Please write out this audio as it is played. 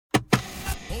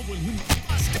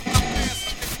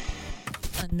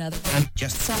Another I'm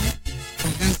just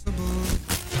invincible.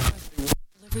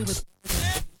 delivery with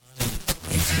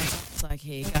it's like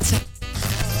he got it.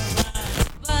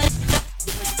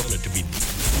 Wanted to be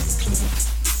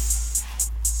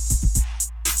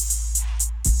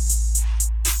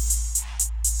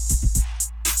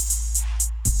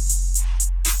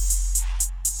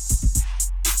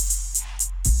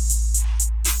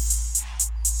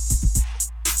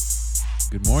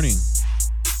Good morning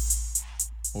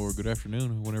or good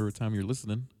afternoon, whenever time you're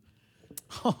listening.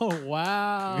 Oh,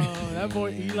 wow. That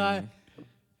boy Eli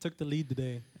took the lead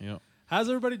today. Yep. How's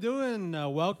everybody doing?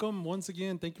 Welcome once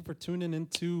again. Thank you for tuning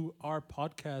into our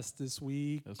podcast this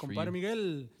week. That's for Compadre you.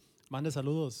 Miguel, manda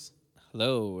saludos.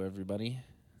 Hello, everybody.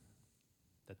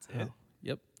 That's it.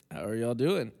 Yep. How are y'all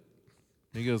doing?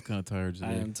 Miguel's kind of tired today.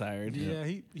 I am tired. Yeah,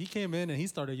 he came in and he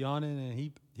started yawning and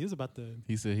he was about to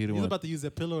He said he he didn't was want. about to use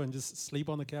that pillow and just sleep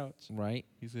on the couch. Right?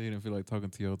 He said he didn't feel like talking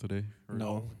to y'all today. Or-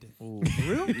 No. Ooh. For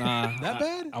real? Nah. That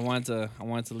bad? I wanted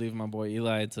to leave my boy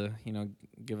Eli to,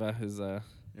 give out his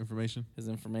Information.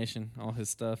 information, all his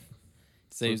stuff.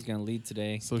 Say he was gonna lead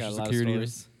today. Social Got a lot security. of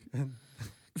stories.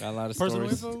 Got a lot of Personal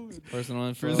stories. info? Personal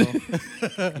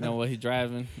info. You know what he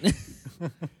driving.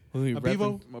 Who he A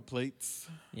Bevo? repping. My plates.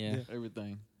 Yeah.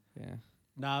 Everything. Yeah.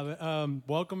 Nah, but,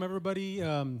 welcome everybody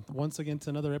once again to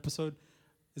another episode.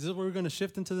 Is this where we're gonna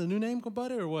shift into the new name,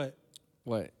 compadre, or what?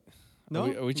 What?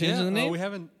 No, Are we changing the name?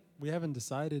 We haven't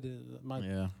decided.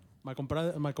 Yeah. My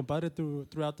compadre threw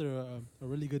out there a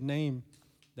really good name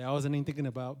that I wasn't even thinking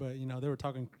about, but they were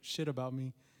talking shit about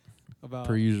me. About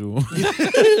Per usual.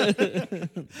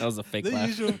 That was a fake the laugh.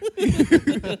 usual.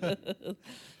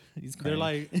 He's they're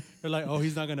crying. like, oh,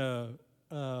 he's not gonna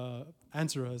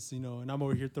answer us, and I'm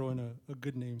over here throwing a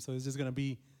good name, so it's just gonna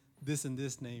be this and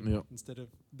this name Yep. instead of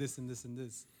this and this and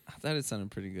this. I thought it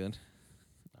sounded pretty good.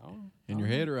 Oh, In your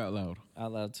head or out loud?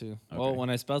 Out loud too. Okay. Well,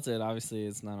 when I spelt it, obviously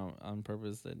it's not on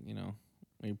purpose. That when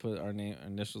you put our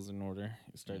initials in order,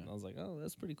 you start. Yeah. I was like, oh,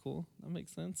 that's pretty cool. That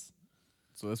makes sense.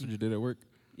 So that's what you did at work?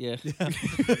 Yeah.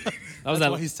 That's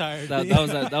why he's tired. That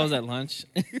was at lunch.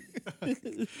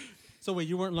 So wait,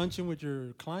 you weren't lunching with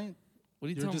your client? What are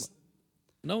you You're talking just about?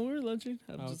 No, we were lunching.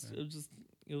 Okay.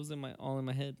 It was all in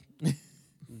my head.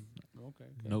 okay.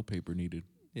 No paper needed.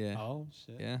 Yeah. Oh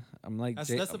shit. Yeah. I'm like That's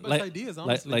the best like, ideas, like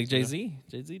honestly. like Jay Z.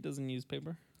 Jay Z doesn't use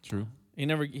paper. True. He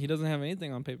doesn't have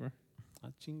anything on paper. Ah,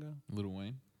 chinga. Lil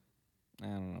Wayne. I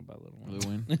don't know about little one. Lil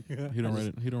Wayne. He don't write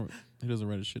it. He doesn't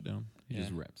write his shit down. He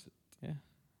just Yeah. raps it. Yeah.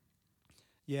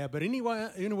 Yeah, but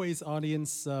anyways,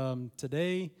 audience,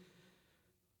 today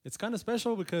it's kind of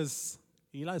special because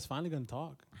Eli's finally gonna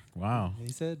talk. Wow. He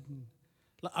said,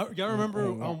 y'all remember?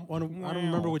 I don't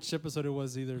remember which episode it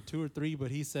was, either 2 or 3,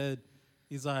 but he said,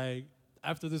 he's like,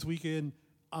 after this weekend,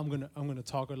 I'm gonna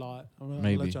talk a lot. I'm gonna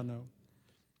Maybe. let y'all know.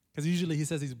 Because usually he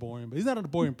says he's boring, but he's not a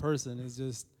boring person. It's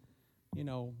just,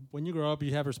 when you grow up,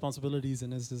 you have responsibilities,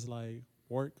 and it's just like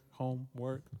work, home,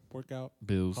 work, workout,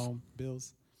 Bills. home,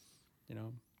 bills.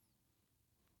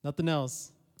 Nothing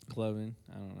else. Clubbing.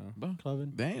 I don't know.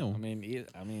 Clubbing. Damn.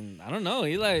 I don't know.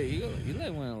 Eli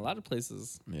went a lot of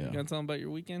places. Yeah. You gonna tell him about your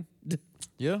weekend?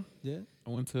 Yeah. Yeah. I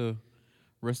went to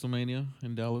WrestleMania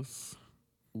in Dallas.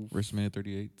 WrestleMania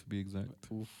 38 to be exact.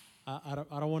 I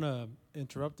don't want to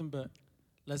interrupt him, but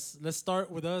let's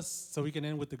start with us so we can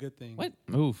end with the good thing. What?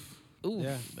 Oof. Ooh.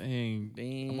 Yeah. Dang.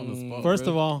 I'm on the spot. First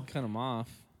bro. of all, Cut him off.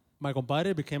 my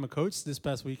compadre became a coach this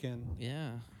past weekend.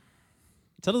 Yeah.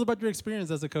 Tell us about your experience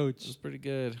as a It was coach. pretty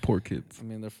good. Poor kids. I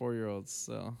mean, they're 4-year-olds,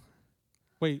 so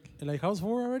Wait, like how's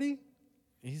 4 already?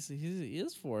 he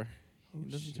is 4. He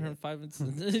doesn't turn 5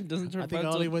 until he doesn't turn I think 5 I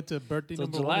only until went to birthday till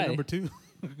number July. 1 and number 2.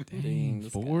 Dang,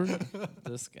 this 4? guy.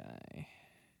 This guy.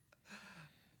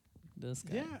 This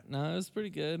guy. Yeah. No, it was pretty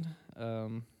good.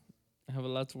 I have a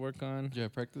lot to work on. Did you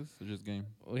have practice or just game?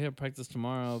 We have practice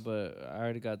tomorrow, but I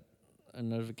already got a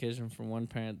notification from one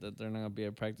parent that they're not gonna be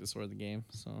at practice or the game.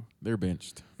 So They're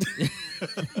benched.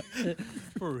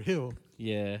 For real.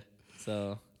 yeah.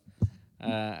 So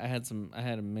I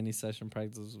had a mini session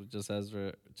practice with just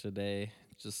Ezra today,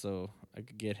 just so I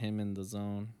could get him in the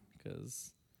zone.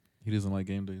 Cause He doesn't like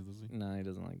game days, does he? no, he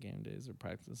doesn't like game days or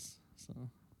practice. So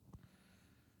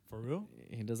For real?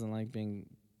 he doesn't like being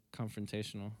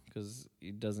confrontational because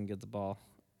he doesn't get the ball.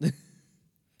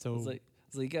 So It's like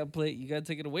you gotta play. You gotta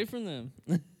take it away from them.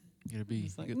 You gotta be.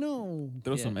 it's like, you no.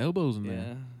 throw Yeah. some elbows in yeah,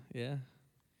 there. yeah.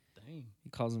 Dang. He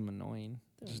calls them annoying.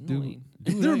 They're Just annoying.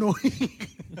 They're annoying.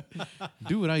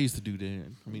 Do what I used to do,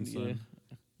 Dan. I mean, son.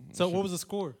 So what was the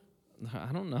score?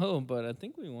 I don't know, but I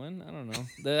think we won. I don't know.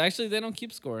 They don't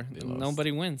keep score. They lost.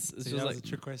 Nobody wins. It's See, just that like was a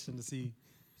trick question to see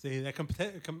See,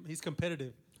 he's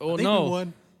competitive. Oh I think no! we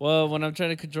won. Well, when I'm trying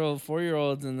to control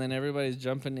 4-year-olds and then everybody's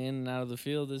jumping in and out of the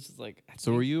field, it's just like.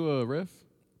 So were you a ref?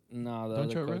 No, the Don't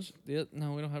other you have coach.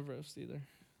 No, we don't have refs either.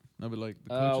 No, but like the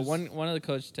coaches. One of the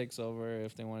coaches takes over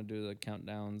if they want to do the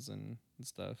countdowns and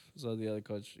stuff. So the other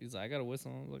coach, he's like, I got a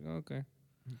whistle. I was like, oh, okay.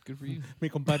 Good for you. Mi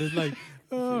compadre's like,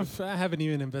 oh, I haven't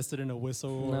even invested in a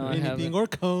whistle No, or I anything haven't. or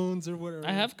cones or whatever.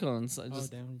 I have cones. I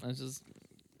damn. just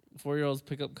 4-year-olds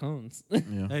pick up cones.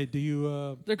 Yeah. Hey, do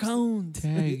you They're cones.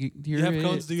 Tag. you have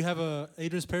cones? Do you have a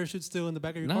Adrian's parachute still in the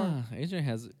back of your car? Nah, Adrian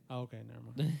has it. Oh, okay, never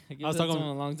mind. I gave was that to talking- him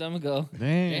a long time ago.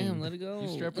 Damn. Damn, let it go. You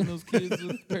strapping those kids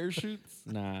with parachutes?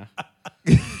 Nah.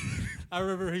 I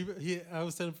remember I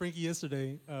was telling Frankie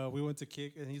yesterday. We went to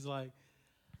kick, and he's like,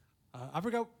 I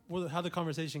forgot how the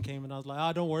conversation came, and I was like,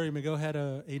 "Oh, don't worry, Miguel had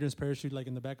a Adrian's parachute like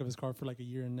in the back of his car for like a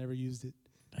year and never used it."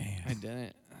 I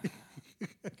didn't.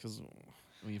 Because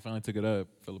When you finally took it up,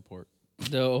 fell apart.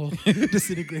 no.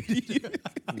 Disintegrated.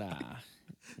 Nah,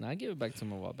 I gave it back to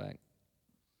him a while back.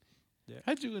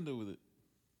 How'd you end up with it?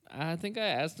 I think I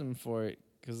asked him for it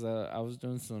because I was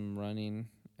doing some running,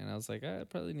 and I was like, I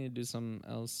probably need to do something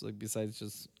else like besides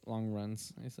just long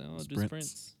runs. He said, "Oh, do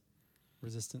sprints."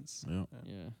 Resistance. Yeah.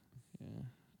 Yeah.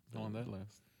 How long that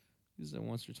last? Used it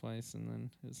once or twice, and then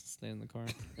just stay in the car.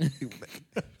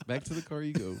 Back to the car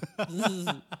you go.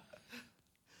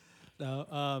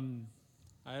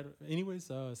 Anyways,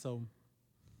 so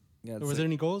Yeah, was there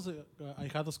any goals?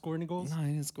 Alejandro score any goals? No,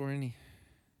 he didn't score any.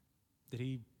 Did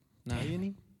he Nah. play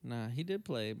any? Nah, he did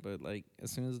play, but like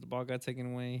as soon as the ball got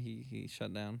taken away, he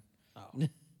shut down. Oh.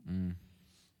 Mm.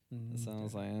 So I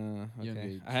was like, Young okay.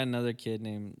 age. I had another kid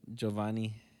named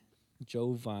Giovanni,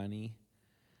 Giovanni.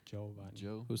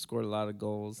 who scored a lot of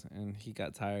goals, and he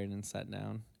got tired and sat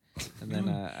down. And then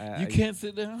You can't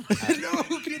sit down?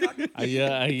 I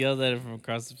yelled at him from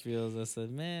across the field. I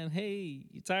said, "Man, hey,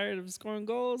 you tired of scoring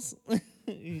goals?"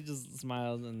 He just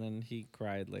smiled, and then he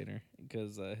cried later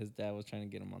because his dad was trying to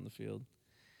get him on the field,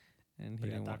 and he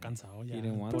didn't want. He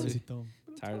didn't want to.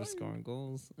 Tired of scoring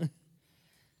goals.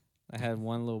 I had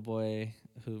one little boy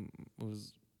who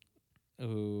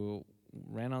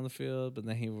ran on the field, but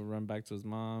then he would run back to his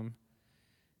mom,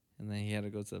 and then he had to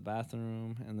go to the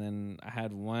bathroom. And then I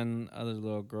had one other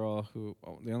little girl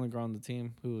the only girl on the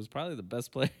team, who was probably the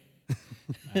best player.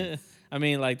 I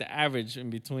mean, like the average in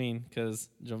between, because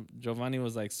Giovanni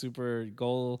was like super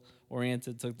goal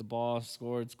oriented, took the ball,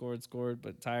 scored,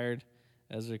 but tired.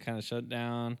 Ezra kind of shut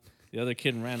down. The other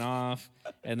kid ran off,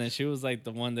 and then she was like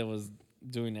the one that was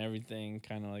doing everything,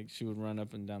 kind of like she would run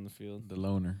up and down the field. The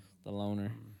loner.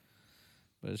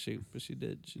 But she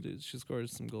did. She scored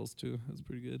some goals too. It was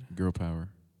pretty good. Girl power.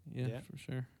 Yeah, for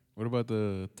sure. What about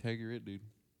the Tagger It dude?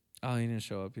 Oh, he didn't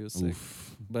show up. He was sick.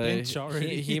 Oof. But Bench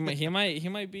already. he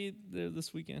might be there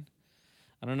this weekend.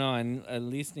 I don't know. I at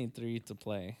least need 3 to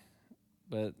play.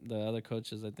 But the other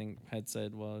coaches, I think, had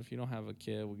said, well, if you don't have a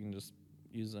kid, we can just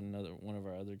use one of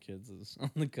our other kids as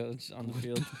on the coach on the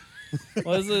field.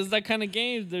 Well, it's that kind of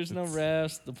game. There's no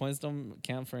refs. The points don't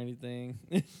count for anything.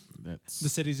 That's The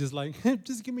city's just like,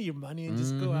 just give me your money and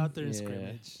just go out there and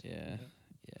scrimmage. Yeah.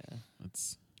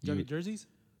 that's You got jerseys?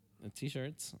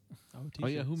 T-shirts. Oh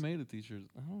yeah, who made the t-shirts?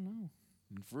 I don't know.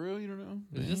 For real, you don't know?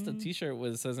 It's just a T-shirt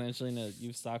with says Angelina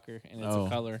Youth Soccer, and it's Oh. a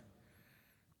color.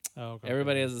 Oh, okay.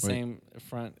 Everybody has the Wait. same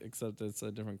front, except it's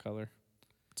a different color.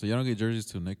 So y'all don't get jerseys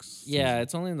till next Yeah, season?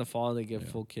 it's only in the fall they get Yeah.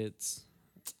 full kits.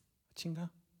 Chinga.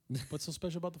 What's so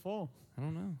special about the fall? I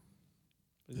don't know.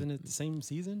 Isn't it the same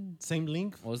season? Same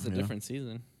length? Well, it's a Yeah. different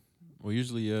season. Well,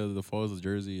 usually, the fall is a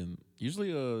jersey, and usually,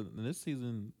 in this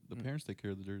season, the parents take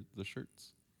care of the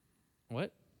shirts.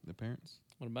 What? The parents,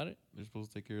 What about it? they're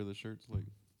supposed to take care of the shirts, like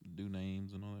do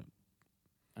names and all that.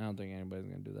 I don't think anybody's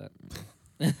gonna do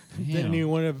that. Didn't even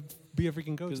want to be a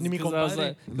freaking coach. Ni mi Because I was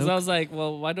compadre. like, I was like,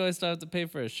 well, why do I still have to pay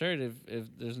for a shirt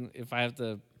if I have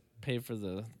to pay for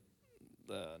the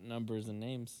numbers and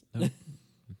names?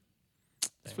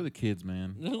 It's for the kids,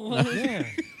 man. Yeah.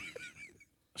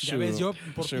 Ya ves, yo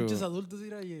por Shoot. pinches adultos,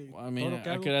 mira, y I mean, todo lo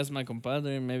que I hago. could ask my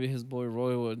compadre, maybe his boy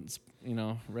Roy would,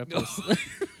 rep us.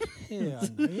 Yeah,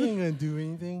 no, he ain't gonna do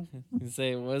anything. He'd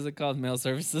say, what is it called? Mail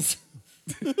services.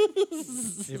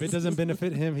 If it doesn't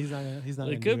benefit him, he's not. He's not.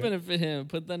 It gonna could do benefit him.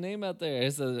 Put the name out there.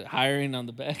 It says hiring on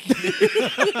the back.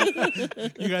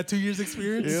 it. You got 2 years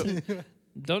experience.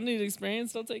 Don't need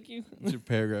experience. They'll take you. It's your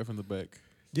paragraph in the back.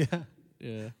 Yeah.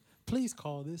 Yeah. Please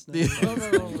call this number. Yeah. Blah, blah,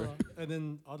 blah, blah. And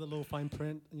then all the little fine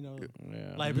print,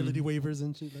 Yeah. liability waivers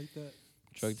and shit like that.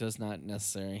 Drug test not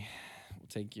necessary. We'll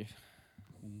take you.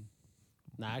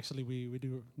 Nah, actually, we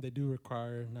do. They do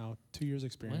require now 2 years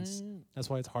experience. What? That's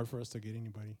why it's hard for us to get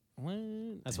anybody.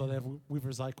 What? That's why we've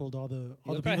recycled all the got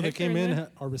people that Hector came in in there?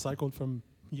 are recycled from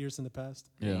years in the past.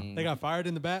 Yeah. Dang. They got fired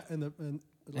in the back like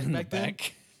in back the then.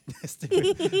 back.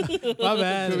 Stupid. My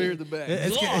bad. Come here at the back.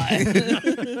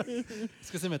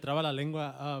 It's que se me traba la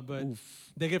lengua. But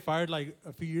they get fired like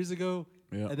a few years ago,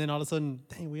 Yeah. and then all of a sudden,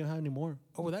 dang, we don't have any more.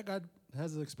 Oh, well, that guy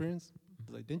has the experience.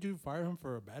 Like, didn't you fire him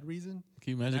for a bad reason?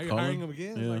 Can you Now imagine you're calling? hiring him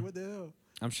again. It's Yeah. like, what the hell?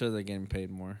 I'm sure they're getting paid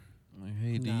more. Like,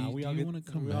 hey, do Nah, you, we do all you get want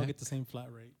to come we all back? get the same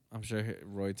flat rate. I'm sure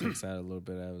Roy takes out a little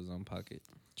bit out of his own pocket.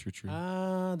 True, true.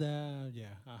 Yeah,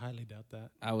 I highly doubt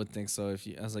that. I would think so. If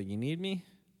I was like, you need me?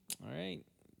 All right.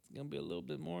 It's going to be a little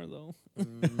bit more, though.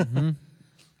 Mhm.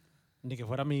 Ni que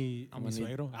fuera mi I'm gonna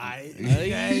need- suegro. Ay,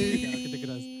 Ay. ¿qué te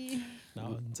creas?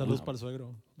 No, saludos para el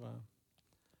suegro.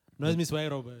 No es mi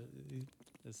suegro, but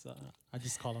it's, I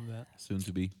just call him that. Soon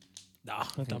to be. No,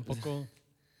 tampoco.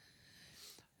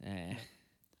 Eh.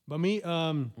 But me,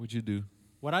 What'd you do?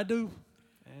 what I do,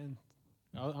 and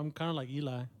I'm kind of like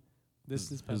Eli.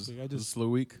 This past week, I It was a just slow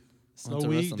week. slow Went to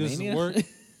week, just WrestleMania? work.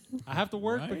 I have to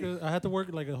work Right. because I had to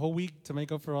work like a whole week to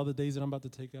make up for all the days that I'm about to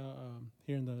take out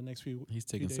here in the next few. He's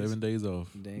taking days. 7 days off.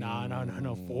 Dang.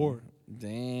 No, 4.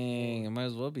 Dang. It might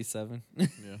as well be 7. Yeah.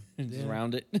 Just Yeah.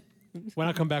 round it. When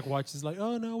I come back, watch, it's like,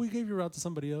 oh no, we gave your route to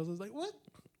somebody else. I was like, what?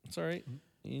 It's all right.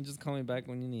 You can just call me back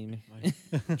when you need me.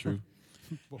 True.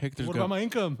 Hector's What got- about my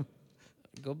income?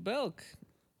 Go Belk.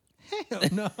 Hell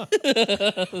no.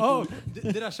 Oh,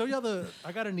 did I show y'all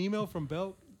I got an email from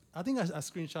Belk. I think I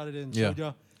screenshotted it and Yeah. showed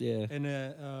y'all. Yeah. And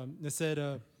it said,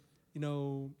 I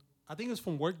think it was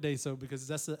from Workday, so because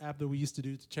that's the app that we used to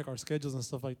do to check our schedules and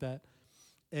stuff like that.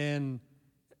 And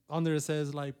on there it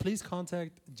says, like, please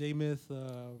contact J-Myth,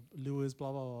 Lewis,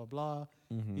 blah, blah, blah, blah.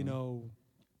 Mm-hmm.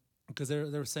 Because they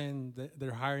were saying that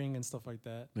they're hiring and stuff like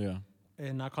that. Yeah.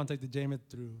 And I contacted J-Myth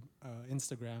through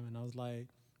Instagram, and I was like,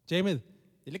 J-Myth,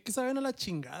 dile que se vayan a la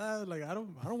chingada. Like, I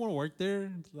don't want to work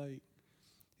there. It's like,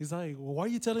 he's like, well, why are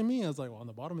you telling me? I was like, well, on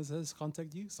the bottom it says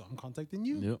contact you, so I'm contacting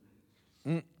you.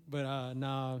 Yep. But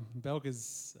nah, Belk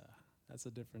is that's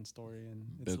a different story, and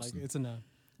it's Belk's like it's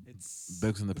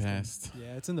Belk's in the it's gone- past.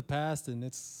 Yeah, it's in the past, and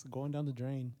it's going down the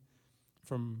drain.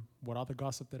 From what all the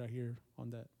gossip that I hear on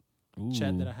that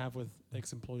chat that I have with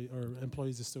ex-employee or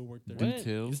employees that still work there. What? What?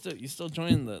 Details. You still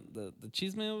joining the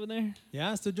cheese man over there?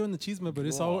 Yeah, I still join the Cheeseman, but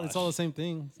it's all the same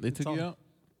thing. They It's took all, you out?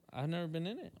 I've never been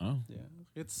in it. Oh. Yeah,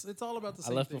 it's all about the I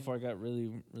same left thing. before it got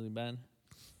really, really bad.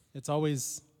 It's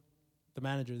always the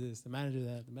manager this, the manager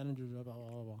that, the manager blah blah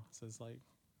blah blah. So it's like,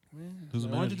 man, Who's the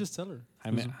why don't you manager? just tell her?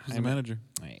 Who's the manager?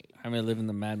 I may live in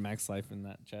the Mad Max life in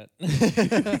that chat.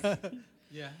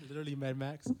 Yeah, literally Mad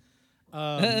Max.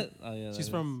 Oh yeah, that She's is.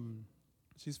 from,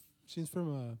 she's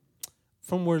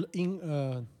from where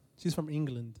she's from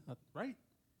England, right?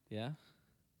 Yeah,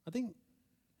 I think.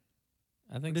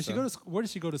 I think. Did so. she go to where did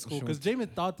she go to school? She Because went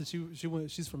Jamin thought that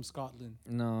she's from Scotland,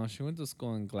 No, she went to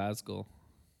school in Glasgow,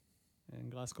 and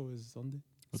Glasgow is Sunday.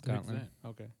 What the heck's Scotland.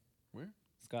 Okay.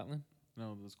 Scotland,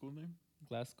 No, the school name?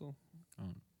 Glasgow. Oh.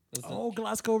 That's it. Oh,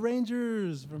 Glasgow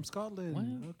Rangers from Scotland.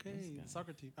 What? Okay,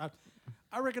 soccer team.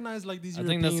 I recognize like these I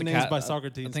think that's European the names cap- by soccer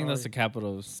teams. I think that's the sorry.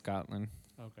 capital of Scotland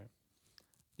Okay.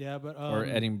 Yeah, but or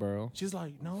Edinburgh. she's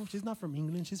like, no, she's not from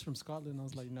England. She's from Scotland. I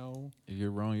was like, no, If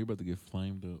you're wrong, you're about to get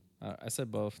flamed up. I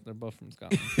said both. They're both from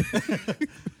Scotland.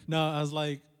 no. I was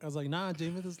like, nah.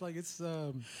 Jamin is like, it's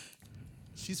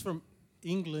she's from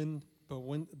England,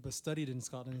 but studied in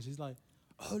Scotland. And she's like,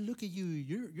 oh, look at you.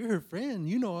 You're her friend.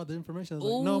 You know all the information. I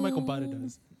was like, no, my compadre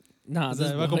does. Nah, Is this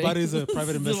that my boy- compadre is a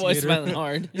private this boy investigator. smiling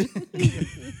hard.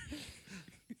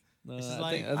 No, She's I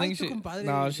like, think, I "Ay, think tu she. compadre."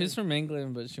 No, It's she's like- from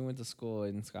England, but she went to school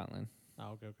in Scotland.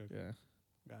 Oh, okay. Yeah.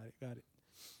 Got it.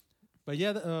 But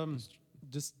yeah,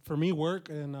 just for me, work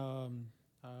and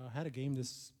had a game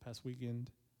this past weekend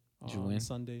Did you on win?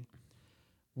 Sunday.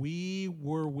 We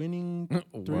were winning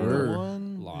Word.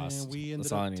 3-1, Lost. and we ended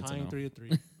That's all I up need to tying know.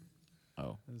 3-3.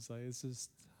 Oh. It's like it's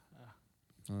just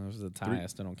If it was a tie, Three- I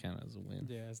still don't count it as a win.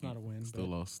 yeah, it's not a win. Still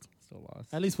but lost. Still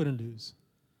lost. at least we didn't lose.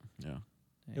 Yeah.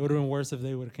 It would have been worse if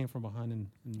they would have came from behind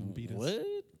and beat us. What?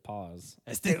 Pause.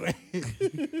 Este güey.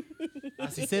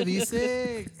 Así se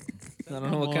dice. I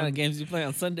don't know what kind of games you play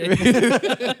on Sunday.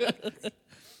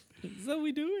 So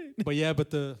we do it. But yeah, but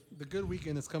the good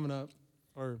weekend is coming up,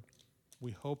 or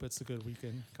we hope it's a good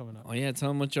weekend coming up. Oh yeah, tell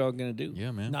them what y'all gonna do.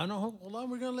 Yeah, man. No, hold on.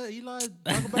 We're gonna let Eli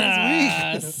talk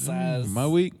about his week. Sass. My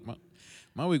week,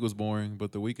 my week was boring,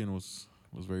 but the weekend was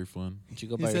very fun. Did you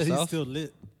go He by said he's yourself? still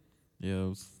lit. Yeah, it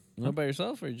was. You went by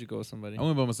yourself, or did you go with somebody? I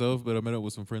went by myself, but I met up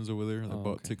with some friends over there. They Oh,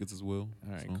 bought okay. tickets as well.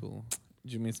 All right, so. cool.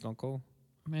 Did you meet Stone Cold?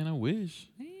 Man, I wish.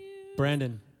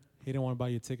 Brandon, he didn't want to buy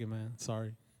you a ticket, man.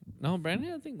 Sorry. No,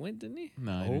 Brandon, I think went, didn't he?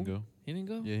 Nah, he didn't go. He didn't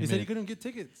go. Yeah, He said he couldn't get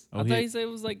tickets. I thought he said it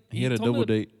was like he had a told me double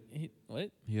date. What?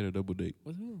 He had a double date.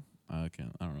 With who? I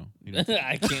don't know. He didn't-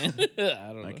 I can't.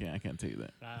 I don't know. I can't tell you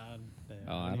that. Damn,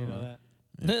 Oh, I didn't don't know.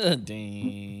 that.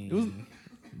 Dang. It was,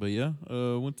 but yeah,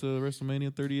 went to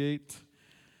WrestleMania 38.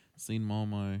 Seen all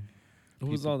my. Who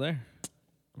was people. all there?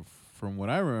 From what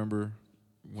I remember,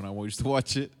 when I used to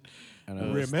watch it, I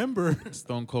know. Remember?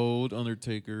 Stone Cold,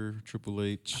 Undertaker, Triple I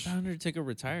H. thought Undertaker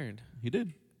retired. He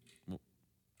did.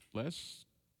 Last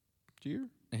year?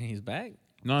 And he's back?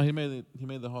 No, he made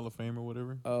the Hall of Fame or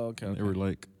whatever. Oh, okay. And they were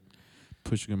like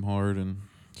pushing him hard and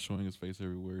showing his face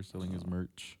everywhere, selling his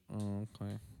merch. Oh,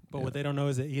 okay. But Yeah. what they don't know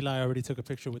is that Eli already took a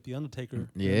picture with the Undertaker in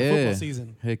the Yeah. football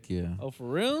season. Heck yeah. Oh, for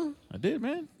real? I did,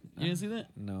 man. You didn't see that?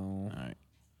 No. All right.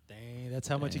 Dang, that's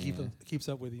how much he keeps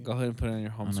up with you. Go ahead and put it on your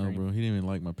home I know, screen. bro. He didn't even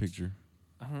like my picture.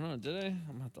 I don't know. Did I? I'm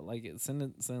gonna have to like it. Send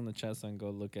in the chat so I can go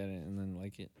look at it and then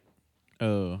like it.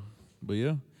 But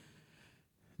yeah.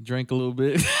 Drank a little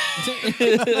bit.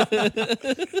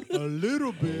 A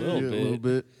little bit. little A little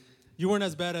bit. You weren't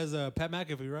as bad as Pat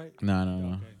McAfee, right?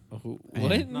 No. Okay.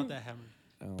 What? Not that hammered.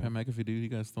 Oh. Pat McAfee, dude, he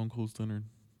got Stone Cold Stunner.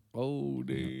 Oh,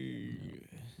 dang.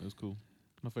 That was cool.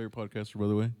 My favorite podcaster, by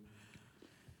the way.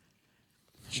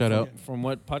 Shout out. From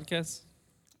what podcast?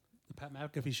 The Pat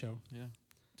McAfee show. Yeah.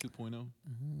 2.0.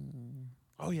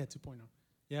 Oh yeah, 2.0.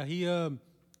 Yeah,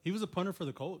 he was a punter for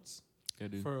the Colts Yeah,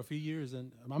 dude. for a few years,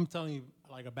 and I'm telling you,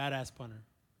 like a badass punter.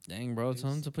 Dang, bro.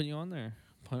 Tell him to put you on there.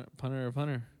 Punter or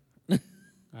punter.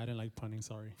 I didn't like punting.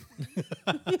 Sorry,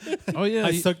 Oh, yeah.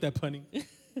 I sucked at punting.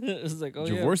 It was like, oh,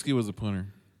 yeah. Jaworski was a punter.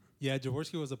 Yeah,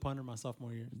 Jaworski was a punter my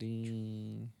sophomore year,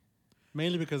 Dang.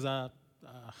 mainly because I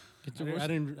Get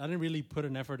didn't really put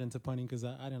an effort into punting because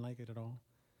I didn't like it at all.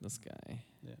 This guy.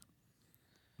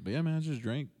 But yeah, man, I just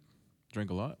drank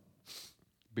a lot.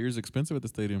 Beer's expensive at the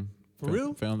stadium. For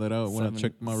real? Found that out when I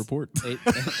checked my report.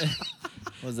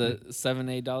 $8. Was it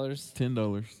 $7, $8?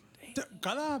 $10.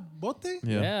 Cada bote?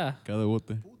 Yeah. Cada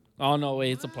bote. Oh, no,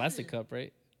 wait. It's a plastic cup,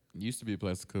 right? Used to be a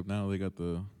plastic cup. Now they got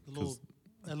the. The little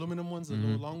aluminum ones, the Mhm.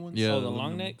 little long ones. Yeah, Oh, the the long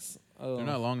aluminum. necks? Oh. They're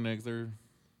not long necks. They're.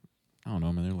 I don't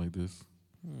know, man. They're like this.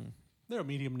 They're a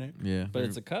medium neck. Yeah. But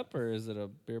it's a cup or is it a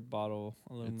beer bottle?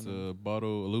 Aluminum? It's a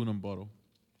bottle, aluminum bottle.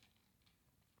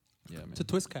 Yeah, man. It's a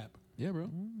twist cap. Yeah, bro.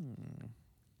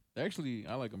 Actually,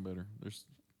 I like them better.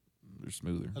 They're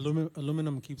smoother.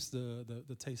 Aluminum keeps the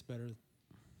taste better.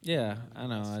 Yeah, I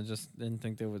know. I just didn't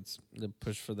think they would they'd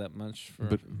push for that much. For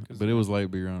But it was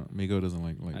light beer. Miguel doesn't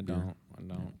like I beer.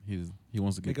 don't. He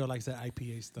wants to get. Miguel likes that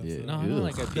IPA stuff. Yeah. so- No, I don't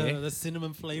like the, IPA. the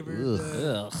cinnamon flavor. Ugh.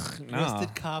 Ugh, no,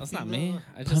 roasted coffee, that's not no. me.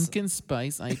 I just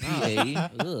spice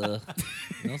IPA. ugh.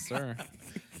 No sir.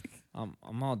 I'm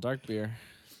all dark beer.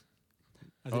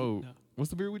 I think- Oh. no. What's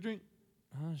the beer we drink?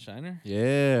 Oh, Shiner.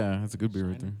 Yeah, that's a good beer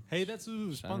right there. Hey, that's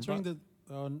who's Shiner sponsoring the.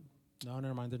 No,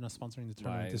 never mind. They're not sponsoring the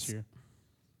tournament this Lies. year.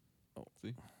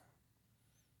 See?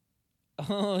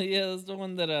 Oh yeah, that's the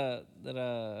one that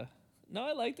No,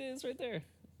 I liked it. It's right there.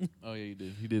 Oh yeah, you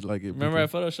did. He did like it. Remember, I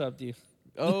Peter. photoshopped you.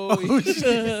 Oh,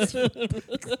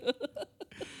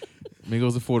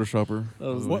 Miguel's a Photoshopper. That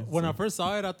was- When I first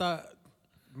saw it, I thought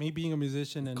me being a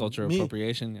musician and Culture me,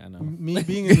 appropriation. I know. me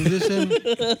being a musician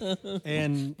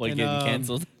and, Like and, getting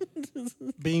canceled.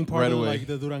 being part Right of away. like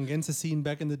the Duranguense scene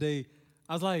back in the day,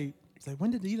 I was like,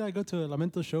 when did Eli go to a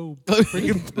Lamento show?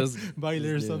 Freaking This- baile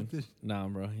or this dude. something. Nah,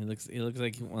 bro. He looks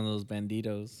like one of those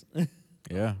banditos.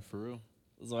 Yeah, for real.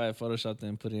 That's why I photoshopped it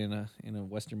and put it in a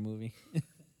Western movie.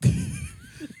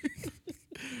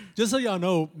 Just so y'all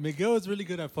know, Miguel is really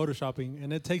good at photoshopping,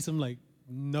 and it takes him like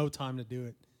no time to do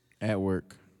it At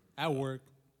work. at work.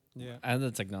 Yeah. I have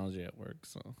the technology at work,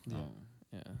 so yeah.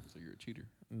 So you're a cheater.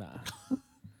 Nah.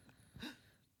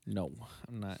 No,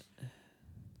 I'm not.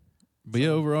 But yeah,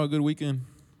 overall good weekend.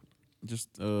 Just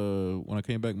when I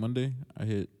came back Monday,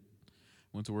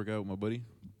 went to work out with my buddy.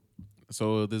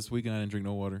 So this weekend I didn't drink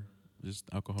no water, just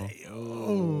alcohol.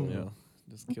 Oh. Yeah.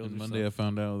 Just killed And yourself. Monday I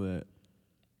found out that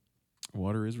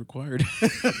water is required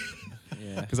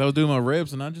Yeah. because I was doing my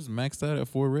reps and I just maxed out at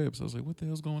 4 reps. I was like, what the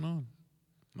hell's going on?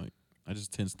 Like I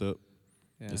just tensed up.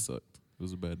 Yeah. It sucked. It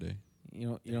was a bad day.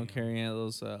 You don't carry any of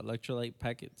those electrolyte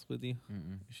packets with you?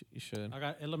 You should. I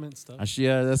got element stuff.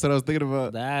 Yeah, that's what I was thinking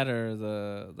about. That or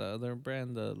the other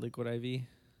brand, the Liquid IV.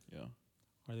 Yeah.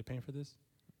 Are they paying for this?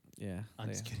 Yeah. I'm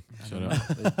just kidding. Shut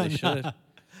up. They should.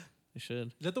 They should.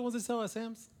 Is that the ones they sell at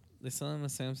Sam's? They sell them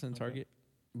at Sam's and Target.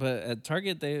 But at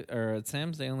Target at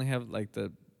Sam's they only have like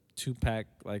the 2-pack,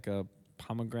 like a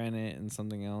pomegranate and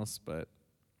something else. But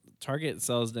Target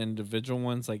sells the individual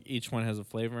ones, like each one has a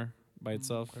flavor by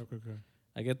itself. Okay.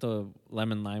 I get the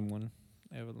lemon lime one.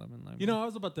 They have a lemon lime. You know, I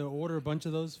was about to order a bunch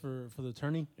of those for the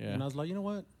tourney, Yeah. and I was like, you know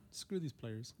what? Screw these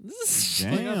players.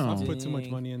 Damn. I've put too much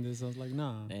money in this. I was like,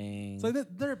 nah. Dang. It's like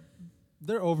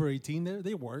they're over 18.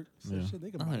 They work. So Yeah. shit, they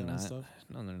can No, buy they're their own not. stuff.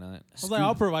 No, they're not. I was like,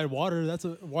 I'll provide water. That's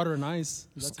water and ice.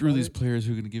 That's Screw about these it. players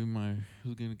who's gonna give me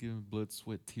blood,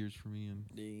 sweat, tears for me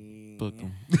and fuck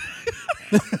them.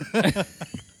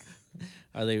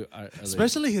 Are they?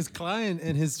 Especially his client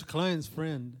and his client's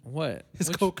friend. What? His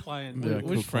Which- co-client. Yeah,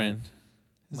 Which friend?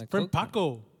 His My friend co-client.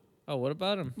 Paco. Oh, what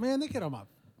about him? Man, they get on my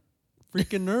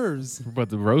freaking nerves. We're about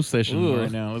the roast session Ooh.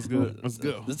 right now. Let's go. Let's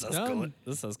go. This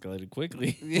escalated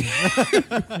quickly.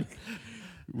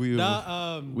 We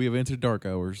we have entered dark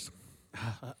hours.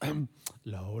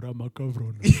 La hora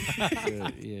macabrona.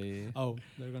 yeah. Oh,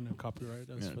 they're gonna copyright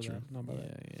us Yeah, for true. that. Not about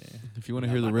that. Yeah. If you want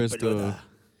to hear the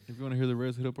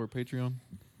rest, hit up our Patreon.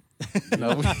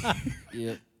 No.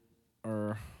 Yep.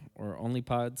 Or only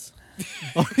pods.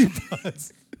 Only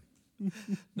buds.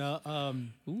 Now,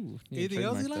 Ooh. anything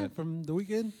else you like from the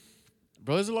weekend?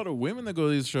 Bro, there's a lot of women that go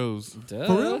to these shows. Duh.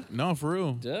 For real? No, for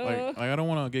real. Duh. Like I don't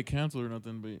want to get canceled or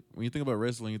nothing, but when you think about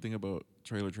wrestling, you think about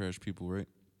trailer trash people, right?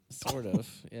 Sort of.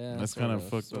 Yeah. That's sort kinda of,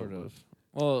 fucked Sort up, of.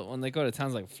 Well, when they go to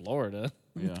towns like Florida.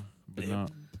 Yeah, but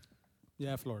not,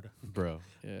 Yeah, Florida. bro.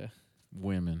 Yeah.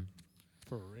 Women.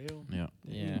 For real? Yeah,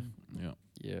 Yeah. yeah.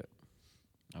 Yeah.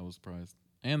 I was surprised,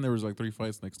 and there was like 3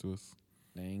 fights next to us.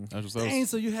 Dang. Dang,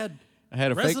 so you had I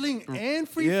had a wrestling fake, and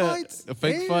free fights? a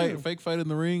fake Damn. fake fight in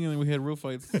the ring, and then we had real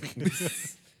fights.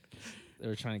 They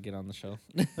were trying to get on the show.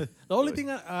 The only thing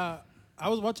I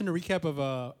was watching a recap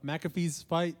of McAfee's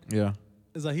fight yeah,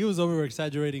 is like he was over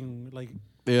exaggerating. Like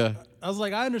yeah, I was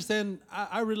like, I understand.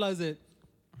 I realize that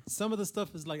some of the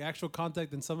stuff is like actual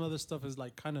contact, and some other stuff is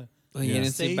like kind of. You Yeah.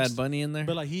 didn't see Bad Staged, Bunny in there?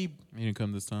 But like he he didn't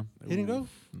come this time. didn't go.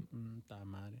 Ta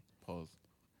madre. Pause.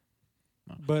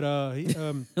 But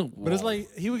but it's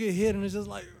like he would get hit, and it's just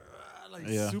like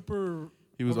Yeah. super.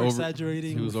 He was over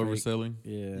exaggerating. He was Fake. overselling.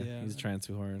 Yeah. Yeah. He's trying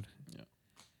too hard.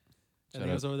 And he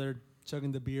was over there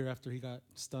chugging the beer after he got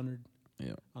stunned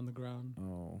Yeah. on the ground.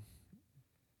 Oh.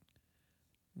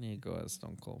 Need to go as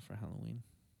Stone Cold for Halloween.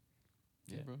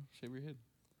 Yeah, bro. Shave your head.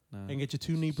 Nah. And get your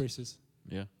 2 knee braces.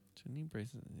 Yeah. 2 knee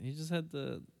braces. He just had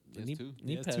the He has knee, 2. knee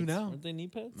He has pads. 2 now. Weren't they knee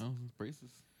pads? No,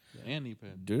 braces and knee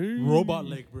pad. Dude. Robot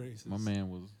leg braces. My man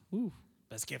was,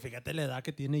 Es que fíjate la edad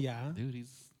que tiene ya. dude.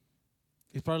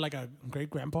 He's probably like a great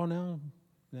grandpa now.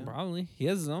 Yeah. Probably. He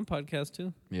has his own podcast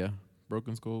too. Yeah.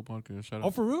 Broken Skull podcast. Shout out.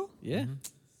 Oh, for real? Yeah.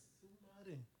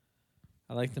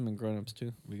 I like them in Grown Ups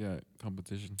too. We got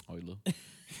competition. Oh, you look.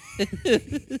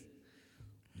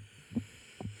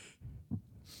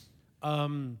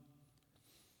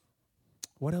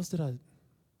 What else did I?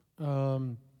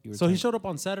 You were So he talking- showed up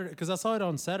on Saturday because I saw it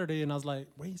on Saturday, and I was like,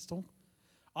 "Wait, Stone."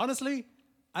 Honestly,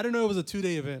 I didn't know it was a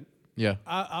 2-day event. Yeah.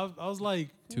 I was like,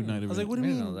 2-night I was like, event. "What do you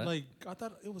I didn't mean?" know that. Like, I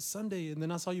thought it was Sunday, and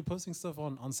then I saw you posting stuff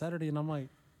on Saturday, and I'm like,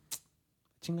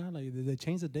 "Chinga, like, did they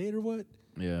change the date or what?"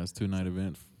 Yeah, it's 2-night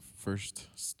event. First,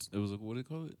 it was like, what do you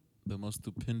call it? The most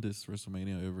stupendous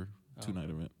WrestleMania ever. 2-night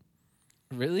event.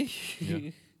 Really? Yeah.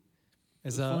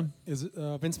 Is fun.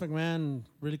 Vince McMahon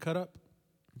really cut up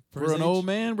For his an age? old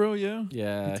man, bro. Yeah.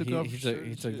 Yeah. He took He, off he his took shirt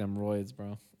he and took shit. them roids,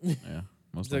 bro. Yeah. He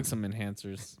Most took likely. some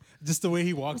enhancers. Just the way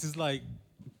he walks is like,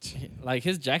 Like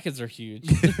his jackets are huge.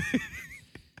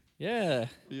 Yeah.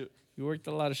 Yeah. He worked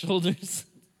a lot of shoulders.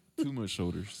 Too much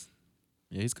shoulders.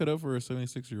 Yeah, he's cut up for a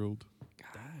 76-year-old.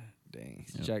 Dang.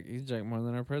 Yep. He's jacked more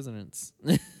than our presidents.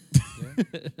 I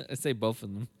say both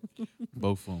of them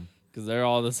Both of them. because they're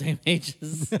all the same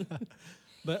ages.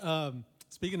 But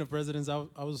speaking of presidents, I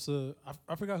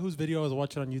forgot whose video I was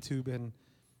watching on YouTube, and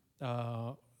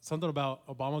something about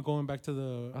Obama going back to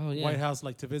the Oh, yeah. White House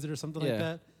like to visit or something like Yeah.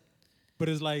 that. But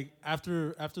it's like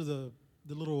after the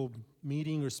little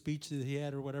meeting or speech that he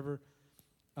had or whatever,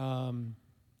 I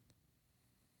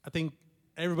think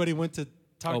everybody went to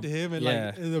talk to him, and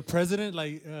yeah. like the president,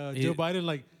 like Joe Biden,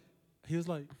 like he was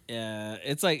like Yeah,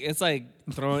 it's like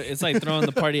throwing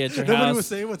the party at your nobody house. was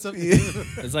saying what's up to you.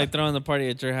 It's like throwing the party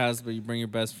at your house, but you bring your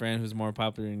best friend who's more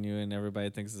popular than you, and everybody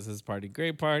thinks it's his party.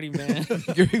 Great party, man.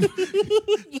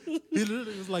 He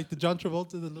literally was like the John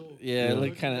Travolta, the little Yeah, it looking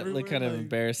looked kind of everywhere, like-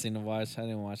 embarrassing to watch. I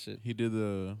didn't watch it. He did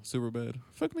the super bad.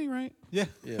 Fuck me, right? Yeah,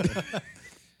 Yeah.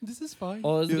 this is fine.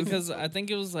 Well, it's because I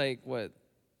think it was like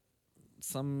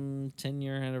some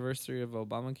 10-year anniversary of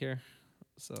Obamacare.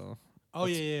 So Oh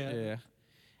yeah. yeah.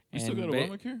 We still And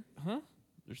got Obamacare? Huh?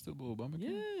 There's still Obamacare?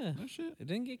 Yeah. No shit. It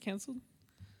didn't get canceled.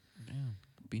 Damn.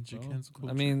 Beat your Bro. cancel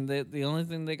culture. I mean, the only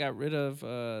thing they got rid of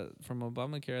from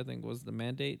Obamacare, I think, was the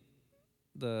mandate.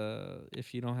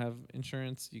 If you don't have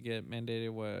insurance, you get mandated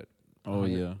what? oh,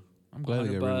 100 yeah. I'm glad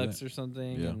they got rid of $100 that. or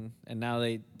something, Yeah. and now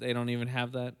they don't even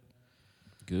have that.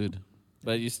 Good,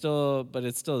 But it's still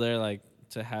there, like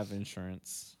to have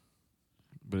insurance.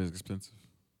 but it's expensive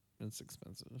It's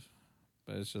expensive,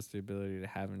 but it's just the ability to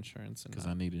have insurance and because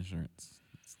not- I need insurance.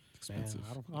 It's Man, expensive.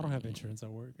 I don't have insurance at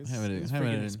work. It's, Having it- it's having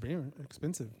freaking it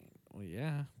expensive. Well,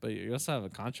 yeah, but you also have a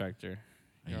contractor.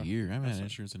 A year. I haven't That's had right.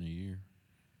 insurance in a year.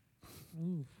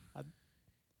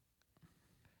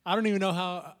 I don't even know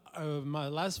how my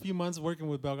last few months working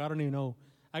with Belk. I don't even know.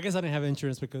 I guess I didn't have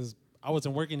insurance because I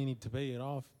wasn't working and need to pay it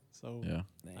off. So Yeah.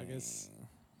 I guess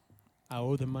I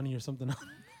owe them money or something.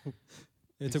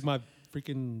 It took my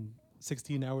freaking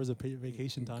 16 hours of paid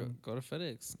vacation time. Go to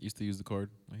FedEx. Used to use the card.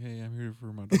 Like, hey, I'm here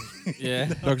for my doctor's, Yeah,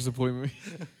 doctor's appointment.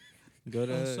 go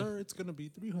to Sir, it's gonna be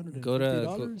 $350. go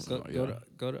to Yeah.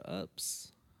 go to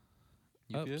Ups.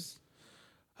 UPS?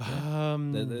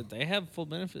 They have full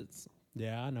benefits.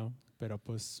 Yeah, I know. Pero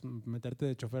pues meterte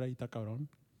de chofer ahí está cabrón.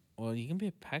 Well, you can be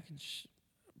a package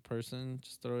person.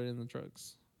 Just throw it in the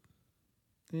trucks.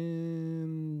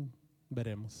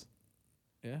 Veremos.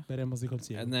 Yeah. Veremos, dijo el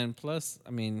ciego. And then plus,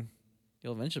 I mean,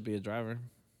 you'll eventually be a driver.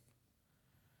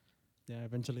 Yeah,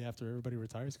 eventually after everybody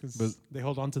retires because But- they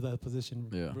hold on to that position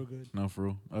Yeah. real good. No, for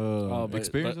real. but-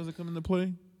 Experience but- doesn't come into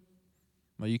play.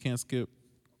 Like you can't skip.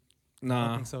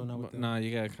 Nah, think so, not with them. nah.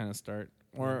 You gotta kind of start,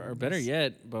 Yeah, or better that's-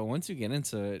 yet, but once you get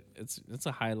into it, it's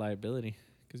a high liability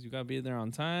because you gotta be there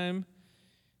on time.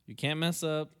 You can't mess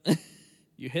up.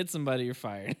 You hit somebody, you're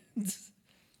fired.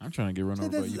 I'm trying to get run Yeah,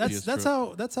 over by a UPS that's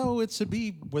truck. that's how it should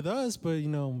be with us, but you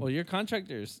know, Well, you're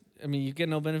contractors. I mean, you get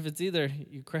no benefits either.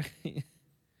 You crash,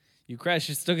 you crash,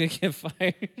 you're still gonna get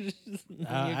fired. You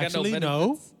got actually no.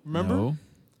 benefits. Remember No.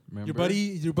 Remember?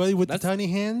 your buddy with the That's- tiny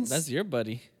hands. That's your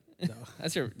buddy. No.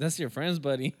 That's your friend's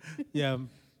buddy. Yeah,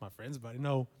 my friend's buddy.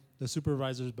 No, the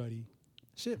supervisor's buddy.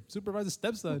 Shit, supervisor's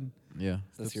stepson. Yeah.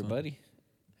 That's your stepson. buddy.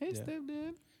 Hey, Yeah.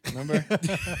 stepdad. Remember?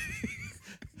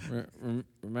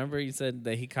 Remember you said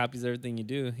that he copies everything you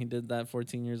do. He did that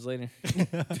 14 years later.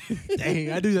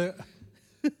 Dang, I do that.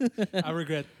 I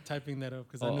regret typing that up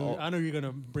because Oh, I know you're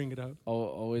gonna bring it up.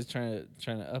 Always trying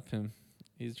to up him.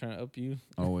 He's trying to up you.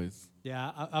 Always.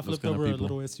 Yeah, I Those flipped kind of over a people.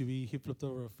 little SUV. He flipped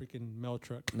over a freaking mail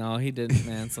truck. No, he didn't,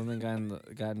 man. Something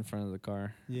got in front of the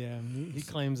car. Yeah, he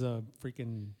claims a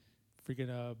freaking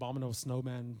abominable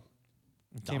snowman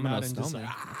came Domino out and just snowman.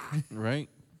 like, Right?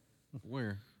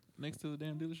 Where? Next to the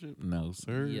damn dealership? No,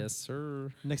 sir. Yes, sir.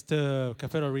 next to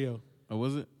Cafe Del Rio. Oh,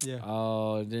 was it? Yeah.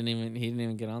 Oh, he didn't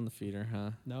even get on the feeder,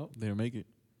 huh? No. They didn't make it.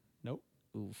 Nope.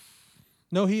 Oof.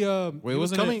 No, he Wait, he was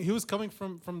wasn't coming. it- He was coming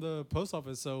from the post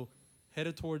office, so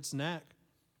headed towards Snack.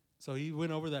 So he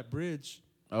went over that bridge,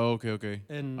 Oh, okay.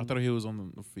 and I thought he was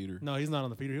on the feeder. no, he's not on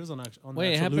the feeder. He was on the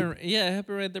Wait, it actual happened. loop. Yeah, it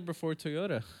happened right there before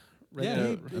Toyota. Right Yeah, there.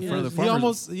 he, in front of the he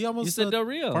farmers- almost You said Del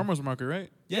Rio. Farmer's market, right?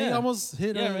 yeah, he Yeah. almost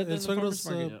hit Yeah, right there El in the farmer's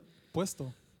Suegro's market.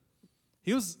 puesto.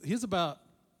 He was about,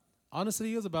 honestly,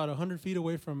 he was about 100 feet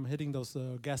away from hitting those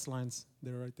gas lines.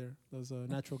 They were right there, those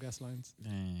natural gas lines.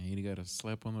 Dang, he got a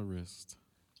slap on the wrist.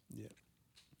 Yeah.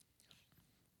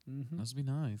 Must be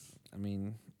nice. I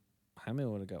mean, Jaime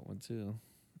would have got one too.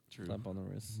 True. Slap on the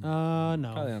wrist.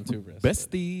 No. Probably on two wrists.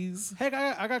 Besties. Heck,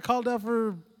 I got called out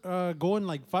for going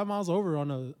like 5 miles over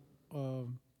on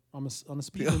a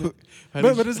speed limit. How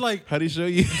But it's like How'd he show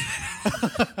you?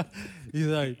 he's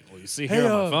like Well, you see Hey,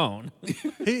 here on my phone.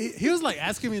 he was like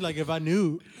asking me like if I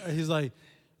knew. He's like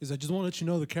just want to let you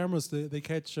know the cameras they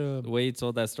catch. The way you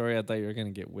told that story, I thought you were gonna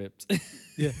get whipped.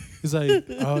 Yeah, he's like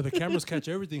the cameras catch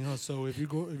everything, huh? So if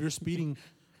you're speeding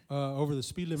over the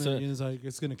speed limit, So- and it's like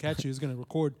it's gonna catch you, it's gonna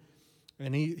record.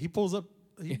 And he pulls up,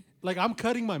 like I'm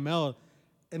cutting my mail,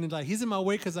 and it's like he's in my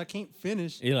way because I can't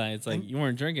finish. Eli, it's like And- you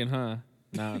weren't drinking, huh?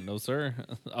 No, sir.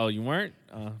 Oh, you weren't?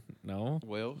 No.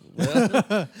 Well,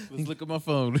 let's look at my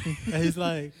phone. And he's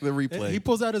like The replay. He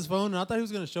pulls out his phone, and I thought he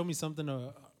was gonna show me something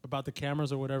about the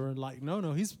cameras or whatever. Like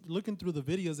no, he's looking through the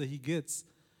videos that he gets,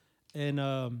 and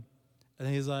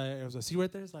he's like, I was like, see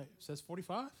right there, it's like it says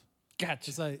 45. Gotcha.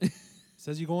 It's like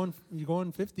says you're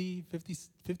going 50,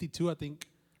 52, I think.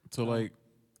 So like,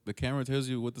 the camera tells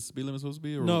you what the speed limit is supposed to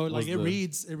be, or No, was like it the-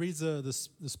 reads the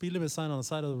speed limit sign on the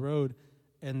side of the road,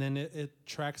 and then it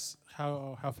tracks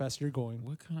how fast you're going.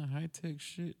 What kind of high tech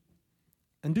shit?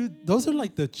 And dude, those are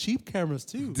like the cheap cameras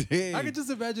too. Dang. I could just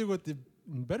imagine what the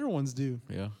better ones do.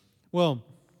 Yeah, Well,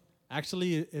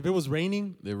 actually, if it was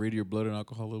raining, they read your blood and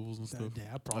alcohol levels and stuff.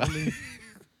 yeah, probably.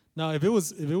 No, if it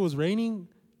was raining,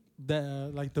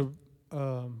 that like the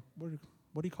what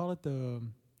do you call it,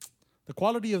 the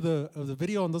quality of the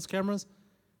video on those cameras,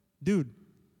 dude,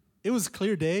 it was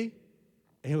clear day,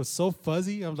 and it was so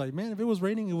fuzzy. I was like, man, if it was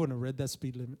raining, it wouldn't have read that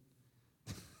speed limit.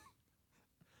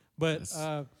 But That's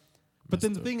but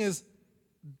then messed the thing is,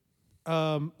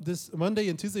 this Monday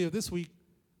and Tuesday of this week,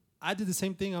 I did the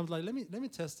same thing. I was like, let me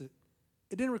test it.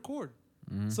 It didn't record.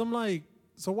 So I'm like,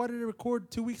 so why did it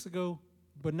record 2 weeks ago?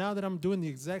 But now that I'm doing the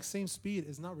exact same speed,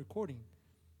 it's not recording.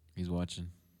 He's watching.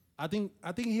 I think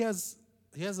he has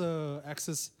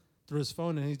access through his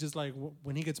phone, and he's just like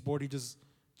when he gets bored, he just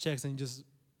checks and he just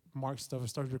marks stuff and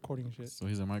starts recording shit. So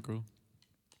he's a micro.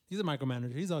 He's a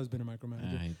micromanager. He's always been a I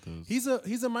micromanager. hate those.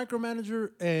 He's a micromanager,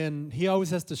 and he always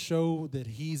has to show that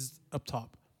he's up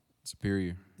top.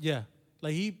 Superior. Yeah,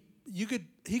 like he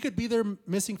could be there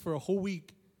missing for a whole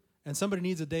week, and somebody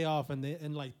needs a day off,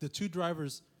 and like the two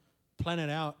drivers plan it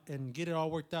out and get it all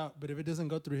worked out. But if it doesn't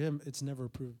go through him, it's never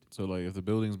approved. So like, if the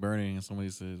building's burning and somebody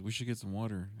says we should get some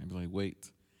water, I'd be like, wait,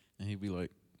 and he'd be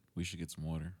like, we should get some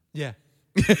water. Yeah,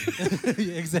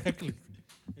 yeah, exactly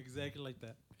like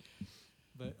that.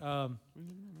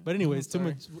 But anyways,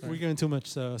 Sorry. We're giving too much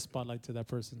spotlight to that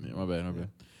person. Yeah, my bad.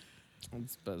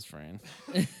 It's best friend.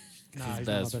 Nah, His he's not my best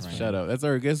best friend. friend. Shout out. That's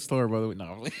our guest star, by the way.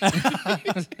 No.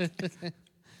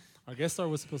 Our guest star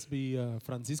was supposed to be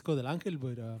Francisco del Ángel,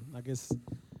 but I guess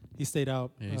he stayed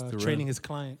out Yeah, he's still training around. his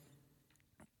client.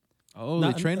 Oh,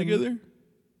 Not- they train together?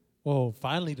 Well,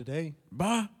 finally today.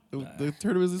 Bah. The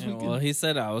tournament's this Yeah, weekend. well, he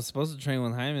said I was supposed to train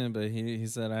with Hyman, but he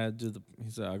said I had to do the. He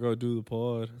said I go do the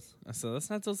pod. I said that's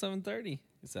not till 7:30.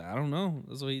 He said I don't know.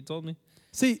 That's what he told me.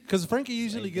 See, because Frankie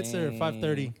usually Like, gets there at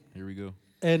 5:30, Here we go.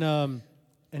 and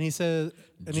he says,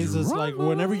 and he's just like,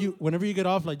 whenever you get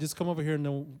off, like just come over here and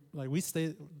then, like we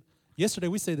stayed. Yesterday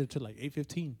we stayed there till like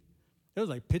 8:15. It was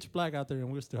like pitch black out there, and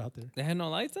we were still out there. They had no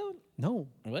lights out. No,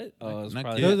 What? Oh, it was not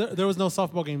probably yet. there was no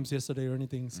softball games yesterday or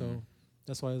anything, so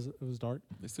that's why it was dark.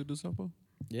 They still do softball?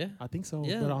 yeah. I think so.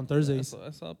 Yeah, But on Thursdays, I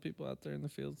saw people out there in the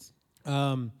fields.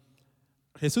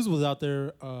 Jesus was out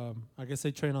there. I guess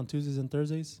they train on Tuesdays and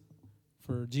Thursdays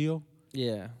for Gio.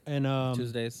 Yeah, And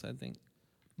Tuesdays I think.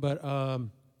 but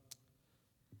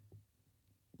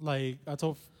like I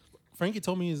told Frankie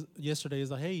told me yesterday,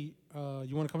 he's like, hey,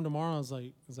 you want to come tomorrow? I was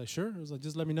like, sure. I was like,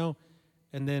 just let me know.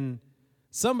 And then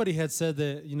somebody had said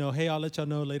that, hey, I'll let y'all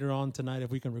know later on tonight if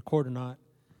we can record or not.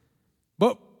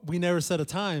 But we never set a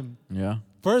time. Yeah.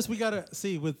 First, we gotta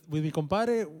see with mi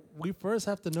compadre. We first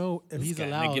have to know if This he's guy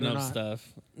allowed making or up not.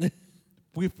 stuff.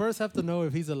 We first have to know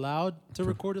if he's allowed to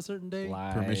record a certain day,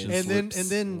 Lies. Permission and slips.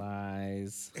 then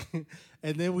Lies.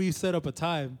 and then we set up a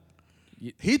time.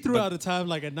 You- He threw out a time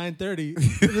like at 9:30.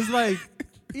 It's like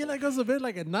he goes to bed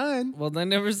like at 9. Well, they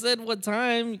never said what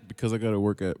time. Because I got to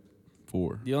work at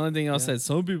 4. The only thing else Yeah. said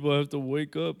some people have to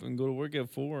wake up and go to work at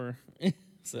 4.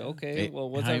 So okay, Hey, well,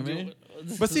 what hi, time do man. you?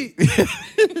 But see,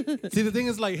 the thing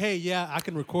is like, hey, yeah, I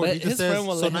can record. But He just his says friend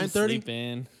will so let him 9:30. sleep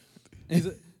in.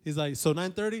 He's like, so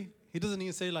 9:30. He doesn't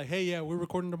even say like, hey, yeah, we're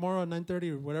recording tomorrow at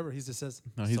 9:30 or whatever. He just says,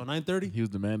 No, so 9:30. He was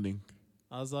demanding.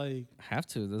 I was like, Have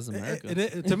to. This is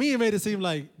America. to me, it made it seem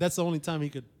like that's the only time he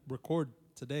could record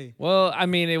today. Well, I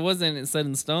mean, it wasn't set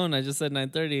in stone. I just said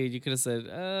 9:30. You could have said,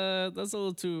 that's a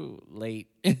little too late.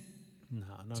 No.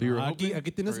 So you were Aquí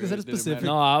hoping? tienes Or que ser did it matter? specific.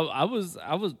 No, I was.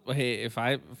 Hey, if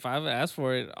I asked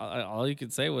for it, all you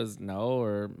could say was no,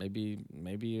 or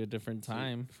maybe a different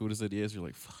time. If he would have said yes, you're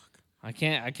like, fuck. I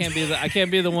can't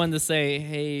be the one to say,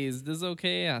 hey, is this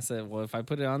okay? I said, well, if I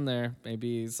put it on there,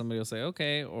 maybe somebody will say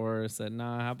okay, or said,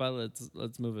 nah, how about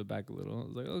let's move it back a little. I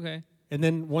was like, okay, And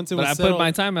then once it but was I settled, put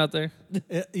my time out there.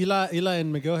 Eli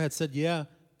and Miguel had said, yeah,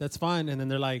 that's fine. And then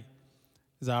they're like,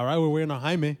 is that all right? We're waiting on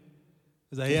Jaime.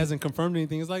 Is that he hasn't confirmed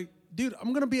anything? It's like, dude,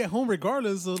 I'm gonna be at home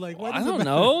regardless. So like, what I does it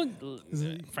don't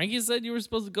matter? know. Frankie said you were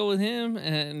supposed to go with him,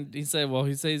 and he said, well,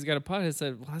 he's got a pot. I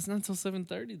said, well, it's not until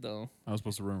 7:30 though. I was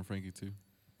supposed to run with Frankie too.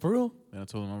 For real? And I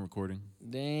told him I'm recording.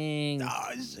 Dang,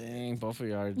 dang, both of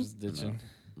y'all are just ditching.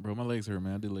 Bro, my legs hurt,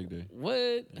 man. I did leg day. What?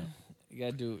 You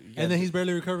gotta do. And then he's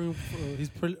barely recovering.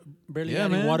 Barely Yeah,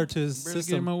 adding man. water to his Barely getting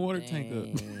system. my water tank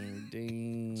up.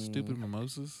 Dang. Stupid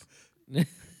mimosas.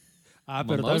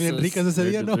 Pero está bien Mimosas. ricas ese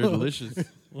They're, día, no? they're delicious.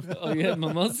 Oh, you had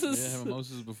mimosas? Yeah, I had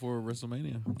mimosas before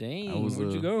WrestleMania. Dang, I was,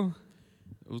 where'd you go?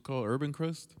 It was called Urban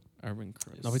Crust. Urban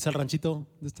Crust. No, fuiste al ranchito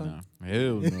this time. Nah,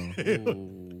 hell no.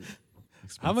 Ooh.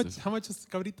 How much? Expensive. How much is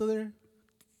cabrito there?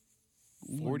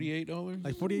 $48?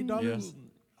 Like $48. Yeah.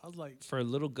 I was like, For a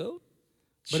little goat?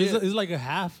 but Shit. it's like a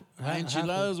half. My half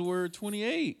enchiladas were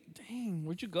 28. Dang,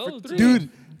 where'd you go? For three. Dude.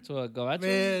 To a Gabachos?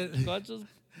 Man. Gabachos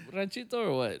Ranchito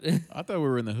or what? I thought we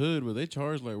were in the hood, but they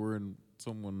charged like we're in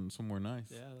somewhere nice.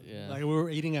 Yeah. Like we were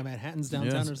eating at Manhattan's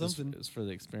downtown or it's- something. It's for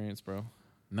the experience, bro.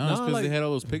 No, it's No, because like- they had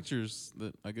all those pictures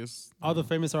that I guess. All the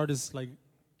famous artists, like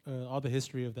all the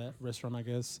history of that restaurant, I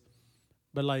guess.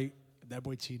 But like that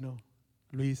boy Chino,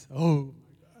 Luis. Oh,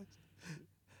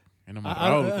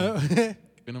 Enamarrado,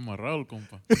 enamarrado,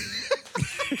 compa.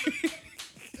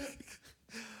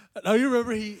 No, you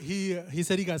remember he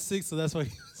said he got sick, so that's why.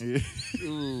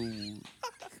 Ooh.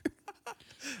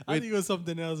 I think it was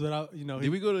something else, but Did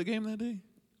we go to the game that day?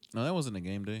 No, that wasn't a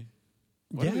game day.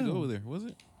 Why did we go over there? Was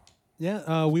it?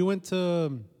 Yeah, we went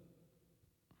to.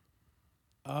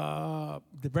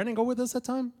 Did Brandon go with us that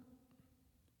time?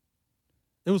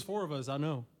 It was 4 of us. I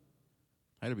know.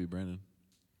 Had to be Brandon.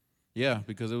 Yeah,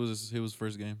 because it was his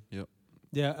first game. Yep.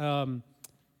 Yeah,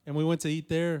 and we went to eat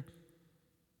there,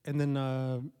 and then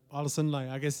all of a sudden, like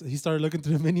I guess he started looking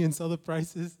through the menu and saw the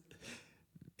prices.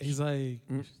 He's like,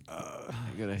 I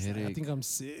got a I headache. think I'm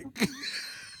sick.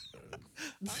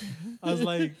 I was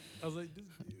like, this dude.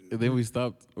 And then we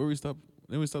stopped. Where we stopped?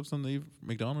 Then we stopped something to eat,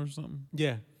 McDonald's or something.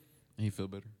 Yeah. And he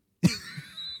felt better.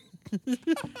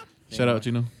 Shout out,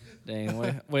 Chino.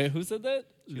 Dang, wait, who said that?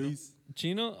 Luis.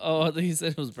 Chino? Oh, I thought he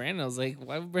said it was Brandon. I was like,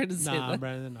 why would Brandon say Nah, that?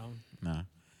 Brandon, no. Nah.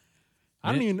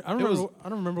 I don't was-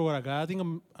 remember what I got. I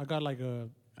think I got like a.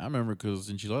 I remember because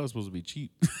enchiladas supposed to be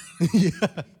cheap.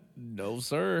 No,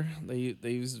 sir. They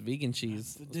use vegan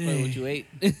cheese. That's probably what you ate.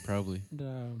 Probably. I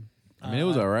I mean, it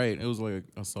was all right. It was like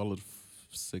a solid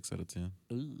 6 out of 10.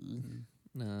 Ooh.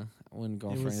 Nah, I wouldn't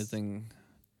go It for was- anything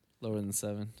lower than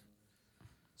 7.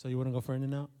 So you want to go for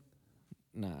In-N-Out?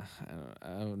 Nah,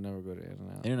 I would never go to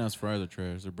In-N-Out. In-N-Out's fries are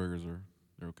trash. Their burgers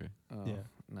they're okay. Oh, Yeah.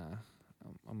 Nah,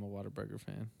 I'm a Whataburger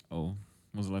fan. Oh,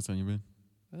 when was the last time you been?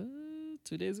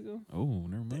 2 days ago. Oh,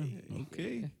 never mind.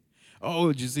 Okay.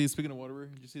 Oh, did you see? Speaking of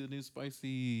Whataburger, did you see the new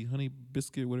spicy honey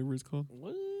biscuit, whatever it's called?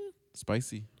 What?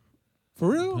 Spicy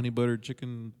For real? honey butter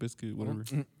chicken biscuit, whatever.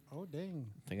 Oh dang.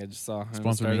 I think I just saw him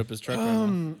Sponsor start me. up his truck right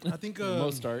now. I think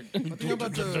Most start. I think I'm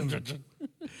about to.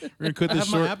 We're gonna cut I this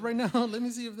have my short. app right now. Let me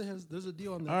see if there's a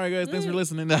deal on All there. right, guys, thanks for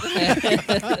listening. Now.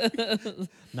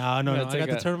 No. Yeah, I take got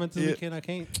the a- tournament this Yeah. weekend. I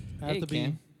can't. I have Yeah, to be. you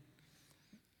can.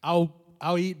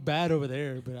 I'll eat bad over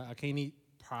there, but I can't eat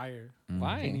prior. I can't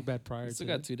Why? eat bad prior. You still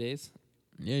to got it. 2 days.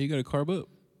 Yeah, you gotta carb up.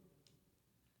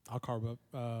 I'll carb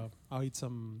up. I'll eat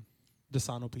some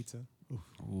Desano pizza.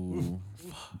 Ooh,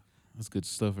 that's good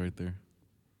stuff right there.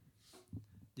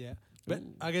 Yeah, but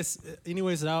I guess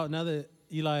anyways, now that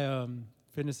Eli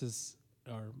finishes,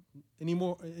 or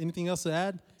anything else to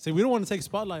add? Say we don't want to take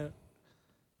spotlight.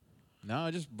 Nah,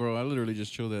 I literally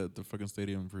just chilled at the fucking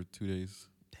stadium for 2 days.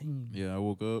 Dang. Yeah, I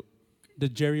woke up.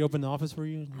 Did Jerry open the office for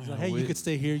you? He's like, I hey, you wish. could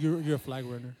stay here. You're a flag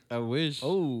runner. I wish.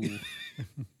 Oh,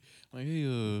 Like,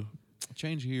 hey,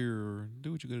 change here or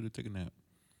do what you gotta do, take a nap.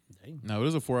 Dang. No, it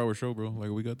was a 4-hour show, bro.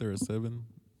 Like, we got there at 7,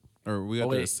 or we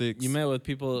got there at 6. You met with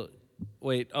people.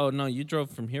 Wait, oh no, you drove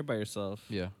from here by yourself.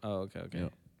 Yeah. Oh, okay. Yeah.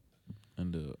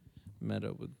 And Met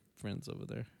up with friends over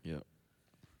there. yeah,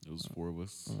 it was 4 of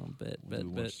us. Oh, bet. We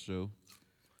watched the show.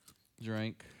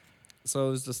 Drank.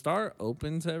 So is the Star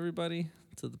open to everybody,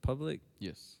 to the public?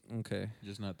 Yes. Okay.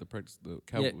 Just not the practice, the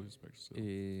Cowboys practice. So.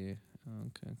 Yeah.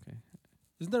 Okay.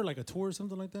 Isn't there like a tour or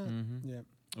something like that? Mhm. Yeah.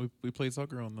 We played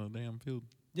soccer on the damn field.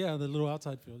 Yeah, the little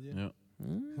outside field. Yeah. Yeah.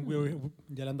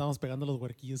 Ya le andábamos pegando los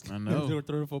huerquillos. I know. They were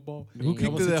throwing football. Who Dang. kicked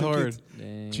Almost it that hit two hard? kids.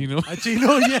 Dang. Chino.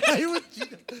 Chino, yeah, he was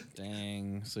Chino.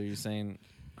 Dang. So you're saying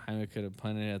Jaime could have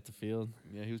punted at the field?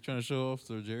 Yeah, he was trying to show off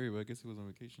to Jerry, but I guess he was on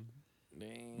vacation.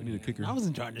 Dang. We need a kicker. I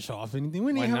wasn't trying to show off anything.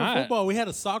 We didn't Why have not? a football. We had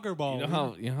a soccer ball. You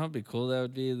know how it'd be cool that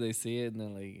would be if they see it and they're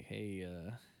like, hey,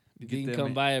 you Get can that come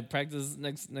man- by at practice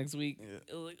next week.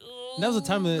 It was like, oh. And that was the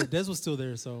time that Des was still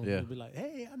there, so Yeah. we'd be like,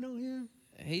 hey, I know him.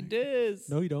 Hey, Diz.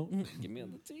 No, you don't. Get me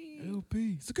on the team.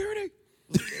 LP security.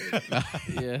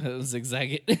 Yeah, it was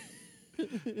zigzag it.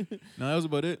 No, that was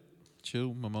about it.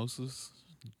 Chill, mimosas.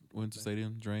 Went to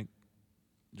stadium, drank,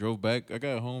 drove back. I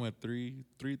got home at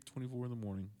 3:24 in the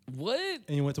morning. What?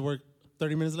 And you went to work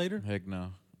 30 minutes later? Heck no,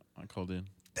 I called in.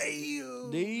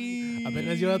 Damn. Damn.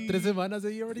 Apenas lleva 3 semanas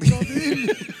and you already called in.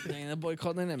 Dang, that boy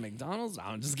called in at McDonald's? No,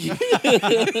 I'm just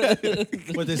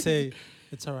kidding. But they say,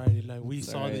 it's all right. Like, we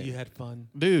saw that alright. you had fun.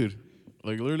 Dude,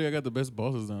 like literally, I got the best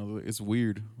bosses now. Like, it's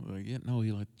weird. Like, yeah, no,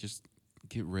 you like just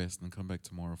get rest and come back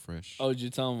tomorrow fresh. Oh, did you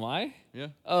tell him why? yeah,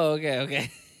 Oh, okay.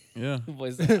 yeah. The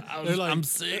boy's like, They're like, I'm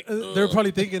sick. They're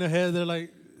probably thinking ahead. They're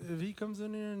like, if he comes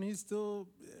in here and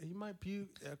he might puke,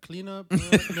 clean up.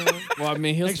 Well, I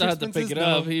mean, he'll Extra still have to pick it expenses?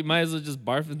 up. No. He might as well just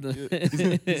barf in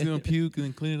the. He's gonna puke and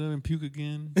then clean it up and puke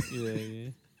again. yeah.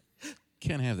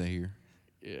 Can't have that here.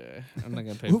 Yeah. I'm not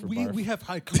gonna pay for barf. we have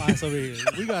high class over here.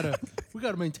 We gotta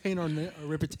maintain our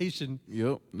reputation.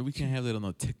 Yep, we can't have that on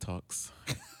the TikToks.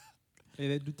 Hey,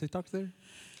 they do TikToks there?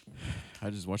 I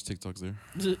just watch TikToks there.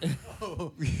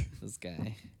 This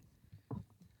guy.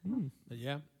 But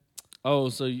yeah. Oh,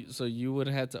 so you would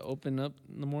have had to open up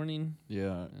in the morning?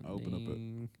 Yeah, I open up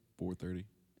Dang. at 4:30.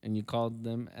 And you called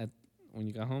them when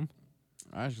you got home?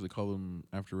 I actually called them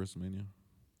after WrestleMania.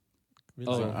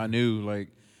 Really? So I knew, like,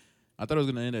 I thought it was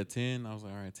going to end at 10. I was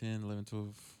like, all right, 10, 11,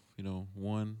 12,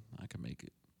 1. I can make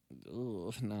it.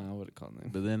 Ooh, nah, I would have called them.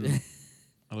 But then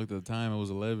I looked at the time. It was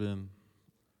 11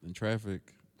 in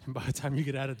traffic. By the time you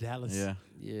get out of Dallas. Yeah.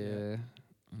 Yeah.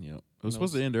 It was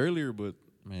supposed to end earlier, but,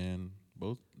 man,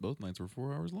 both nights were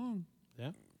 4 hours long.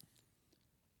 Yeah.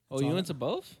 Oh, That's you all went to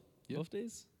both? Yep. Both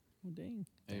days? Oh, dang.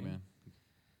 Hey, man.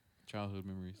 Childhood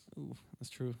memories. Ooh, that's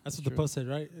true. That's what the post said,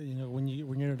 right? When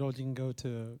you're an adult, you can go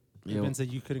to events that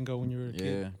you couldn't go when you were a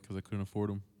kid. Yeah, because I couldn't afford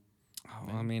them.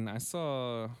 Oh, I mean, I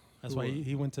saw. That's why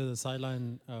he went to the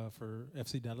sideline for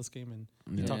FC Dallas game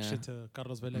and he talked Yeah. shit to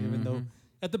Carlos Vela, even though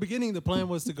at the beginning the plan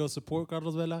was to go support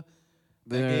Carlos Vela.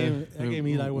 That game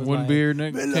Eli was one like, beer,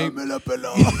 What?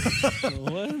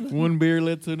 one beer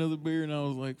led to another beer, and I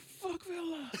was like, "Fuck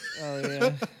Villa." Oh,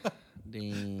 yeah.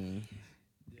 Dang.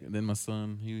 And then my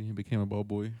son, he became a ball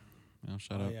boy.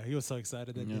 Shout Oh, out. yeah, he was so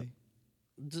excited that Yeah.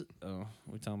 day. Oh,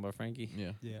 we're talking about Frankie?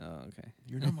 Yeah. Yeah. Oh, okay.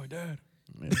 You're not my dad.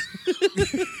 Yeah.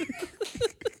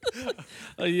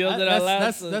 Oh, you yelled it out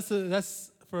loud.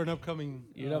 That's for an upcoming.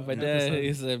 You're not my dad. episode.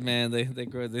 He said, man, they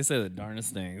say the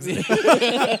darnest things.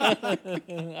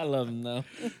 I love them, though.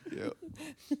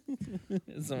 Yeah.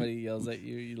 Somebody yells at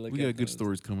you, you look We at got them. good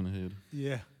stories coming ahead.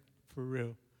 Yeah, for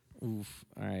real. Oof.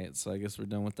 All right, so I guess we're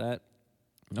done with that.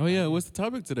 Oh yeah, what's the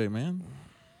topic today, man?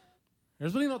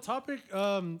 There's really no topic.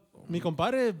 Mi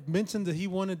compadre mentioned that he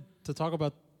wanted to talk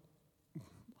about.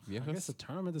 I guess the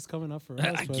tournament that's coming up for us.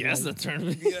 I but, guess like, the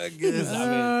tournament.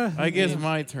 I guess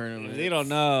my tournament. They don't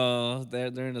know.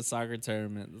 They're in a soccer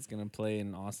tournament that's going to play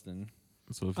in Austin.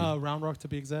 So if Round Rock to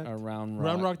be exact. Around Rock.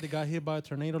 Round Rock, they got hit by a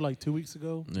tornado like 2 weeks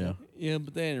ago. yeah. Yeah,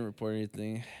 but they didn't report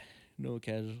anything. No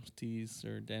casualties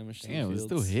or damage to Damn, the it fields.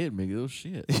 still hit, Miguel.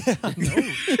 Shit.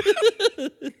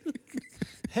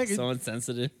 Heck, So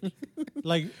insensitive.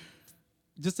 like,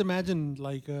 just imagine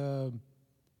like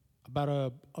about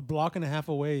a block and a half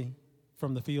away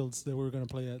from the fields that we were gonna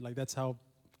play at. Like that's how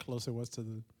close it was to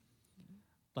the.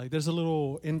 Like there's a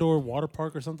little indoor water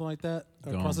park or something like that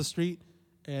across Gone. the street,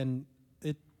 and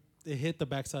it hit the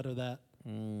backside of that.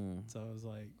 Mm. So I was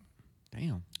like,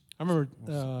 Damn. I remember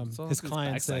So his these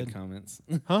client backside said, comments.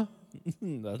 "Huh?"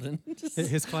 Nothing. Just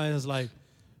His client is like,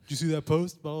 "Did you see that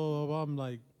post?" Blah blah blah. Blah. I'm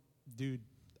like, dude,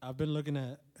 I've been looking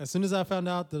at. As soon as I found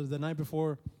out the night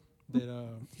before that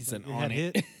He said it on had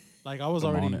it. hit, like I was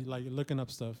I'm on already it. like looking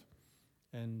up stuff,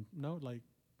 and no, like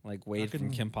like Wade from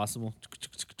couldn't- Kim Possible.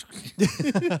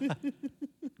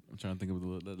 I'm trying to think of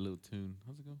that little tune.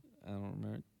 How's it go? I don't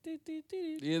remember.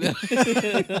 Yeah.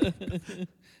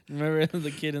 Remember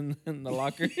the kid in the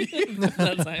locker?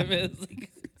 That time it's like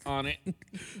on it.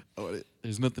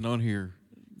 There's nothing on here,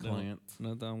 client.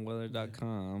 Not on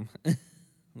weather.com.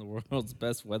 The world's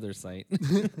best weather site.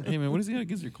 Hey man, what does he got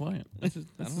against your client? That's I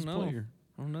that's don't his know. player.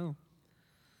 I don't know.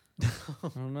 I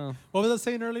don't know. what was I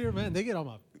saying earlier, man? They get on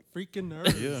my freaking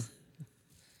nerves. Yeah.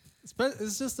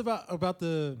 It's just about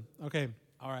the okay.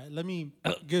 All right, let me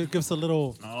give us a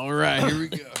little. All right, here we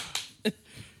go.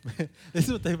 This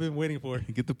is what they've been waiting for.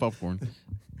 Get the popcorn.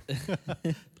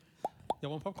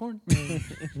 Y'all want popcorn?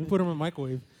 We put them in the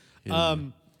microwave. Yeah.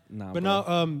 Nah, But bro. no,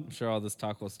 I'm sure all this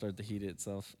talk will start to heat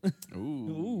itself.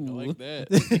 Ooh, I like that.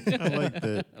 I like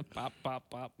that. Pop, pop,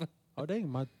 pop. oh dang,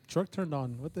 my truck turned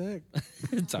on. What the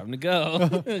heck? Time to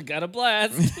go. Got a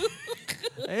blast.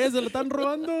 Hey, se lo están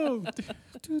robando.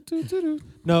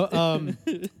 No,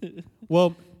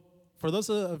 well, for those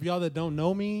of y'all that don't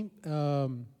know me,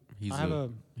 He's I have a.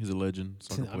 he's a legend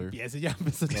soccer player. Yes, yeah,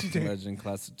 I'm such a dick. Legend,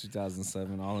 class of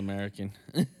 2007, All-American.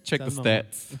 Check the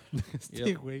That's my stats.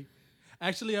 Stick weight.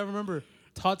 Actually, I remember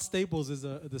Todd Staples is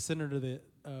the senator that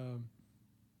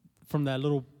from that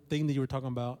little thing that you were talking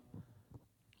about,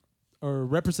 or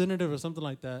representative or something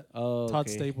like that. Oh, Todd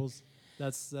okay. Staples.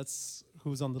 That's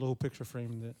who's on the little picture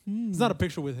frame. That it's not a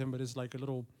picture with him, but it's like a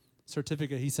little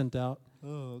certificate he sent out.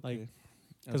 Oh, Like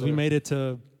because we made it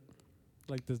to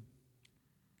like the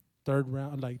third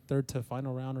round, like third to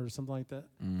final round or something like that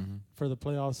Mm-hmm. for the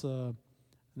playoffs. And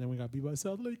then we got beat by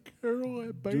South Lake Carroll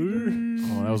at Bader.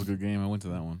 Oh, that was a good game. I went to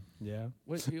that one. Yeah.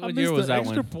 What I year missed was the that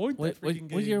extra one? point What, that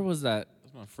freaking what year game. was that?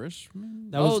 That's my freshman.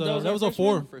 That was that was that was our a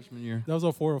four. Freshman year. That was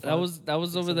a 4 or 5. That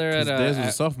was over there His at, dad was a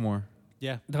at sophomore.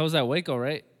 yeah that was at Waco,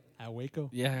 right? at Waco.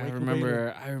 Yeah, I Waco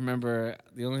remember. I remember.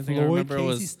 The only thing I Floyd remember Casey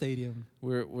was Stadium.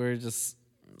 we're just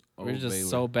Oh, Baylor.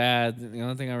 so bad. The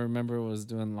only thing I remember was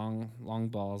doing long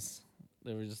balls.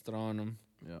 They were just throwing them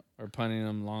Yeah. or punting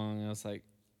them long. I was like,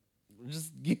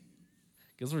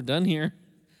 guess we're done here.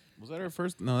 Was that our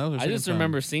first? No, that was our I second just time.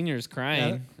 remember seniors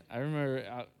crying. I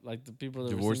remember like the people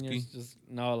that were Dvorsky? seniors just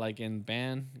no, like in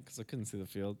band because I couldn't see the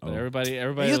field. But Oh. everybody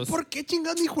 ¿Ellos was. por qué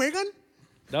chingados ni juegan?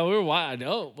 No, we were wild.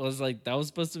 No, it was like that was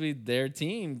supposed to be their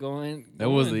team going. That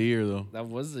was the going. year, though. That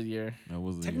was the year. That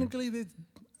was the Technically,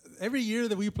 every year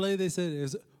that we play, they said,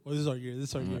 this is our year. This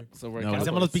is our year. So we're No, Hacemos los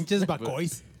Cowboys. pinches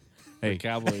bacoys. year. Hey,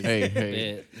 Cowboys.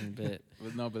 Hey, Bit.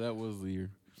 But no, but that was the year.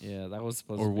 Yeah, that was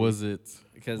supposed Or to be. was it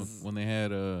Because when they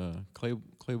had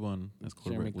Claiborne as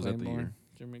quarterback? Was that the year?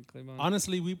 Jeremy Claiborne.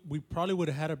 Honestly, we probably would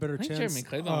have had a better I think chance. Jeremy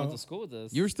Claiborne went to school with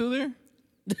us. You were still there?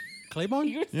 Claiborne?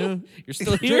 Yeah. You're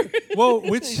still here? Whoa,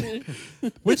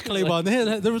 which Claiborne?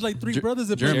 There was like three brothers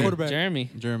that played Jeremy. quarterback.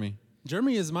 Jeremy.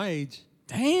 Jeremy is my age.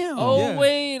 Damn. Oh, Yeah.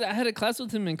 wait. I had a class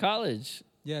with him in college.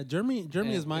 Yeah, Jeremy Yeah,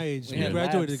 is my age. we We had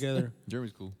graduated labs. together.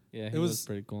 Jeremy's cool. Yeah, he It was, was-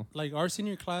 pretty cool. Like our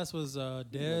senior class was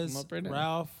Dez, him up right now.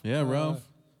 Ralph. Yeah, Ralph.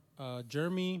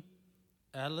 Jeremy,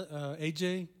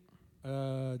 AJ,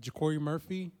 Ja'Cory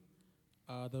Murphy,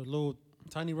 the little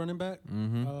tiny running back.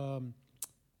 Mm-hmm.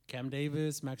 Cam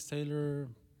Davis, Max Taylor.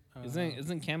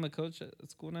 Isn't Cam a coach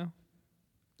at school now?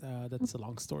 That's a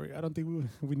long story. I don't think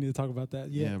we need to talk about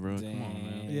that yet. Yeah, bro. Come on,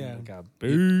 man. Yeah. Got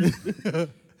booed.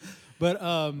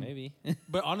 But Maybe.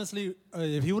 but honestly,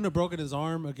 if he wouldn't have broken his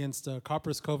arm against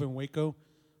Copper's Cove in Waco,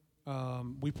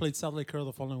 we played South Lake Curl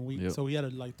the following week, Yep. so we had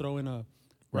to like throw in a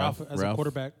Ralph as a Ralph.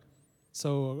 quarterback.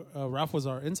 So Ralph was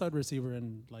our inside receiver,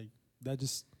 and like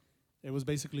it was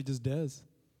basically just Dez.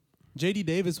 JD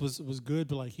Davis was good,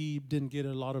 but like he didn't get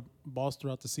a lot of balls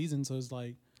throughout the season, so it's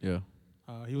like Yeah.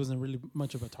 he wasn't really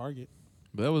much of a target.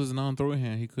 But that was his non-throwing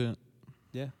hand. He couldn't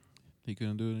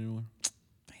do it anymore.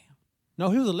 No,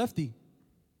 he was a lefty.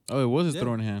 Oh, it was his Yeah.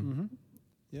 throwing hand. Mm-hmm.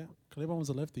 Yeah, Claiborne was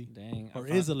a lefty, Dang. or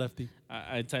is a lefty.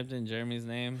 I typed in Jeremy's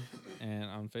name and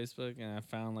on Facebook, and I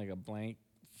found like a blank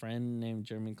friend named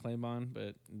Jeremy Claiborne, but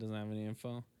it doesn't have any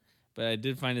info. But I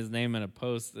did find his name in a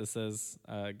post that says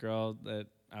a girl that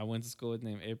I went to school with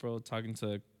named April talking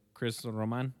to Chris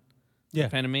Roman, Yeah.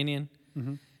 Panamanian.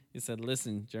 Mm-hmm. He said,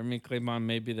 listen, Jeremy Claiborne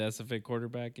may be the SFA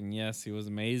quarterback, and yes, he was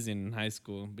amazing in high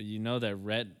school, but you know that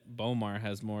Rhett Bomar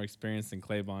has more experience than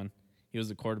Claiborne. He was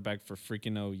a quarterback for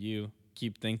freaking OU.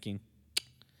 Keep thinking.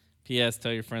 P.S.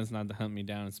 Tell your friends not to hunt me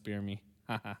down and spear me.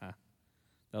 Ha ha ha.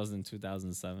 That was in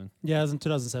 2007. Yeah, it was in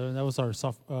 2007. That was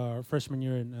our freshman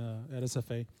year at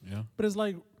SFA. Yeah. But it's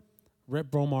like Rhett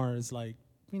Bromar is like,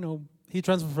 he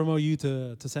transferred from OU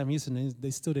to Sam Houston, and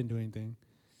they still didn't do anything.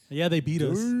 Yeah, they beat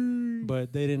us,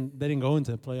 but they didn't go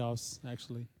into playoffs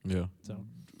actually. Yeah. So,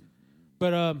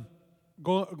 but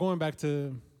going back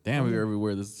to Damn, we were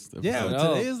everywhere this episode. yeah, I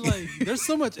know. today is like there's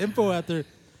so much info out there.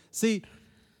 See,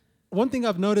 one thing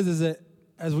I've noticed is that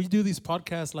as we do these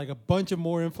podcasts, like a bunch of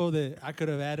more info that I could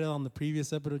have added on the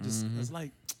previous episode, just it's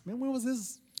like, man, when was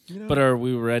this? But are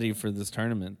we ready for this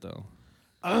tournament, though?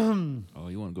 Oh,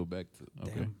 you want to go back to?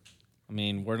 Okay. Damn. I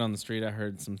mean, word on the street, I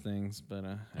heard some things, but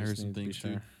I I heard just some need to be things, too.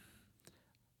 sure.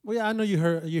 Well, yeah, I know you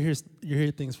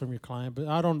hear things from your client, but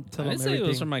I don't tell I them didn't say everything. it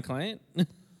was from my client.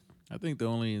 I think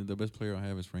the best player I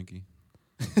have is Frankie.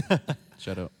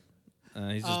 Shut up.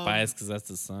 He's just biased because that's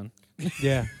his son.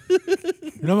 Yeah. You're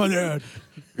not my dad.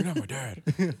 You're not my dad.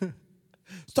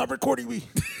 Stop recording me.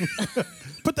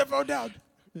 Put that phone down.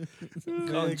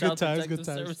 Calling good Child times, Protective good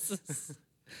times. Services.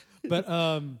 But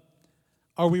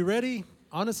are we ready?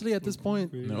 Honestly, at this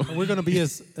point, No. we're gonna be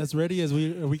as ready as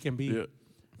we can be. Yeah.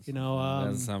 You know,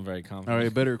 Doesn't sound very All confident.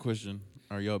 right, better question.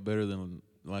 Are y'all better than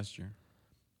last year?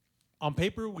 on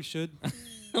paper we should.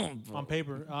 On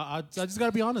paper, I just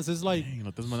gotta be honest. It's like, Dang,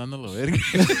 no estás mandando la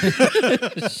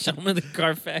verga. Show me the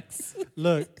Carfax.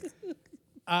 look,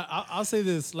 I'll say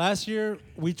this. Last year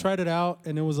we tried it out,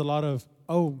 and it was a lot of,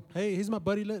 oh, hey, he's my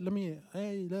buddy.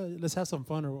 Let's have some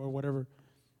fun or whatever.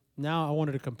 Now I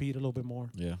wanted to compete a little bit more.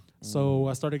 Yeah. So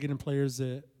I started getting players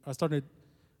that I started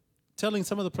telling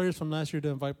some of the players from last year to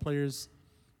invite players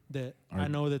that I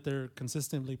know that they're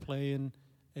consistently playing,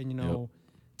 and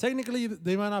technically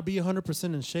they might not be 100%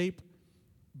 in shape,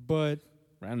 but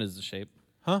Round is the shape.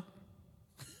 huh?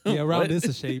 Yeah, round is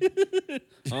a shape.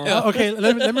 Oh. Okay,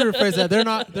 let me rephrase that.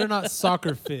 They're not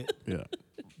soccer fit. Yeah.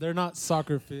 They're not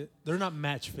soccer fit. They're not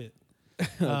match fit.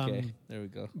 Okay, there we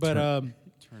go. But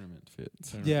Tournament fit.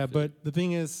 yeah, but the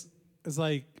thing is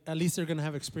like at least they're gonna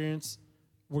have experience.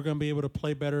 We're gonna be able to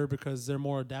play better because they're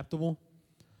more adaptable.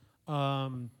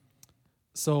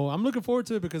 So I'm looking forward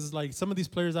to it because like some of these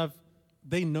players I've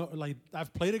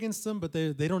played against them, but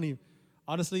they don't even.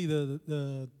 Honestly,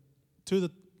 the two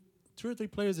or three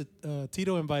players that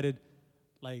Tito invited,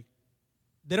 like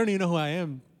they don't even know who I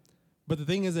am. But the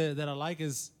thing is that I like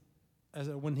is,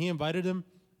 when he invited them,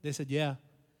 they said yeah,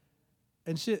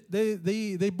 and shit.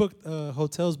 They booked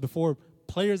hotels before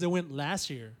players that went last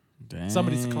year. Dang.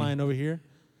 Somebody's client over here.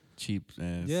 Cheap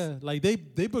ass. Yeah, like they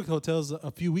booked hotels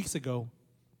a few weeks ago.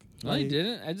 No, he Like,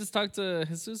 didn't. I just talked to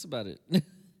Jesus about it.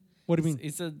 What do you mean? He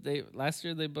said last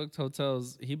year they booked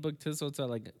hotels. He booked his hotel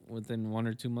like within 1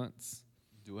 or 2 months.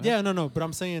 Do I? Yeah, no, but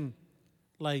I'm saying,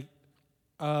 like,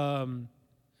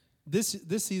 this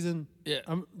season, Yeah.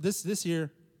 this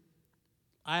year,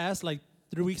 I asked like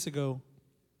 3 weeks ago,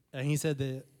 and he said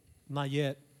that not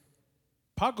yet.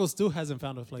 Paco still hasn't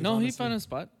found a place. No, honestly. he found a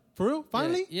spot. For real,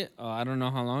 finally. Yeah. Oh, I don't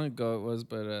know how long ago it was,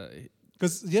 but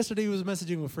Because yesterday he was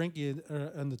messaging with Frankie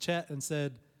in the chat and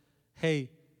said, "Hey,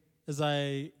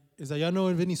 y'all know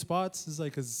of any spots?" It's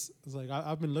like,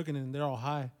 I've been looking and they're all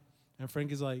high, and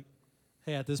Frankie's like,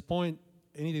 "Hey, at this point,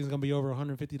 anything's gonna be over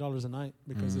 $150 a night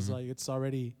because it's like it's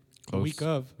already the Close. week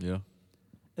of." Yeah.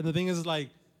 And the thing is, like,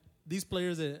 these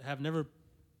players that have never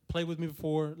played with me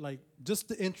before, like, just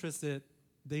the interest that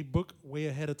they book way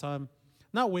ahead of time,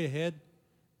 not way ahead,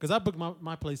 because I booked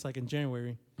my place like in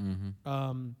January.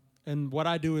 And what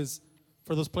I do is,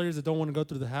 for those players that don't want to go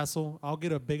through the hassle, I'll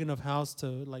get a big enough house to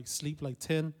like sleep like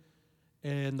 10,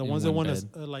 and the In ones that one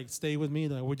want to like stay with me,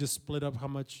 like we just split up how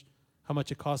much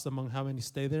it costs among how many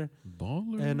stay there.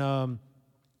 Baller. And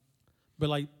but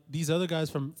like these other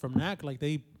guys from NAC, like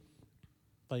they,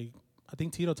 like I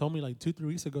think Tito told me like 2-3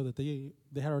 weeks ago that they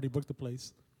had already booked the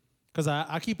place, because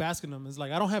I keep asking them. It's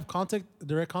like I don't have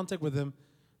direct contact with them,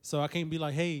 so I can't be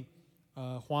like, hey,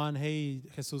 Juan, hey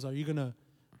Jesus, are you gonna,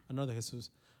 another Jesus,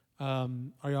 are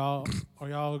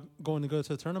y'all going to go to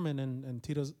the tournament? And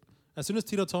Tito's, as soon as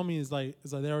Tito told me, it's like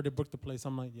they already booked the place.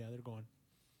 I'm like, yeah, they're going.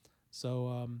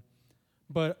 So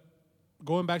but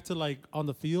going back to like on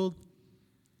the field,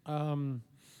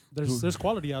 there's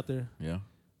quality out there. Yeah.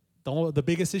 The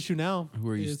biggest issue now. Who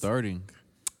are you is, starting?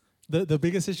 The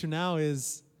biggest issue now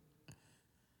is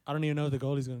I don't even know if the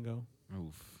goalie's gonna go.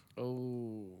 Oof.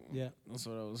 oh, Yeah, that's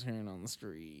what I was hearing on the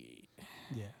street.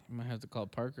 yeah. You might have to call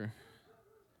Parker.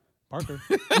 Parker.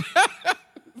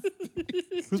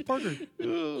 Who's Parker?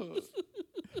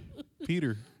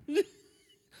 Peter.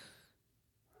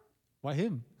 Why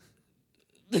him?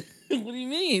 What do you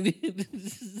mean?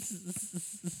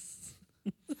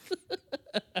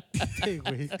 Hey,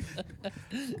 wait.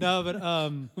 No,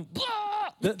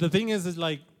 but the thing is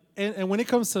like, and when it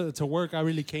comes to work, I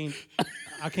really can't.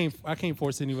 I can't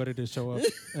force anybody to show up.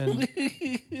 And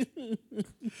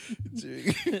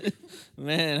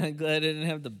Man, I'm glad I didn't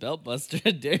have the belt buster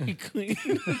at Dairy Queen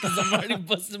because I'm already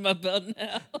busting my belt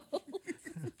now.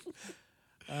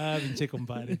 pinche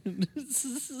compadre.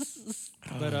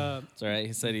 But It's all right.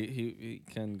 He said he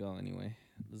couldn't go anyway.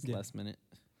 This Yeah. last minute.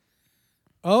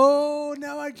 oh,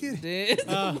 now I get it.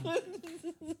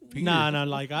 Peter. Nah,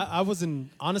 like I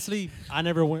wasn't, honestly, I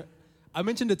never went. I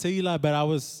mentioned it to Eli, but I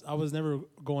was never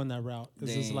going that route.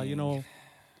 It's just like,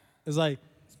 it's like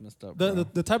It's messed up,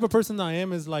 the type of person I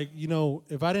am is like,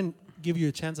 if I didn't give you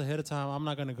a chance ahead of time, I'm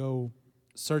not gonna go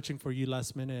searching for you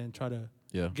last minute and try to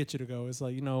get you to go. It's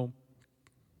like, it Well,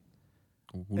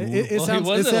 sounds, he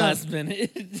wasn't it sounds, last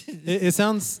minute. it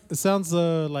sounds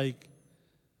like,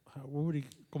 what would he,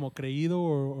 como creído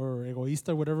or egoísta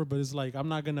or whatever, but it's like, I'm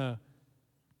not gonna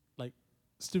like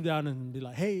stoop down and be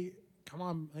like, hey, come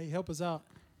on, hey, help us out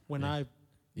when I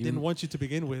didn't want you to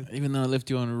begin with. Even though I left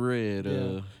you on red,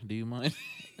 Yeah. do you mind?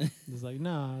 It's like,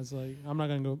 nah, it's like, I'm not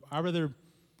gonna go. I rather,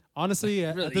 honestly,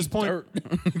 at Really this point,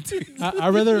 dirt. I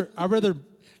rather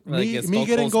Like me get Stone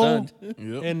get in Cold goal, stunned.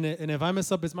 Yep. and if I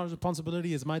mess up, it's my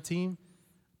responsibility. It's my team.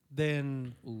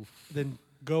 Then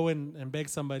go and beg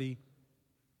somebody.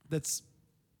 That's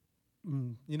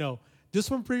just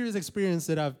from previous experience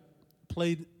that I've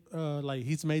played. Like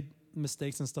he's made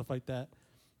mistakes and stuff like that.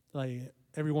 Like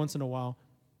every once in a while,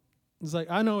 it's like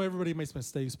I know everybody makes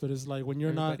mistakes, but it's like when you're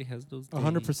Everybody has those not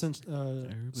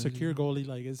 100% secure goalie,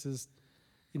 like it's just,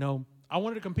 I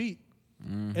wanted to compete,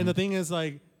 and the thing is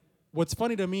like, what's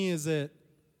funny to me is that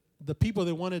the people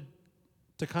that wanted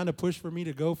to kind of push for me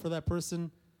to go for that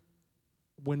person,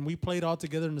 when we played all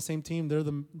together in the same team,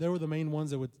 they were the main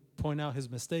ones that would point out his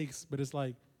mistakes. But it's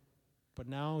like, but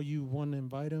now you want to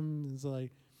invite him. It's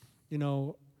like,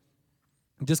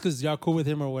 just because y'all cool with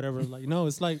him or whatever. Like, no,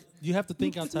 it's like you have to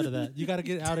think outside of that. You got to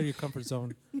get out of your comfort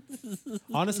zone.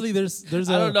 Honestly, there's I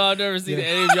don't know. I've never seen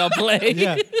any of y'all play.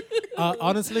 Yeah.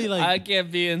 Honestly, like I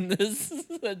can't be in this.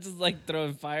 I just like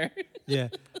throwing fire. yeah.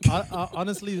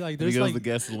 Honestly, like There there's goes like the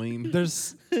gasoline.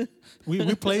 there's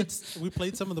we played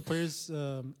some of the players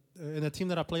in the team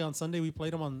that I play on Sunday. We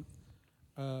played them on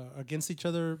against each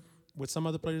other with some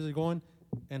other players that are going,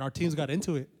 and our teams got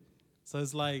into it. So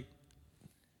it's like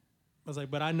I was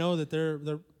like, but I know that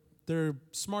they're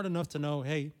smart enough to know,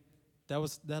 hey,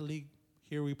 that league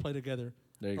here we play together.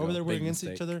 There you over go. there we're Big against each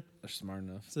mistake. other. They're smart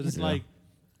enough. So it's Yeah. like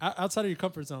outside of your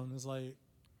comfort zone. It's like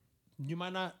you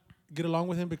might not get along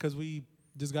with him because we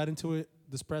just got into it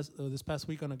this past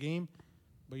week on a game.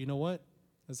 But you know what?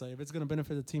 It's like if it's gonna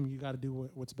benefit the team, you got to do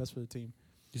what's best for the team.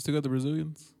 You still got the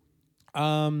Brazilians?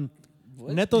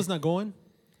 What? Neto's not going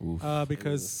Oof.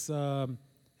 because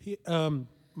he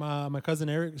my cousin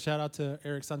Eric. Shout out to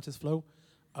Eric Sanchez Flo.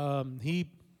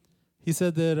 He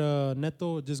said that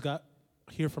Neto just got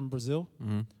here from Brazil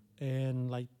Mm-hmm.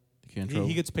 and like You can't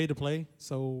he gets paid to play,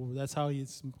 so that's how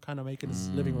he's kind of making his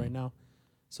living right now.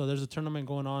 So there's a tournament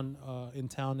going on in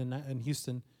town in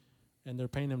Houston, and they're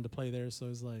paying him to play there. So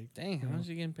it's like, Dang, how much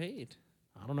you getting paid?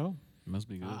 I don't know. Must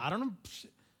be good. I don't know,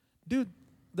 dude.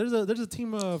 There's a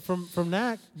team from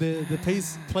NAC that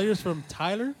pays players from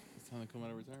Tyler. It's time to come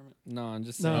out of retirement. No, I'm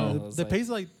just No, saying. that pays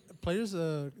like players.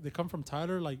 They come from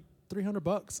Tyler like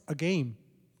 $300 a game,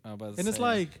 and it's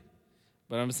like,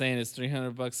 But I'm saying it's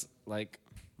 $300. Like,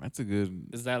 That's a good.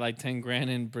 is that like 10 grand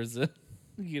in Brazil?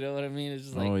 You know what I mean? It's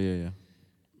just like, Oh yeah.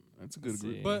 That's a good Let's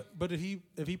group. see. but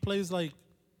if he plays like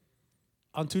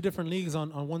on two different leagues on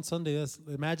one Sunday,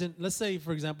 let's say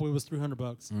for example it was $300.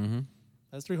 Mm-hmm.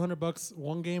 That's $300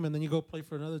 one game, and then you go play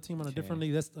for another team on a different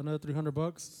Okay. league. That's another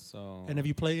 $300. so. And if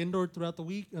you play indoor throughout the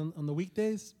week on the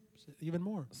weekdays, even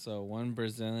more. So 1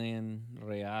 Brazilian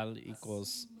real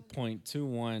equals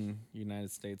 0.21 United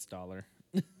States dollar.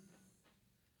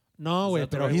 No Is way,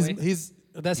 that the pero right way? he's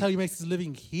that's how he makes his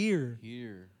living here.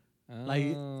 Here.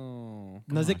 Like, Oh.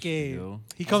 No sé Gosh, que Miguel.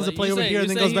 he comes to So play you over say- here you and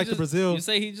then say goes he back to just- Brazil. You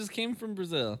say he just came from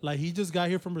Brazil. Like he just got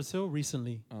here from Brazil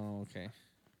recently Oh, okay.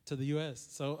 to the U.S.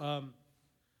 So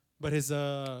but his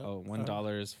Oh,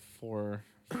 $1 is four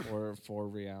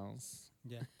reals.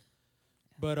 yeah,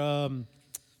 but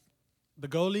the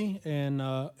goalie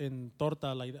and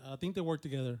Torta, like I think they work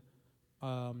together.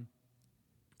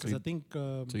 Because So I think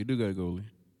So you do got a goalie?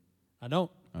 I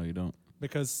don't, Oh, you don't?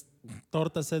 because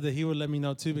Torta said that he would let me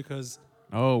know too, because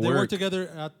Oh, they work work.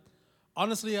 together.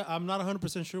 Honestly, I'm not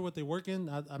 100% sure what they work in.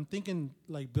 I'm thinking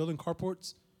like building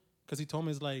carports, because he told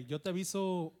me it's like yo te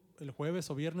aviso el jueves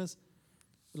o viernes,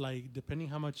 like depending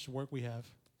how much work we have,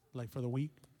 like for the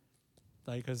week,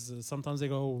 like because sometimes they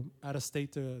go out of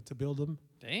state to build them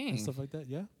Dang. and stuff like that.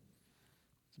 Yeah.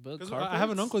 To build 'Cause I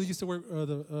have an carports? uncle that used to work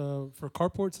for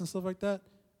carports and stuff like that,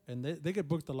 and they get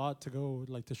booked a lot to go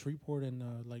like to Shreveport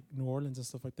and like New Orleans and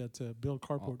stuff like that to build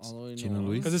carports, All the way to Chino New Luis?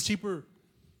 Orleans? because it's cheaper.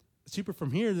 It's cheaper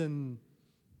from here than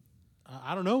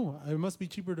I don't know. It must be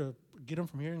cheaper to get them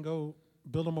from here and go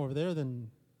build them over there than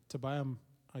to buy them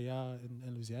allá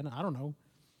in Louisiana. I don't know,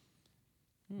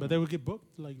 but they would get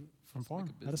booked like from far, like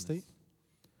a out of state. business.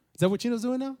 Is that what Chino's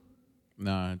doing now?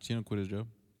 Nah, Chino quit his job.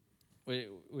 Wait,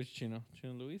 which Chino?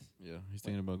 Chino Luis? Yeah, he's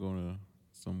thinking about going to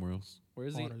somewhere else. Where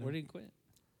is he? Orderly. Where did he quit?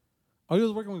 Oh, he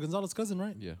was working with Gonzalo's cousin,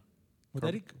 right? Yeah. With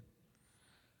Carp- Eric.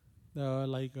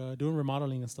 Like doing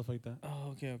remodeling and stuff like that.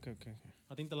 Oh, okay.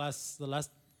 I think the last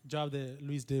job that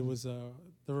Luis did was the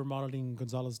remodeling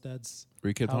Gonzalo's dad's. Where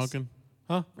he kept House. honking?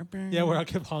 Huh? Yeah, where I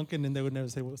kept honking and they would never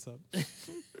say what's up.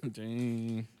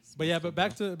 Dang. But yeah, but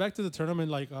back to the tournament.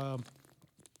 Like,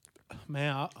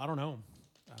 man, I don't know.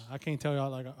 I can't tell y'all.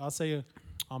 Like, I'll say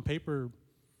on paper,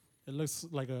 it looks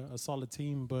like a solid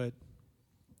team, but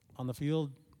on the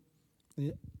field,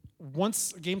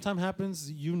 once game time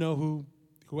happens, you know who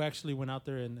actually went out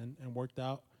there and worked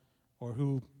out, or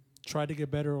who tried to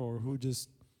get better, or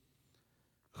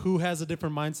who has a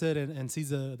different mindset and sees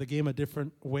the game a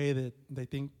different way, that they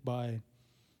think by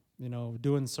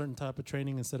doing certain type of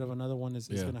training instead of another one is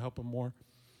Yeah. going to help them more.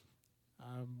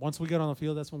 Once we get on the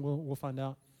field, that's when we'll find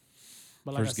out.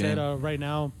 But like First I said, game. right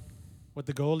now with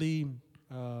the goalie,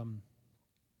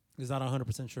 is not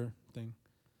 100% sure thing.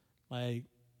 Like,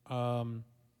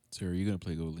 Sir, are you going to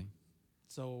play goalie?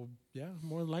 so yeah,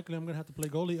 more than likely I'm gonna have to play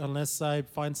goalie unless I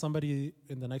find somebody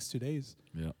in the next 2 days.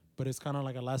 Yeah. But it's kind of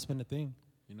like a last minute thing.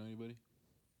 You know anybody?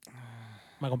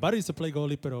 My compadre used to play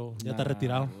goalie, pero ya está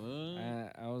retirado.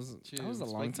 I was Chill, that was a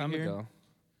long spiky time hair. ago.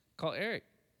 Call Eric.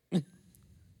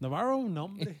 Navarro, no,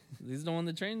 hombre. He's the one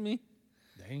that trained me.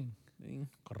 Dang. Dang.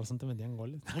 Con razón te metían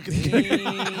goles.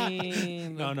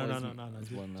 Dang. No, That no, boy's- no.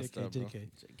 that boy messed JK, up, bro. JK.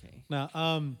 JK.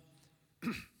 Now,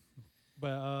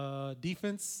 but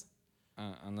defense,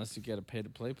 Unless you get a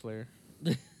pay-to-play player.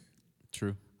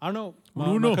 True. I don't know.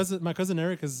 Uno. My cousin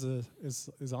Eric is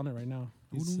on it right now.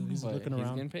 He's What, looking he's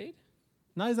around. getting paid?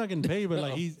 No, he's not getting paid, but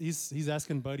like he's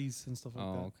asking buddies and stuff like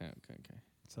that. Oh, okay.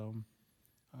 So,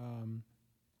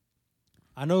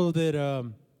 I know that.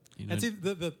 You know, And see,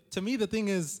 the to me the thing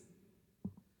is,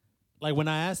 like when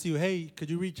I asked you, hey, could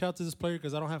you reach out to this player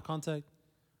because I don't have contact,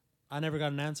 I never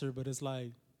got an answer. But it's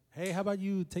like, hey, how about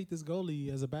you take this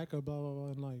goalie as a backup, blah, blah, blah.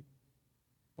 And like,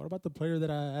 what about the player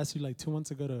that I asked you like 2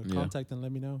 months ago to contact and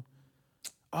let me know?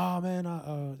 Oh, man,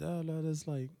 it's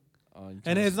like,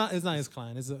 and it's not his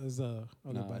client. It's a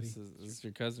other buddy. It's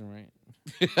your cousin, right?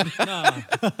 Nah.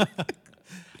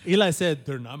 Eli said,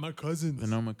 they're not my cousins. They're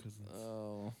not my cousins.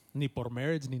 Oh, Ni por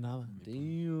marriage, ni nada.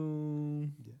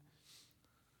 damn.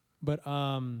 But,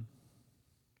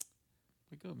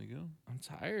 Wake up, Miguel. I'm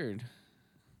tired.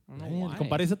 I don't know man, why.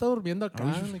 compadre se está durmiendo acá.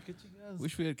 I wish- like, ¿qué chingados?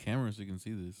 Wish we had cameras so you can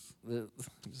see this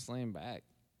Just laying back.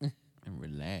 and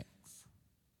relax.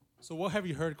 So what have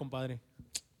you heard, compadre?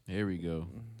 There we go.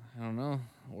 I don't know.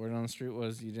 Word on the street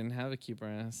was you didn't have a keeper,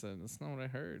 and I said that's not what I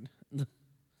heard.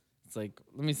 It's like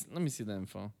let me see the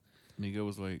info. Miguel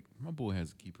was like, my boy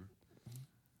has a keeper.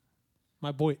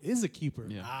 My boy is a keeper.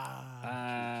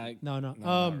 Yeah. No. No,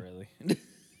 not really.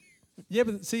 Yeah,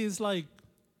 but see, it's like,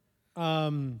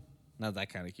 Not that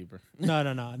kind of keeper. no,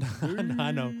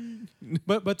 I know.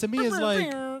 But to me, it's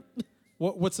like,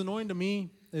 what's annoying to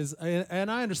me is,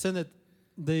 and I understand that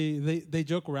they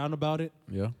joke around about it,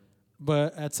 Yeah.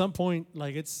 but at some point,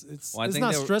 like it's Well, I think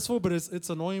not they were- stressful, but it's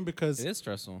annoying because It is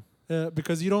stressful.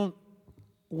 because you don't,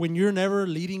 when you're never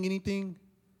leading anything,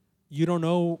 you don't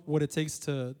know what it takes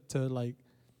to like,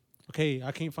 okay,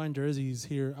 I can't find jerseys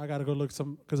here. I gotta go look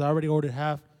some because I already ordered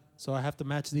half, so I have to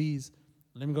match these.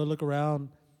 Let me go look around.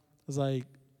 It's like,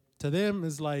 to them,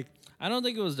 it's like, I don't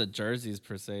think it was the jerseys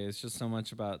per se. It's just so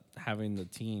much about having the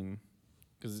team,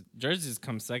 because jerseys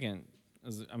come second.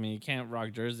 I mean, you can't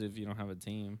rock jersey if you don't have a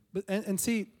team. but and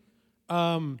see,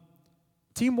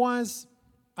 team wise,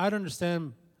 I'd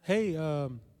understand. Hey,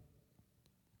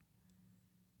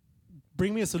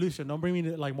 bring me a solution. Don't bring me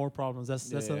like more problems. That's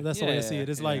the way I see it.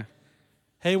 It's Yeah. like,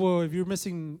 hey, well, if you're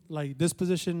missing like this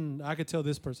position, I could tell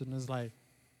this person. It's like,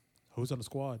 who's on the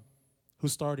squad?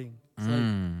 Who's starting? It's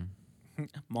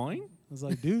Mine? it's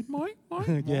like, dude, Mine?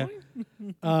 yeah.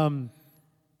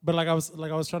 But like I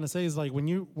was trying to say is like when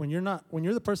you're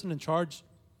the person in charge,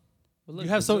 you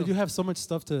have so much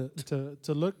stuff to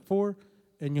look for,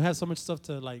 and you have so much stuff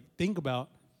to like think about.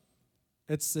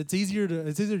 It's easier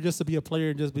just to be a player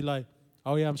and just be like,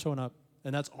 oh yeah, I'm showing up,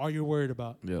 and that's all you're worried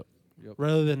about. Yep.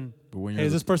 Rather than, But when hey, you're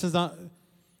this person's not,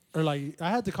 or like I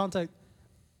had to contact.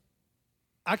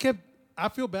 I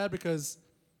feel bad because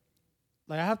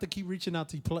like I have to keep reaching out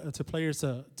to players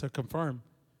to confirm,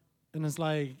 and it's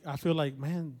like I feel like,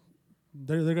 man,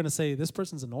 they're gonna say this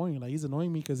person's annoying. Like he's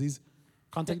annoying me because he's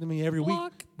contacting me every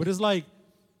week. But it's like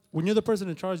when you're the person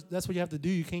in charge, that's what you have to do.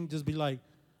 You can't just be like,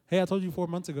 hey, I told you 4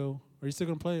 months ago. Are you still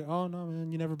gonna play? Oh no,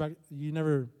 man, you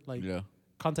never like Yeah.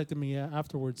 contacted me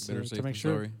afterwards Better to safe make than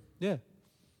sure. sorry. Yeah.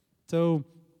 So,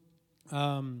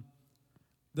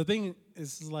 the thing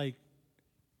is like,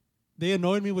 they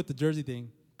annoyed me with the jersey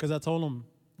thing because I told them,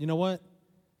 you know what?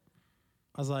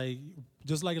 I was like,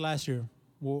 just like last year,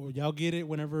 well, y'all get it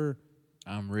whenever.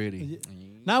 I'm ready.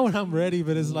 Not when I'm ready,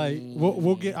 but it's like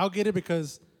I'll get it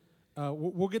because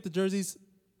we'll get the jerseys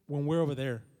when we're over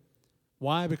there.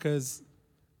 Why? Because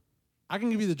I can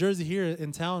give you the jersey here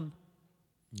in town.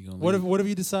 You gonna What leave? if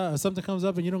you decide something comes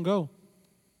up and you don't go?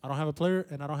 I don't have a player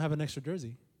and I don't have an extra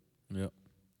jersey. Yep.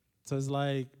 So it's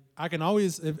like I can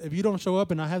always, if you don't show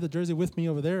up and I have the jersey with me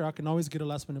over there, I can always get a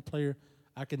last minute player.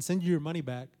 I can send you your money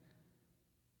back.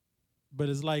 But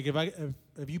it's like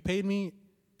if you paid me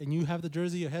and you have the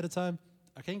jersey ahead of time,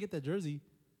 I can't get that jersey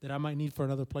that I might need for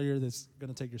another player that's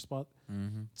gonna take your spot.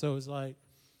 Mm-hmm. So it's like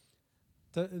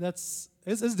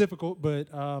it's difficult, but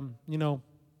you know,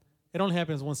 it only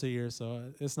happens once a year, so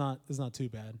it's not too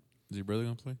bad. Is your brother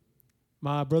gonna play?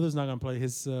 My brother's not gonna play.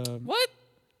 His What?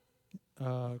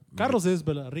 Carlos is,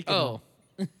 but Ricky Oh.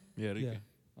 no. Yeah. Yeah.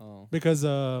 Oh. Because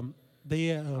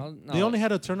they no. only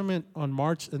had a tournament on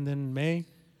March and then May,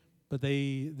 but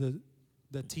the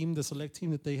select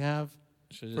team that they have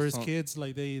Should've for his just kids,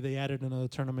 like they added another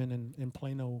tournament in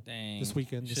Plano Dang. this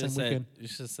weekend, the Should've same weekend. You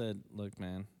should have said, look,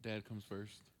 man, Dad comes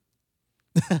first.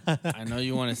 I know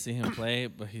you want to see him play,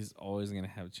 but he's always going to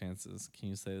have chances. Can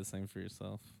you say the same for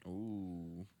yourself?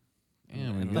 Ooh.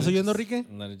 And Damn. ¿Estás let it oyendo, just- Enrique?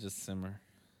 and let it just simmer.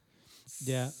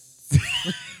 Yeah.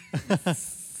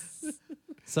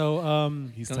 So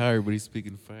He's tired, but he's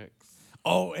speaking facts.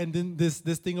 oh, and then this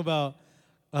thing about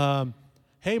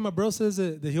hey, my bro says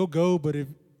that he'll go, but if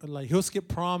like he'll skip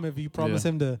prom if you promise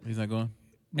him to. He's not going.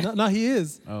 No, he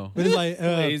is. Oh. But it's like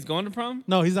Wait, he's going to prom?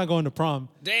 no, he's not going to prom.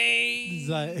 Dang. He's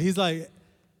like,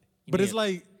 but mean it's it.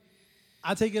 like,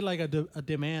 I take it like a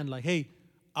demand. Like, hey,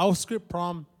 I'll skip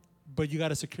prom, but you got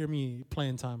to secure me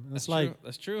playing time. And it's like,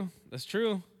 That's true. That's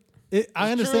true.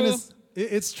 I understand true.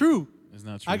 it's true. It's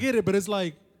not true. I get it, but it's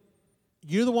like,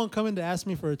 you're the one coming to ask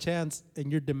me for a chance,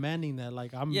 and you're demanding that.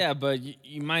 Like I'm. Yeah, but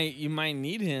you might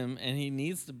need him, and he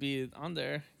needs to be on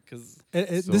there because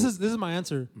This is my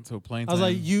answer. So playing I was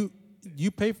time. like,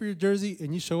 you pay for your jersey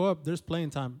and you show up. There's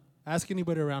playing time. Ask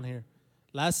anybody around here.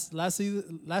 Last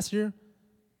year,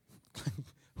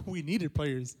 we needed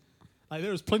players. Like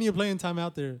there was plenty of playing time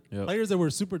out there. Yep. Players that were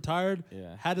super tired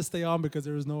Yeah. had to stay on because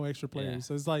there was no extra players. Yeah.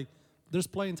 So it's like there's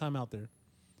playing time out there.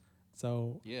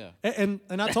 So Yeah. and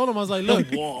I told him, I was like, look,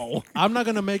 Whoa. I'm not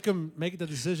gonna make him make the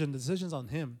decision. The decision's on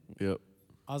him. Yep.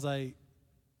 I was like,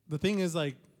 the thing is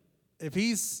like, if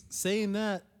he's saying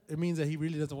that, it means that he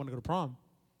really doesn't want to go to prom.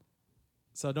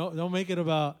 So don't make it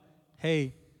about,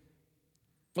 hey,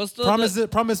 Well, still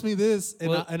promise me this, and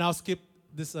Well- I'll skip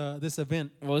this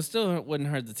event. Well, it still wouldn't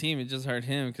hurt the team. It just hurt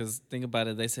him because think about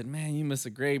it. They said, "Man, you missed a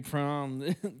great prom."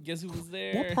 Guess who was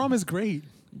there? What prom is great?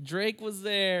 Drake was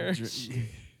there. Dr- Just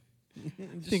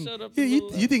Think- shut up. you, a you,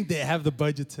 little. you think they have the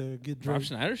budget to get Rob Drake,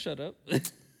 Schneider shut up.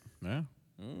 Yeah.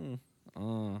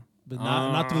 but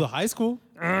not through the high school?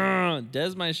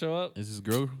 Des might show up Is his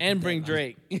girl? and bring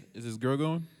Drake. Is his girl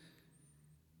going?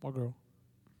 What girl?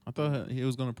 I thought he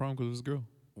was going to prom because of his girl.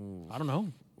 I don't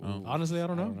know. Oh. Honestly, I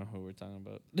don't I know. don't know who we're talking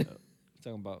about. We're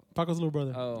talking about. Paco's little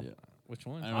brother. Oh, Yeah. which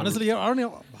one? I don't know. Honestly, I don't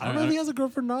know. I don't know if he has a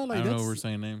girlfriend or not. Like I don't know that's if we're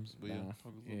saying names, but yeah. Nah.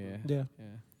 Yeah. yeah. Yeah.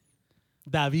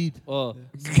 David. Well,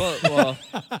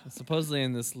 supposedly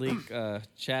in this leak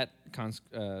chat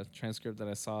transcript that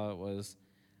I saw, it was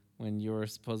when you were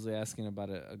supposedly asking about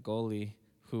a goalie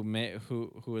who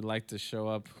would like to show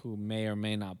up, who may or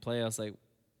may not play. I was like,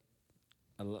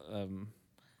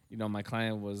 my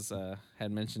client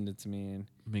had mentioned it to me, and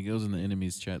Miguel's in the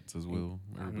enemies chats as well.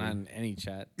 I'm not in any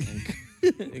chat.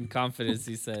 In confidence,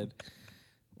 he said,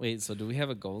 "Wait, so do we have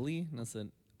a goalie?" And I said,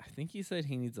 "I think he said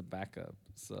he needs a backup."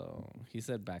 So he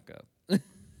said backup.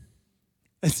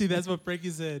 See, that's what Frankie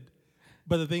said.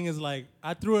 But the thing is, like,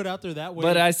 I threw it out there that way.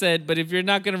 But I said, but if you're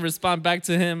not going to respond back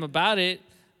to him about it,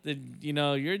 then,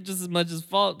 you're just as much as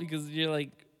fault because you're like,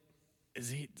 does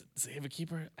he have a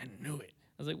keeper? I knew it.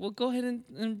 I was like, well, go ahead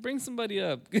and bring somebody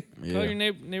up. Call Yeah. your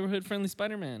neighborhood friendly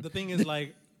Spider-Man. The thing is,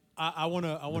 like, I want to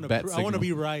bat I want to signal.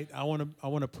 be right. I want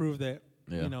to prove that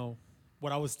Yeah.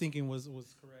 what I was thinking was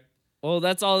correct. Well,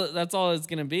 that's all it's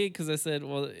gonna be because I said,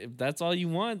 well, if that's all you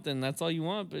want, then that's all you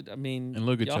want. But I mean, And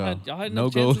look at y'all. y'all had No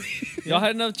enough goal. chances. Y'all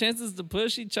had enough chances to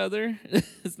push each other.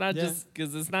 It's not Yeah. just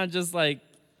because it's not just like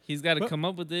he's got to But- come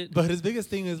up with it. But his biggest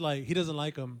thing is like he doesn't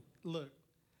like him. Look,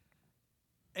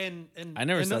 and I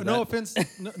never and said no that. offense,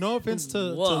 no offense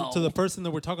to Whoa. the person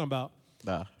that we're talking about.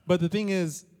 Nah. But the thing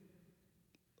is,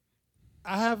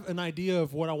 I have an idea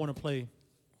of what I want to play,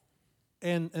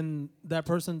 and that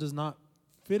person does not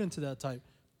fit into that type.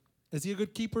 Is he a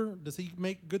good keeper? Does he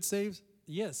make good saves?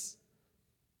 Yes.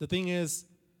 The thing is,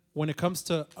 when it comes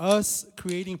to us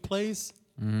creating plays,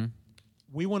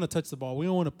 we want to touch the ball. We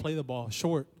don't want to play the ball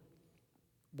short.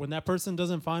 When that person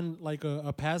doesn't find like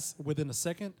a pass within a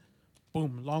second,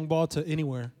 boom, long ball to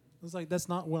anywhere. It's like that's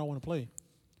not what I want to play.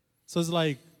 So it's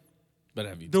like, But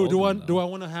have you? do I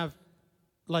want to have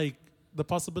like the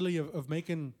possibility of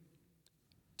making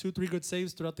 2-3 good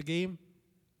saves throughout the game,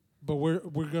 but we're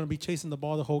gonna be chasing the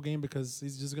ball the whole game because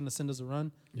he's just gonna send us a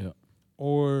run? Yeah.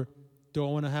 Or do I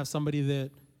want to have somebody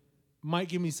that might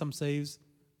give me some saves,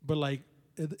 but like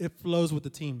it flows with the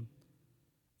team,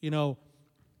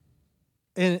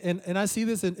 And I see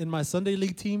this in my Sunday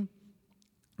league team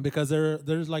because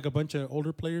there's like a bunch of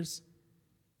older players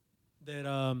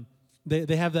that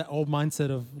they have that old mindset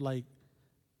of like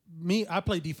me. I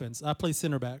play defense. I play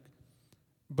center back,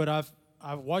 but I've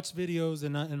watched videos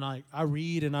and I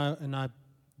read and I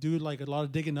do like a lot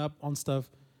of digging up on stuff,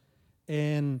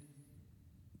 and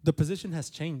the position has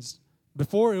changed.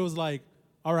 Before it was like,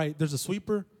 all right, there's a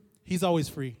sweeper. He's always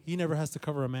free. He never has to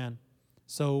cover a man.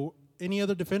 So any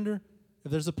other defender,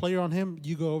 if there's a player on him,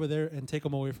 you go over there and take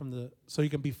him away so he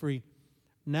can be free.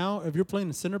 Now, if you're playing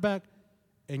a center back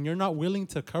and you're not willing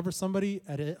to cover somebody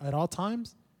at all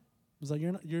times, it's like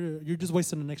you're just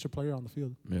wasting an extra player on the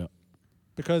field. Yeah.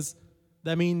 Because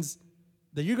that means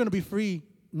that you're going to be free,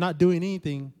 not doing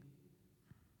anything,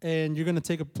 and you're going to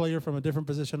take a player from a different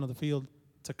position on the field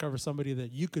to cover somebody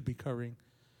that you could be covering.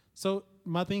 So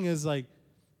my thing is like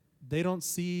they don't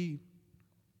see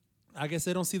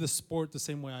the sport the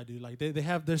same way I do. Like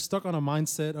they're stuck on a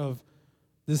mindset of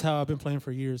this is how I've been playing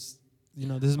for years.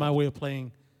 This is my way of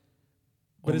playing.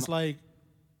 But it's like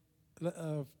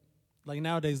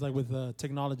nowadays, like with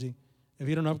technology, if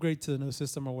you don't upgrade to the new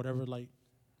system or whatever, like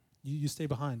you stay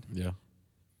behind. Yeah.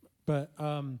 But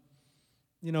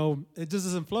it just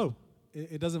doesn't flow.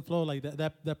 It doesn't flow like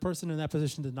that. That person in that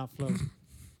position did not flow.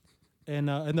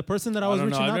 And the person that I I was don't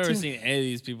know. reaching I've out never to, seen any of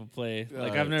these people play.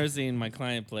 Like I've never seen my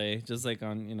client play, just like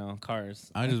on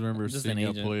cars. I just remember just seeing an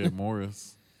y'all agent. play at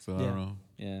Morris, so I Yeah. don't know.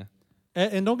 Yeah.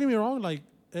 and don't get me wrong, like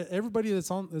everybody that's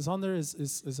on there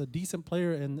is a decent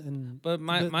player, and But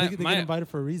my they get invited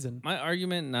for a reason. My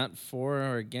argument, not for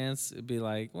or against, would be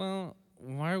like, well,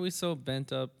 why are we so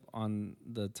bent up on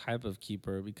the type of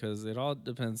keeper? Because it all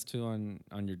depends too on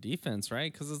your defense,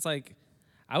 right? Because it's like,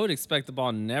 I would expect the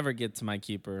ball never get to my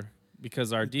keeper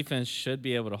because our defense should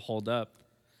be able to hold up.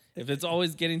 If it's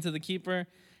always getting to the keeper,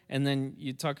 and then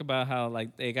you talk about how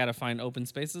like they got to find open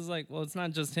spaces, like, well, it's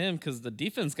not just him because the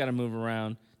defense got to move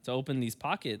around to open these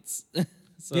pockets.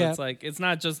 So Yeah. it's like it's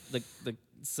not just the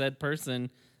said person.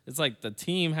 It's like the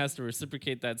team has to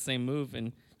reciprocate that same move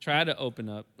and try to open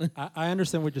up. I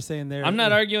understand what you're saying there. I'm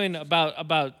not arguing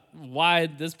about why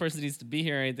this person needs to be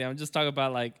here or anything. I'm just talking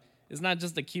about like it's not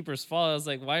just the keeper's fault. I was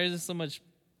like, why is there so much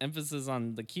emphasis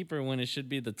on the keeper when it should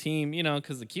be the team? You know,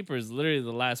 because the keeper is literally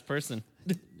the last person.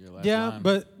 Your last Yeah, line.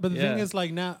 but the thing Yeah. is,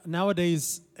 like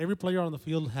nowadays, every player on the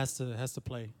field has to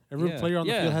play. Every Yeah. player on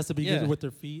the Yeah. field has to be Yeah. good with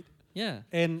their feet, Yeah.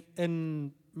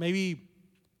 and maybe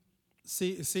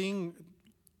seeing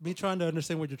me trying to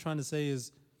understand what you're trying to say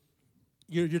is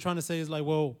you're trying to say is like,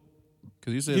 well,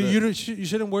 because you said you, that- you, don't- you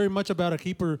shouldn't worry much about a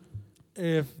keeper.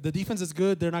 If the defense is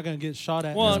good, they're not going to get shot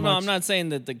at. Well, as no, much. I'm not saying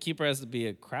that the keeper has to be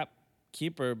a crap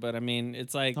keeper, but I mean,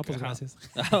 it's like No, pues, gracias.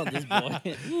 oh, this boy.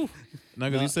 no,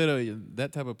 because you said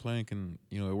that type of playing can,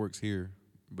 it works here,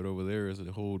 but over there is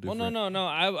a whole Well, different. no.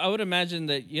 I would imagine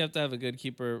that you have to have a good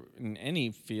keeper in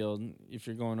any field. If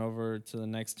you're going over to the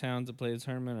next town to play a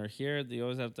tournament or here, you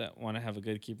always have to want to have a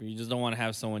good keeper. You just don't want to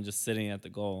have someone just sitting at the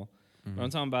goal. What I'm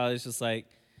talking about is just like,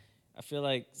 I feel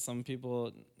like some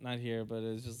people, not here, but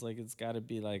it's just like it's got to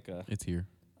be like It's here.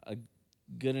 a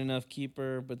good enough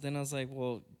keeper. But then I was like,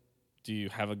 well, do you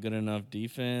have a good enough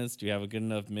defense? Do you have a good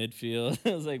enough midfield?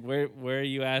 I was like, where are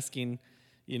you asking?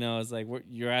 It's like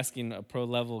you're asking a pro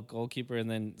level goalkeeper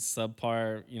and then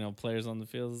subpar, players on the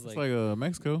field. It's It's like, like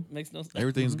Mexico. makes no sense.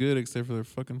 Everything's good except for their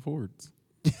fucking forwards.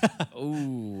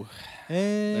 Ooh,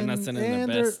 And, not sending their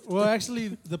and they're- best. Well,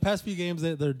 actually, the past few games,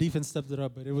 their defense stepped it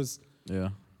up, but it was Yeah,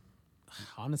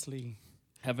 honestly.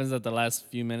 happens at the last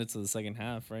few minutes of the second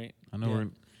half, right? I know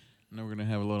Yeah. we're gonna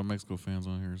have a lot of Mexico fans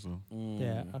on here, so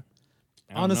Yeah.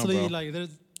 I don't Honestly, know, bro. like there's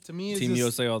to me, it's Team just,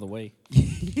 USA all the way.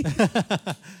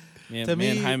 To me and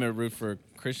me- Jaime root for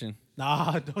Christian.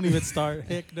 nah, don't even start.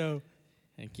 Heck no.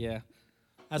 Heck yeah.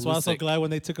 That's why I was so Sick. glad when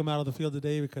they took him out of the field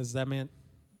today, because that meant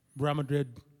Real Madrid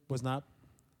was not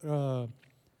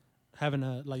having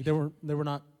they were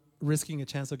not risking a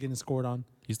chance of getting scored on.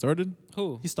 he started.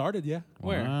 Who? He started, yeah.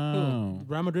 Where? Wow.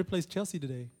 Real Madrid plays Chelsea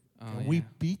today. Oh, and yeah. we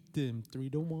beat them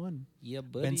 3-1. Yeah,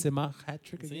 buddy. Benzema hat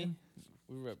trick See? again.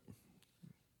 We rep-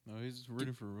 No, he's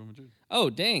rooting for Real Madrid. Oh,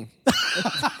 dang.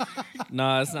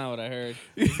 No, that's not what I heard.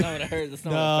 That's not what I heard. That's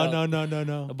not what I felt.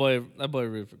 No. That boy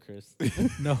rooted for Chris.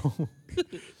 No.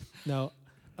 No.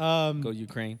 Go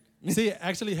Ukraine. See,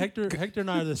 actually, Hector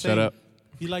and I are the same. Shut up.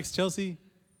 He likes Chelsea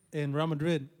and Real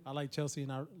Madrid. I like Chelsea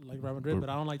and I like Real Madrid, but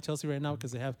I don't like Chelsea right now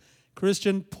because they have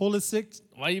Christian Pulisic.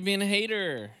 Why are you being a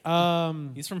hater?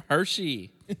 He's from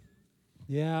Hershey.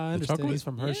 Yeah, I understand. chocolate? He's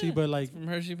from Hershey, Yeah, but like, he's from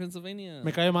Hershey, Pennsylvania.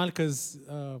 me cae mal because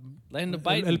Let him to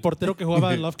bite el me. portero que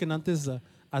jugaba en Lufkin antes,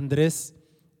 Andrés,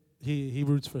 he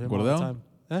roots for him all the Guardado? time.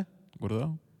 ¿Eh?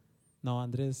 Guardado. No,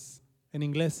 Andrés. En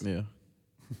inglés. Yeah,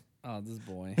 Oh, this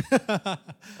boy.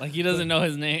 Like he doesn't know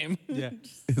his name. Yeah.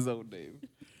 his own name.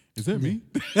 Is that me?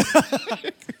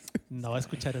 No,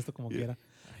 escuchar esto como quiera.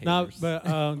 Haters.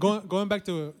 No, but going back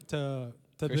to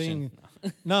Christian. being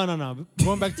no.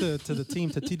 Going back to the team,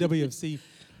 to TWFC,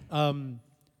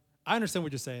 I understand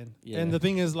what you're saying. Yeah. And the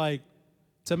thing is, like,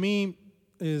 to me,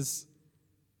 is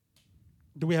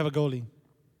do we have a goalie?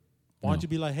 Why don't No. you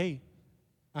be like, hey,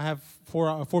 I have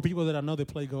four people that I know that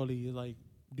play goalie. Like,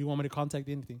 do you want me to contact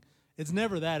anything? It's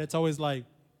never that. It's always like,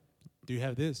 do you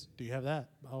have this? Do you have that?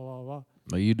 Blah, blah, blah.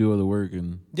 Like you do all the work,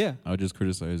 and Yeah. I'll just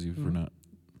criticize you for not.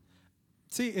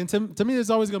 See, and to me, there's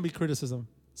always going to be criticism.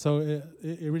 So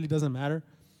it really doesn't matter.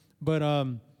 But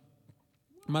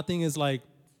my thing is, like,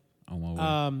 On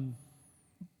my way.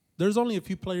 there's only a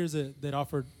few players that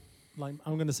offered, like,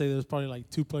 I'm going to say there's probably like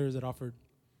 2 players that offered,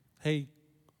 hey,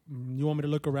 you want me to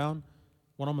look around?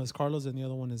 One of them is Carlos and the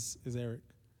other one is Eric.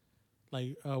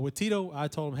 Like, with Tito, I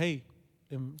told him, hey,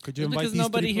 could you It's invite because these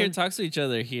nobody 3 here players? talks to each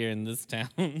other here in this town.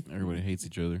 Everybody hates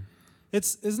each other.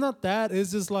 It's not that.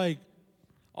 It's just like,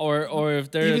 or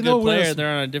if they're a Even though good we're player,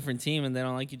 they're on a different team and they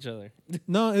don't like each other.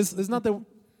 no, it's not that.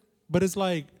 But it's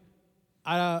like,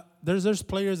 there's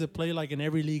players that play like in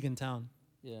every league in town.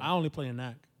 Yeah. I only play in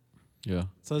NAC. Yeah.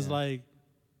 So it's Yeah. like,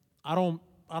 I don't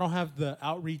have the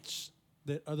outreach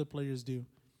that other players do.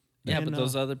 Yeah, And, but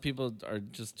those other people are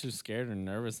just too scared and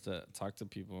nervous to talk to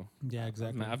people. Yeah,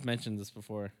 exactly. I've mentioned this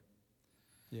before.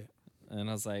 Yeah. And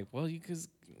I was like, well,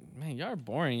 man, y'all are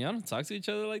boring. Y'all don't talk to each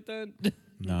other like that.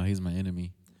 No, he's my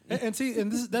enemy. And see,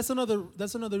 and that's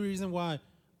another reason why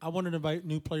I wanted to invite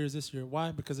new players this year.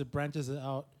 Why? Because it branches it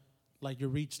out, like your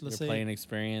reach. Let's say playing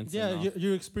experience. Yeah, and all.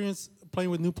 your experience playing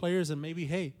with new players, and maybe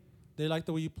hey, they like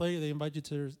the way you play. They invite you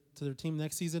to their team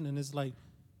next season, and it's like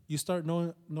you start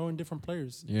knowing different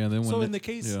players. Yeah, then So when in the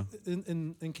case,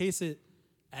 in case it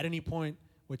at any point,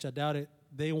 which I doubt it,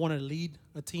 they want to lead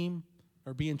a team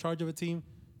or be in charge of a team,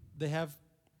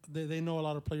 they know a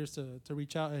lot of players to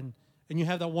reach out and you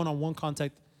have that one-on-one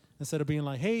contact instead of being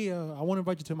like, hey, I want to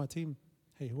invite you to my team.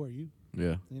 Hey, who are you?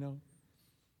 Yeah. You know.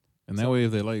 And that way,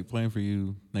 if they like playing for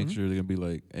you next year, they're gonna be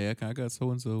like, "Hey, I got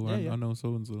so and so. I know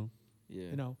so and so."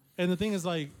 Yeah. You know. And the thing is,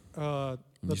 like, the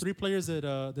three players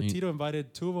that Tito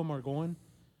invited, two of them are going.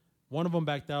 One of them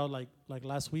backed out like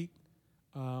last week,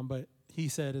 but he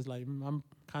said is like I'm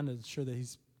kind of sure that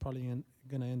he's probably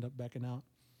gonna end up backing out.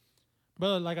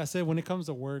 But like I said, when it comes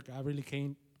to work, I really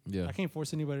can't. Yeah. I can't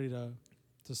force anybody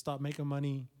to stop making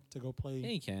money to go play. Yeah,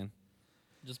 you can.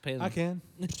 Just pay them. I can.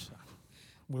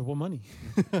 With what money?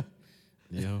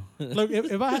 Yeah. Look,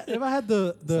 if I had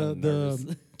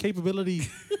the capability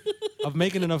of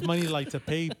making enough money like to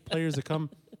pay players to come,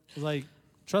 like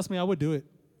trust me, I would do it,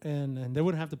 and they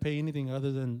wouldn't have to pay anything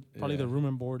other than probably the room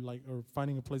and board, like or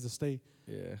finding a place to stay.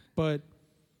 Yeah. But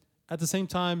at the same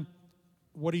time,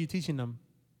 what are you teaching them?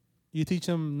 You teach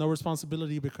them no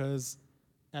responsibility because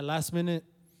at last minute,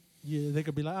 they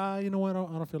could be like, you know what, I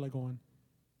don't feel like going.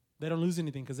 They don't lose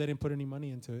anything because they didn't put any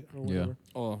money into it or whatever.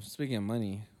 Oh, speaking of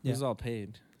money, who's all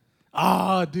paid?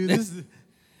 Dude, this is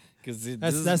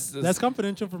Because that's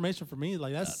confidential information for me.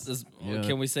 Like that's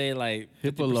Can we say like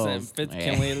 50%?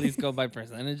 Can we at least go by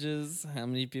percentages? How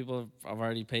many people have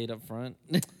already paid up front?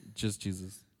 Just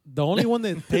Jesus. the only one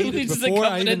that paid it before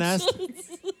I even asked.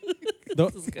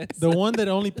 The one that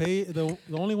only paid the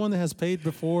only one that has paid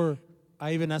before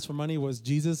I even asked for money was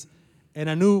Jesus, and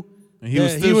I knew And he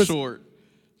was still short.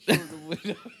 Yeah,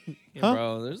 Huh?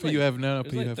 bro, there's So like, you have none.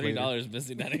 there's You like have later. $3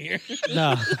 missing out of here.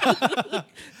 No,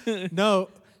 no.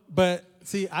 But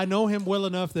see, I know him well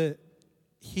enough that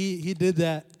he did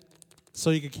that so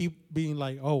he could keep being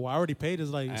like, oh, I already paid. Is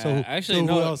like so. Actually, who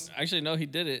no. else? Actually, no. He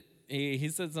did it. He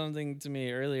said something to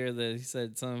me earlier that he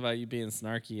said something about you being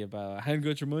snarky about I hadn't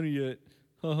got your money yet.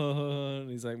 And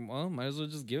he's like, well, might as well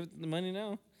just give it the money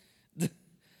now.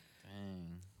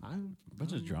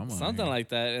 Bunch of drama. Something like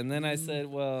that. And then I said,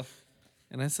 well,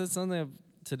 and I said something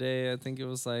today. I think it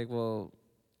was like, well,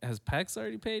 has PAX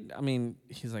already paid? I mean,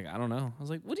 he's like, I don't know. I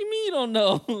was like, what do you mean you don't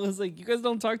know? I was like, you guys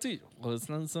don't talk to each. Well, it's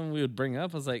not something we would bring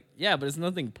up. I was like, yeah, but it's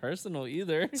nothing personal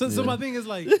either. So my thing is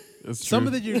like That's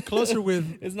somebody true. that you're closer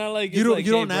with. It's not like You it's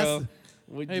don't like, hey, ask. bro,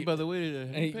 Hey, by the way,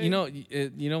 Hey, you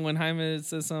know when Jaime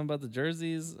says something about the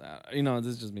jerseys, this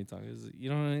is just me talking. You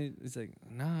know, he's like,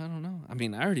 no, I don't know. I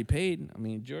mean, I already paid. I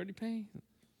mean, did you already pay?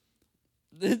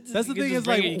 That's the thing is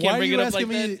like, why are you asking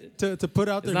me to put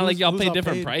out there? It's not like y'all who's pay not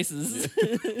different paid? prices.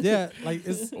 Yeah, like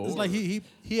it's like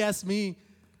he asked me,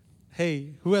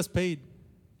 hey, who has paid?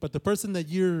 But the person that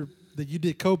you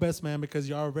did co-best man because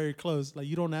y'all are very close. Like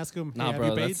you don't ask him, hey, Nah, have bro,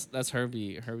 you paid? that's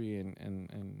Herbie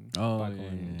and Oh, Baco yeah,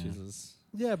 and yeah. Jesus.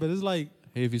 Yeah, but it's like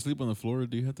Hey, if you sleep on the floor,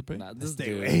 do you have to pay? Nah, this stay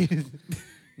dude. away.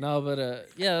 No, but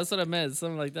yeah, that's what I meant.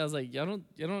 Something like that. I was like, y'all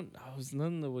don't. I was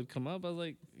nothing that would come up. I was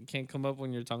like, it can't come up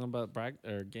when you're talking about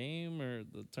or game or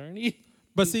the tourney.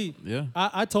 But see, Yeah.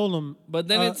 I told him. But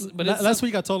then it's last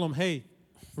week I told him, hey,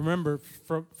 remember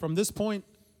from this point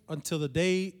until the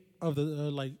day of the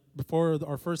like before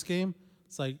our first game,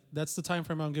 it's like that's the time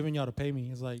frame I'm giving y'all to pay me.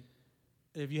 It's like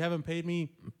if you haven't paid me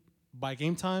by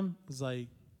game time, it's like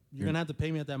you're gonna have to pay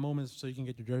me at that moment so you can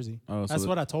get your jersey. Oh, so that's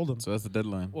what I told him. So that's the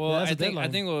deadline. Well, Yeah, that's I a think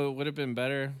deadline. what would have been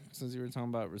better since you were talking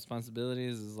about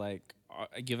responsibilities is like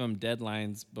give them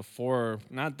deadlines before,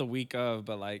 not the week of,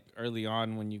 but like early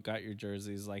on when you got your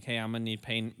jerseys. Like, hey, I'm gonna need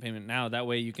payment now. That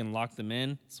way you can lock them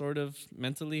in, sort of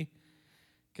mentally,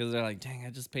 because they're like, dang, I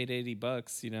just paid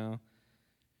 $80. You know,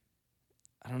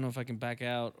 I don't know if I can back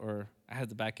out, or I had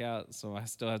to back out, so I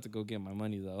still have to go get my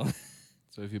money though.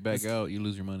 So if you back out, you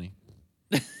lose your money.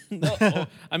 No,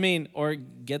 I mean, or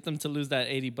get them to lose that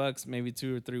 $80 maybe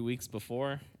 2 or 3 weeks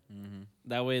before. Mm-hmm.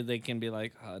 That way they can be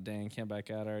like, oh dang, can't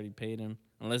back out. I already paid him.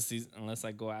 Unless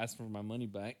I go ask for my money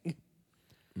back.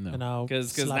 No. And I'll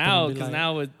Because slap him and be like,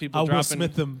 now with people I will dropping,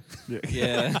 Smith them.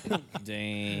 yeah,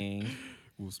 dang,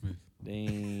 Will Smith.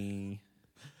 dang.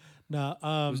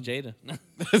 Nah, Who's Jada?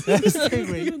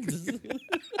 wait.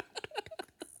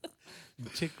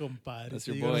 Che compadre. That's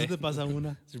your Sí, boy. no te pasa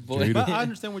una. It's your boy. But I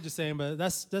understand what you're saying, but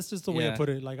that's just the way Yeah. I put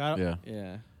it. Like Yeah.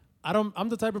 Yeah. I'm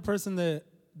the type of person that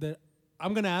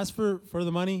I'm gonna ask for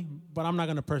the money, but I'm not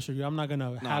gonna pressure you. I'm not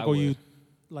gonna I haggle you would.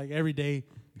 like every day.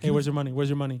 Hey, where's your money? Where's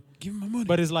your money? Give him my money.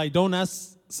 But it's like, don't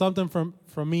ask something from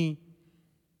me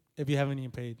if you haven't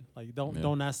even paid. Like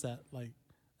don't ask that. Like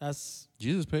that's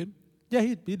Jesus paid. yeah,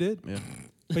 he did. Yeah.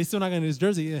 But he's still not getting his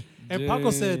jersey. Yeah. And Paco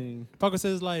Dang.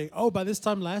 says like, oh, by this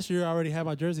time last year I already had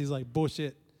my jersey. He's like,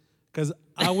 bullshit. Because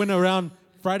I went around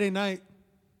Friday night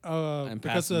And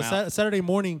because passed them out. Saturday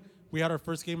morning we had our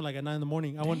first game like at 9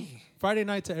 a.m. I went Friday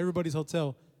night to everybody's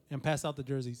hotel and passed out the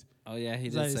jerseys. Oh yeah, he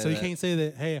He's did like, say so that. you can't say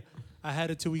that, hey, I had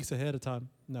it 2 weeks ahead of time.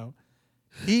 No.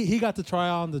 He got to try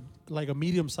on the like a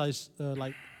medium size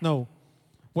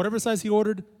whatever size he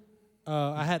ordered.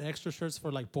 I had extra shirts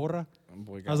for like porra.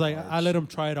 Boy I was got like, large. I let him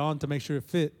try it on to make sure it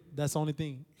fit. That's the only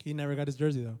thing. He never got his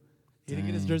jersey though. He didn't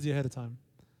get his Dang. jersey ahead of time.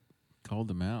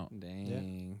 Called him out.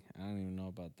 Dang, I don't even know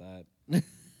about that. That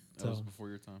was So- before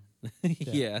your time.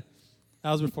 yeah.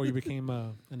 That was before you became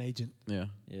an agent. Yeah.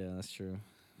 Yeah, that's true.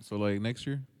 So like next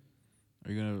year,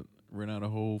 are you gonna rent out a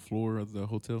whole floor of the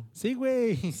hotel? See,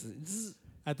 way.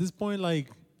 At this point, like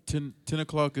 10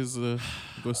 o'clock is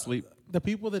go sleep. the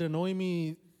people that annoy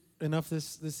me enough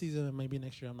this season, maybe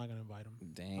next year I'm not gonna invite them.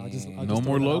 Dang. I'll just No throw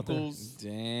more that out there. locals.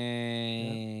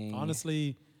 Dang.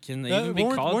 Honestly, Can they even be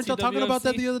called weren't y'all talking about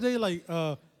that TWFC? the other day? Like,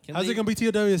 Can how's they- it gonna be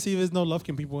TWC if there's no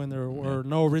Lufkin people in there or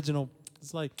no original?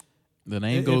 It's like, The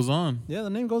name If- goes on. yeah, the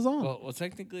name goes on. Well,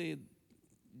 technically,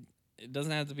 it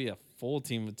doesn't have to be a full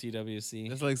team of TWC.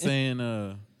 That's like saying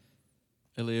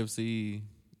LAFC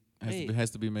Hey. has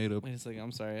to be made up. Wait a second.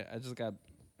 I'm sorry.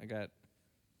 I got.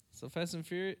 So Fast and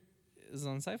Furious is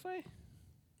on Sci-Fi.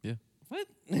 Yeah. What?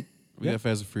 We Yeah. got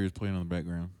Fast and Furious playing on the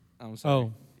background. I'm sorry.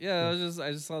 Oh, Yeah,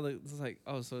 I just saw that. It's like,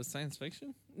 oh, so it's science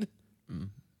fiction.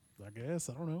 I guess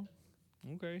I don't know.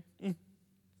 Okay.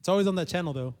 It's always on that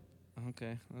channel though.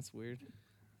 Okay, that's weird.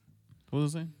 What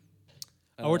was it saying?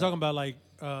 We're talking about like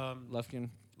Lufkin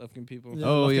people.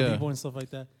 Oh, Lufkin yeah. people and stuff like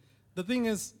that. The thing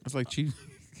is, It's like Chivas.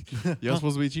 Y'all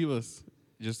supposed to be Chivas.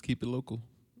 Just keep it local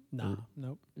nah,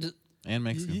 nope. and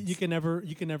Mexican. You can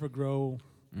never grow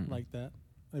like that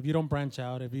if you don't branch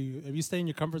out. If you stay in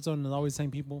your comfort zone and always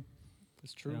same people.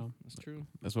 It's true. You know. It's true.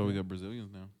 That's why we got Brazilians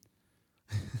now.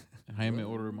 Jaime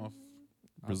order them off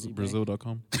eBay.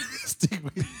 Brazil.com. Stick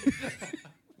with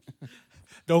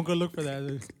Don't go look for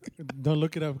that. Don't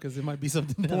look it up because it might be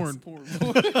something else.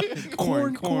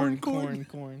 Corn.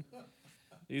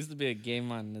 There used to be a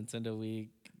game on Nintendo Wii.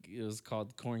 It was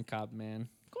called Corn Cob Man.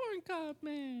 Corn Cob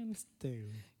Man.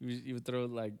 Dude. You would throw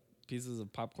like pieces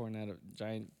of popcorn at a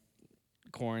giant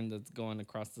corn that's going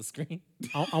across the screen.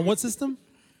 On what system?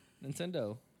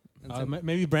 Nintendo.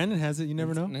 Maybe Brandon has it. You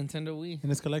never know. Nintendo Wii. In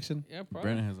his collection. Yeah, probably.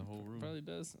 Brandon has a whole room. Probably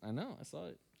does. I know. I saw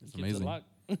it. It's Keeps it amazing. locked.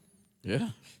 Yeah.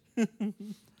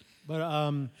 But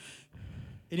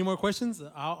any more questions?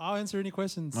 I'll answer any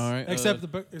questions. All right,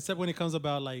 Except when it comes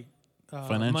about like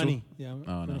Financial? money. Yeah.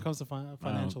 Oh, when no. it comes to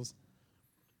financials.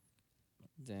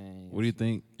 Dang. What do you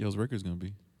think y'all's record's gonna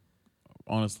be?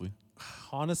 Honestly,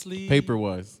 Honestly, paper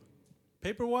wise.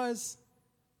 paper wise.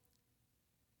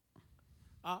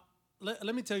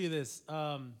 Let me tell you this.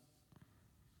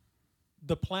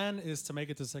 The plan is to make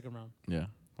it to the second round. Yeah.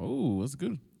 Oh, that's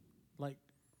good. Like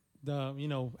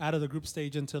out of the group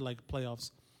stage into like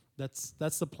playoffs. That's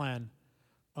the plan.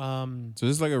 So this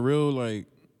is like a real like,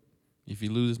 if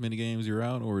you lose this many games, you're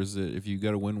out, or is it if you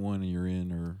got to win one and you're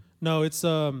in, or No, it's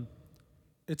a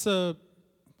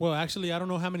well, actually, I don't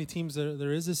know how many teams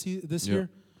there is this Yeah. year.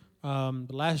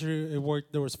 But last year it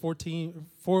worked. There was four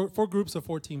groups of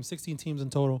 4 teams, 16 teams in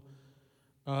total.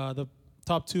 The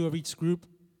top 2 of each group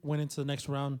went into the next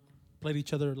round, played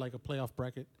each other like a playoff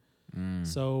bracket.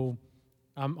 So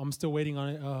I'm still waiting on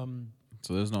it.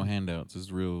 so there's no handouts.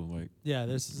 It's real like Yeah,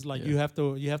 this is like Yeah.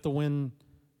 you have to win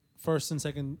first and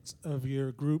second of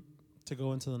your group to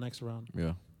go into the next round.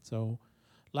 yeah. So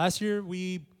last year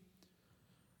we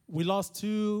lost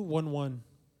 2, won 1.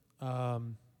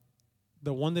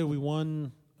 The one that we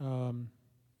won, But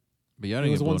y'all it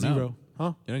didn't was get blown 1-0. out. Huh?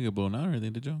 Y'all didn't get blown out or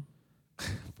anything, did y'all?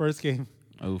 First game.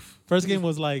 Oof. First game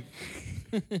was like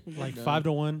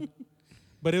 5-1.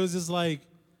 But it was just like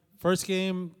first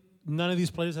game, none of these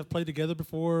players have played together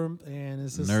before, and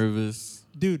it's just Nervous.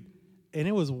 dude, and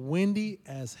it was windy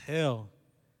as hell.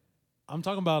 I'm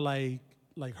talking about like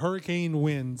hurricane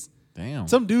winds. Damn.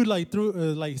 Some dude like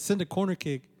sent a corner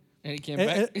kick. And he came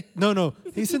back. No,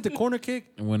 he sent the corner kick,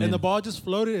 And went and in. the ball just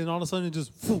floated, and all of a sudden it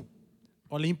just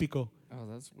Olímpico. Oh,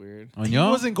 that's weird. On He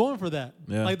y'all? wasn't going for that.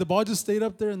 Yeah. Like the ball just stayed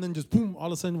up there, and then just boom, all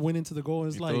of a sudden went into the goal.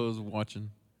 It's You like thought I was watching.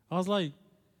 I was like,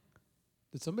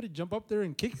 did somebody jump up there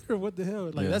and kick it or what the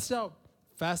hell? Like, Yeah. that's how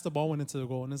fast the ball went into the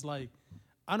goal. And it's like,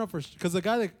 I know for sure. Because the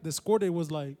guy that scored it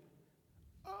was like,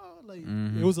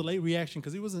 it was a late reaction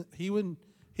because he didn't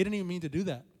even mean to do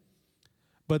that.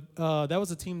 But that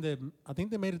was a team that I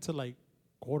think they made it to like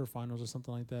quarterfinals or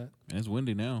something like that. And it's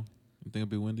windy now. You think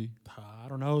it'll be windy? I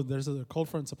don't know. There's a cold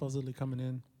front supposedly coming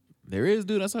in There is,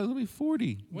 dude. That's how it's gonna be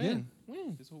 40 When?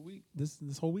 this whole week.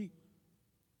 this whole week.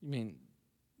 You mean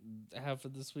half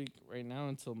of this week right now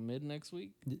until mid next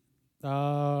week?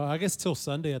 I guess till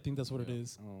Sunday. I think that's what it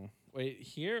is. Oh, wait,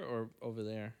 here or over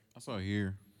there? I saw it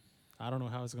here. I don't know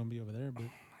how it's gonna be over there, but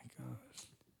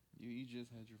You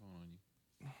just had your phone on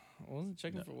you. I wasn't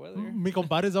checking for weather. mi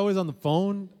compadre's always on the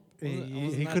phone. Wasn't- I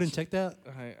was He not couldn't che- check that.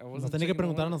 I Nos wasn't tenía que checking the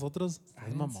preguntar a weather. nosotros. I Es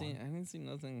didn't, mamón. see, I didn't see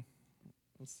nothing.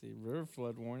 Let's see. River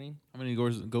flood warning. How many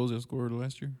goals they scored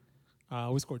last year?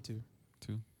 We scored 2.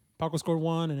 2. Paco scored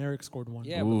 1 and Eric scored 1.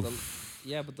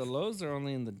 Yeah, but the lows are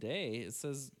only in the day. It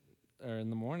says, or in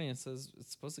the morning, it says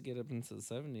it's supposed to get up into the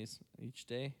 70s each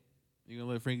day. You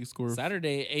gonna let Frankie score?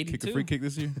 Saturday, 82. Kick a free kick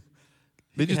this year?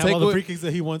 They They just have take all the what? free kicks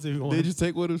that he wants if he They wants. just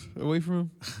take what away from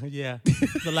him? Yeah.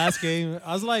 The last game,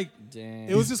 I was like, Damn.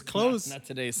 it was just close. Not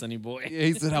today, Sonny boy. Yeah,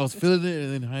 he said I was feeling it,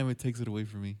 and then Jaime takes it away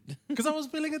from me. Because I was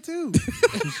feeling it too.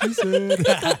 She said.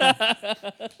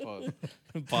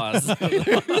 Pause.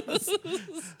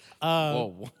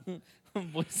 Whoa.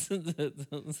 Voice of the-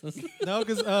 No,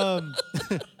 because I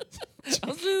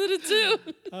was feeling it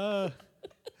too.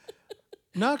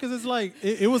 no, because it's like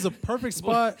it was a perfect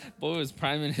spot. Boy was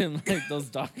priming him like those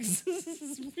dogs.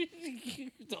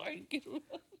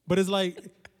 But it's like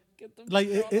Get them like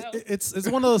thrown out. it's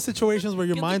one of those situations where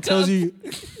your Get the mind tells cup.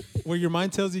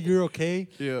 you you're okay,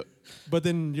 Yeah. but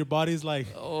then your body's like,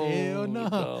 Oh, hell no.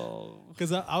 no.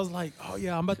 Because I was like, oh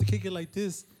yeah, I'm about to kick it like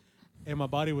this, and my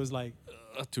body was like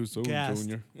Too soon, gassed.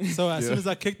 Junior. So as soon Yeah. as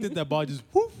I kicked it, that ball just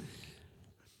whoop.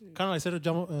 Kind of like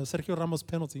Sergio Ramos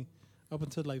penalty up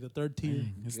until like the third tier.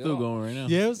 It's still going right now.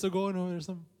 Yeah, it was still going over or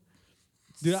something.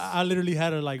 Dude, I literally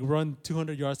had to like run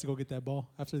 200 yards to go get that ball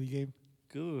after the game.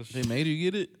 Gosh. They made you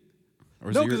get it? Or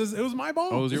is No, it your- because it was my ball.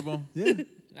 Oh, it was your ball? Yeah.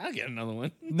 I'll get another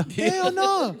one. No, hell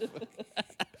no.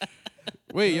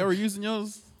 Wait, y'all were using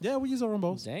yours? Yeah, we use our own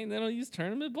balls. Dang, they don't use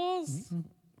tournament balls?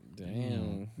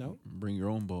 Damn. No. Bring your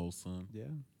own balls, son. Yeah.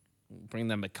 Bring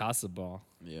that Mikasa ball.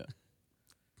 Yeah.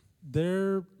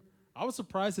 I was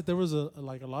surprised that there was a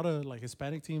lot of like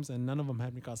Hispanic teams and none of them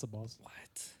had Mikasa balls.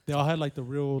 What? They all had like the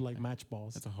real like match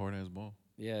balls. That's a hard ass ball.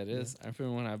 Yeah, it is. I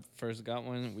remember when I first got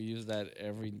one, we used that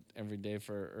every day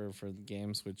for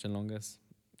games with Chalongas.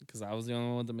 Because I was the only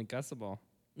one with the Mikasa ball.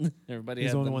 Everybody He's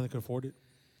had the only them. one that could afford it.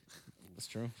 It's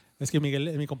true. Es que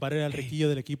Miguel, mi compadre era el riquillo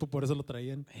del equipo, por eso lo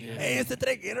traían. Yeah. Hey, este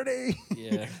trae Gatorade.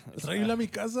 Yeah. that's Tráele why. a mi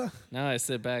casa. Now I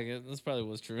sit back. This probably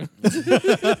was true.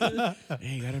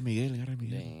 Hey, got a Miguel, got a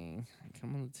Miguel. Dang.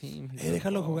 Come on the team. He's Hey, like,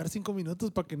 déjalo oh, jugar 5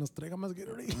 minutos para que nos traiga más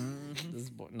Gatorade. this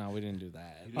boy. No, we didn't do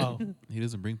that. Oh, He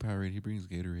doesn't bring Powerade, he brings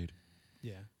Gatorade.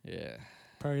 yeah. Yeah.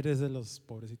 Probably es de los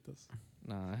pobrecitos.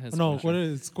 Nah, I had No, Squincher.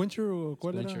 ¿cuál es? ¿Squincher o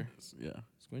cuál Squincher. era? Yeah.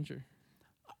 Squincher.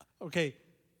 Okay.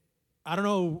 I don't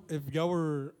know if y'all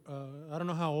were, I don't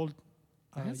know how old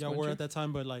I had y'all were Squincher. at that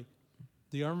time, but like,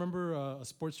 do y'all remember a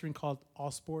sports drink called All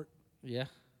Sport? Yeah.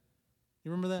 You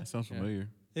remember That that? sounds Yeah. familiar.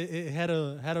 It had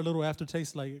a little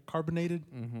aftertaste, like carbonated.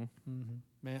 Mm-hmm.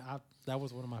 Man, that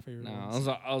was one of my favorite No, ones.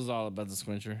 I was all about the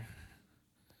Squincher.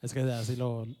 Es que así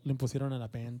lo impusieron a la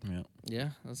band. Yeah. Yeah,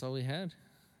 that's all we had.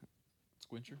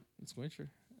 Squincher. Squincher.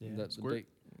 Yeah. The Squirt? big-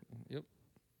 Yep.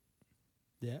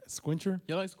 Yeah, Squincher.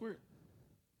 You like Squirt?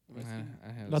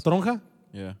 I have La Tronja.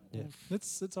 Yeah. Yeah,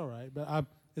 it's all right, but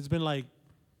it's been like,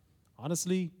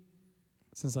 honestly,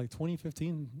 since like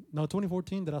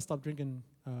 2014 that I stopped drinking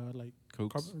like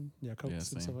Cokes. Cokes Yeah, and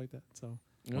same. stuff like that. So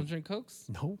You don't drink Cokes?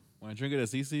 no, When I drink it at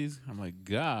CC's, I'm like,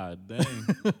 God dang.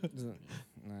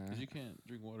 Nah. 'Cause you can't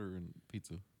drink water and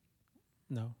pizza.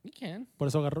 no. You can. Por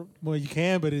eso agarro. Well, you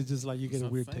can, but it's just like you get It's a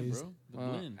not weird fine, taste. bro. The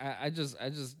Well, blend. I just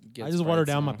get. I just water Sprites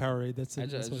down my now. Powerade. That's it. I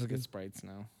That's just, what I get do. Sprites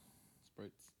now.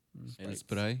 Sprites. Sprites. El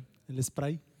spray. El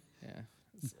spray. Yeah.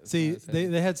 See, It's nice.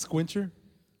 they had Squincher,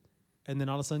 and then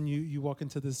all of a sudden you walk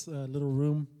into this little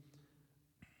room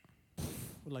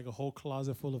with like a whole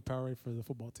closet full of Powerade for the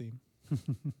football team.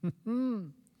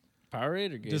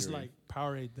 Powerade or Gatorade? Just like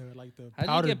Powerade, like the How do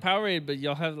powdered. you get Powerade, but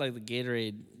y'all have like the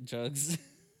Gatorade jugs?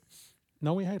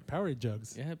 No, we had Powerade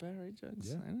jugs. You had Powerade jugs?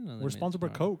 Yeah. I didn't know they We're made sponsored by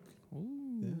Powerade. Coke.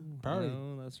 Ooh. Yeah, Powerade.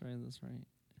 No, that's right. That's right.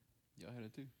 Y'all had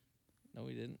it too. No,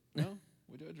 we didn't. No?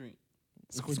 What do I drink?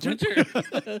 Squincher.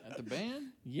 At the band?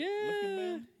 Yeah.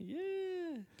 band? Yeah.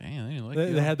 Damn, they didn't like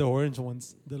They y'all. had the orange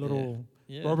ones, the little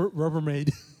Yeah.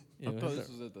 Rubbermaid. Yeah, I we thought had this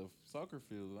was at the soccer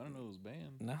field. I don't know it was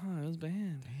banned. No, it was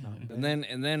banned. Damn.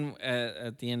 And then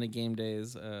at the end of game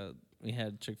days, we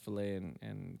had Chick-fil-A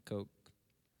and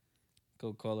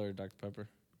Coca-Cola or Dr. Pepper.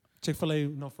 Chick-fil-A,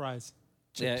 no fries.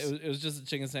 Yeah, Chips. it was just a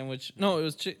chicken sandwich. No, it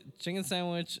was chicken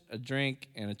sandwich, a drink,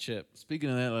 and a chip. Speaking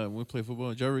of that, when we play football,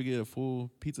 did you ever get a full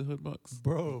Pizza Hut box?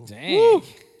 Bro. Dang.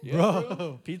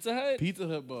 Bro. Pizza Hut? Pizza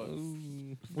Hut box.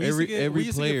 Ooh. We used to get, every we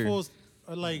used to player. get full,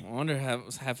 like, I wonder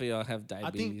half of y'all have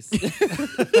diabetes.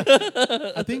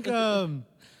 I think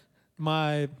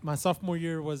my sophomore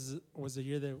year was the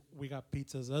year that we got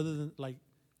pizzas. Other than like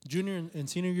junior and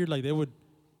senior year, like they would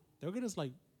get us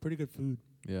like pretty good food.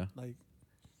 Yeah. Like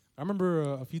I remember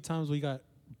a few times we got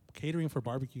catering for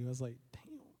barbecue. I was like,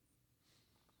 damn.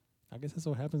 I guess that's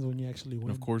what happens when you actually win.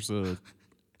 And of course,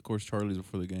 Charlie's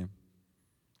before the game.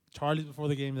 Charlie's before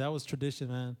the game. That was tradition,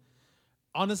 man.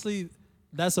 Honestly,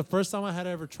 that's the first time I had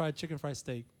ever tried chicken fried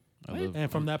steak. And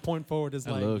from that point forward, it's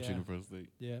I like, love yeah. chicken fried steak.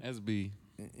 Yeah. That's B.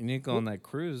 You need to go on that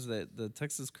cruise, the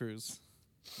Texas cruise,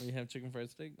 where you have chicken fried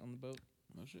steak on the boat.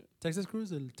 Oh shit. Texas cruise,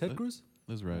 the Ted What? cruise.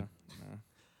 That's right.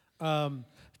 No.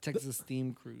 Texas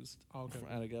theme cruise Okay.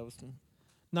 out of Galveston.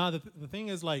 Nah, the thing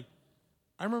is, like,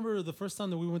 I remember the first time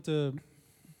that we went to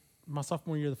my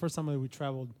sophomore year, the first time that we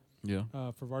traveled Yeah.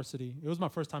 for varsity. It was my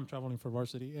first time traveling for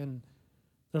varsity. And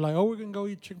they're like, oh, we're going to go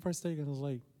eat chicken fried steak. And I was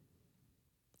like,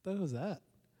 what the hell was that?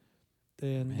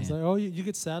 And it's Man. like, oh, you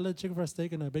get salad, chicken fried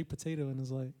steak, and a baked potato. And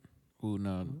it's like, Ooh,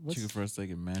 no. What's- Chicken fried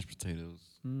steak and mashed potatoes.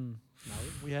 no,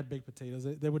 we had baked potatoes.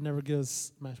 They would never give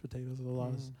us mashed potatoes.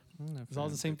 It's all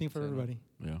the same thing for everybody.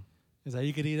 Yeah. Is that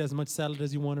you could eat as much salad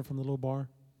as you wanted from the little bar.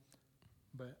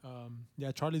 But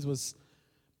yeah, Charlie's was.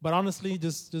 But honestly,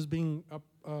 just being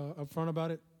upfront about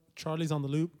it, Charlie's on the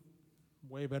Loop,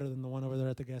 way better than the one over there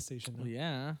at the gas station. Well,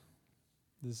 yeah.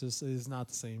 This just is not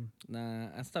the same. Nah,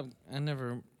 I stopped. I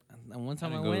never. The one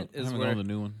time I didn't go- went I is haven't where gone to the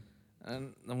new one.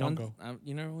 the Don't one. go.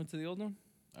 You never went to the old one?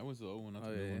 I went to the old one, not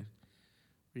Oh, the new yeah,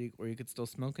 one. Where you could still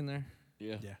smoke in there?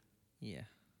 Yeah. Yeah. Yeah.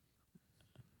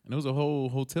 And it was a whole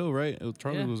hotel, right?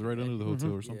 Charlie Yeah. was right under the hotel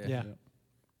Mhm. or something. Yeah.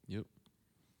 Yep.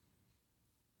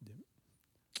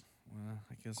 Well,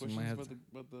 I guess we Questions might have.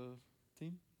 about the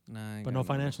team? Nah, I ain't But got no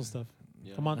financial stuff.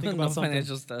 Yeah. Come on, think no about something.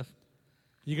 financial stuff.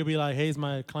 You could be like, hey, is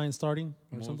my client starting?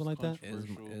 Or Most something like that.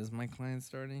 controversial- Is my client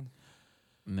starting?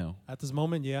 No. At this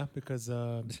moment, yeah, because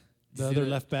the see other that?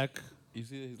 left back. You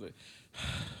see that? He's like,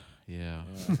 yeah.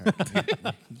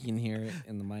 You can hear it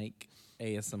in the mic.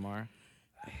 ASMR.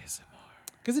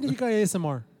 ¿Qué significa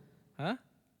ASMR? Huh?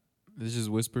 This just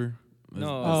whisper.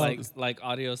 No, Oh. like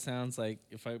audio sounds like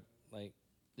if I like.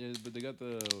 Yeah, but they got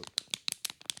the.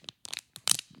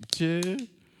 Chill.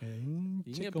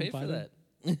 You can get paid for that.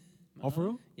 Oh, for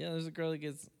real? Yeah, there's a girl that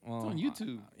gets. Well, on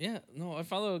YouTube. Yeah, no, I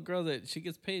follow a girl that she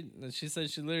gets paid. She said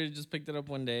she literally just picked it up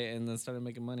one day and then started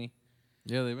making money.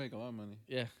 Yeah, they make a lot of money.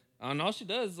 Yeah, and all she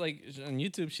does, like on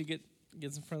YouTube, she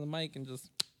gets in front of the mic and just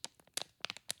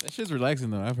That shit's relaxing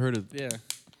though. I've heard it. yeah.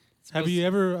 Have you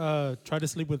ever tried to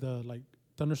sleep with like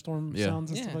thunderstorm Yeah.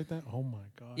 sounds and Yeah. stuff like that? Oh my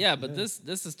god. Yeah, but this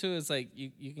is too. It's like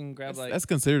you can grab like That's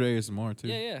considered ASMR too.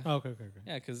 yeah. Oh, okay.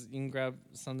 Yeah, because you can grab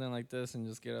something like this and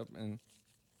just get up and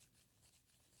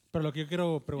Pero lo que yo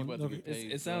quiero about to preguntar, get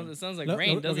paid. it sounds like Lo-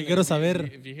 rain, lo que doesn't it? quiero If you-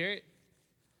 saber- if you hear it,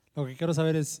 lo que quiero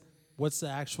saber is what's the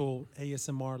actual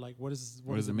ASMR like? What is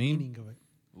does the it mean? meaning of it?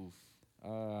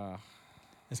 uh,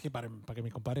 Es que para que mi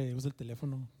compadre use el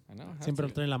teléfono, I know. have siempre to.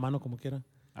 lo trae en la mano como quiera.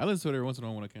 I listen to it every once in a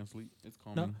while when I can't sleep. It's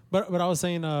calming. No, but I was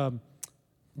saying,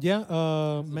 yeah,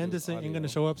 to do Mendes with ain't gonna audio.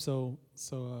 show up, so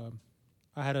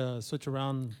I had to switch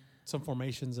around some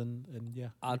formations and yeah.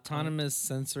 Autonomous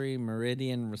sensory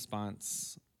meridian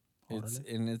response.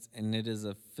 It is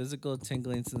a physical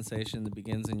tingling sensation that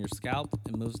begins in your scalp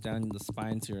and moves down the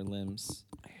spine to your limbs.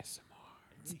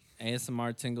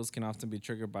 ASMR tingles can often be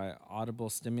triggered by audible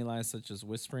stimuli such as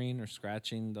whispering or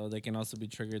scratching, though they can also be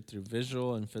triggered through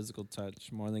visual and physical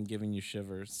touch, more than giving you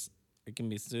shivers. It can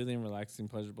be soothing, relaxing,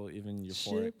 pleasurable, even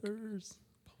euphoric. Shippers.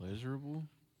 Pleasurable.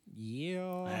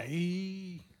 Yeah.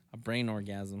 Ay, A brain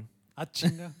orgasm. ah,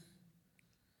 chinga.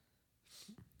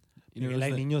 You never Miguel,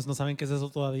 hay listen niños no saben qué es eso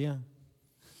todavía.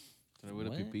 to that with a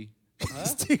What? pee.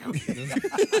 Sí, güey.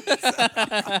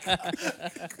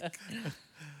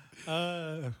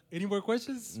 Any more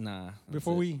questions Nah. that's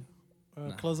before it. we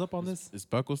close up on this? Is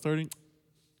Paco starting?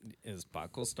 Is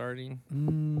Baco starting?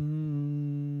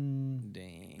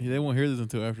 Dang. They won't hear this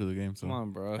until after the game. So Come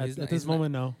on, bro. At, He's at not- this he's not-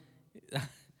 moment, no.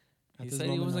 He this said he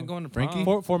moment, wasn't no. going to Frankie?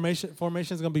 prom. Formation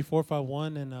is gonna be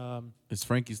 4-5-1 and it's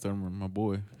Frankie starting, my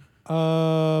boy.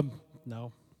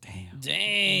 no.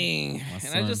 Dang. My And I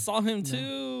son. just saw him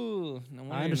too. No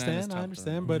wonder I you're not in his understand. I top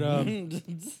understand. three. But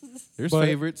There's But-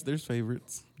 favorites. There's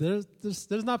favorites.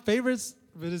 there's not favorites,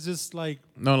 but it's just like,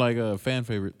 No, like fan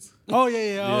favorites. oh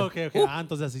yeah. Yeah. Oh, okay. Ah,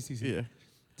 entonces sí. Yeah.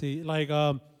 See, like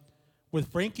with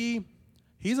Frankie,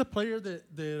 he's a player that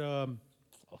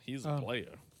Oh, he's a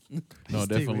player. No,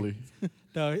 Stay definitely.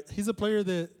 he's a player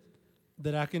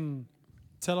that I can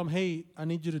tell him, hey, I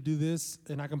need you to do this,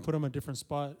 and I can put him in a different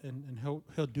spot, and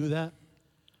he'll do that.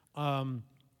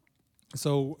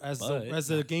 So as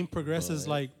the game progresses,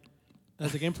 like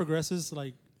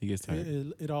He gets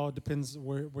tired. it all depends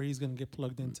where he's gonna get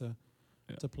plugged into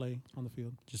to play on the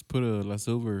field. Just put a La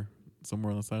Silver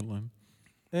somewhere on the sideline.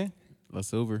 Eh, La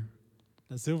Silver.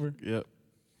 that's Silver. Yep.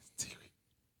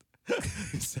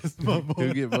 He says, "My boy."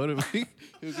 He'll get motivated.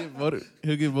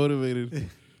 He'll get motivated.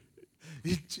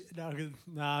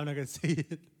 No, I'm not gonna say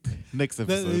it. Next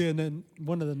episode. Yeah, and then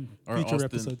one of the future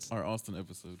episodes. Our Austin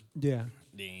episode. Yeah.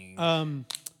 Dang.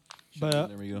 But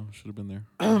There we go. Should have been there.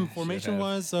 formation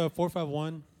was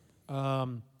 4-5-1.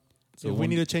 So if we one-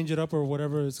 need to change it up or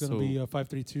whatever, it's gonna So- be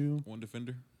 5-3-2. One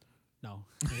defender. No,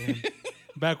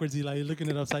 backwards, Eli. You're looking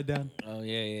it upside down. Oh,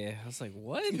 yeah. I was like,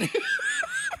 what?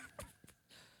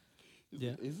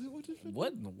 Yeah, Is it what defender?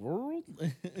 What in the world?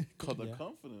 Called the Yeah.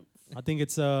 confidence. I think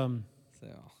it's So,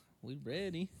 we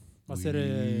ready. I said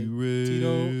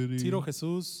Tito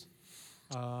Jesus,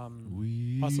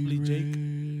 possibly Jake,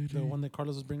 the one that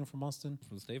Carlos was bringing from Austin,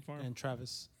 From State Farm. and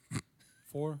Travis.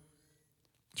 4.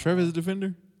 Travis a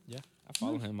defender. I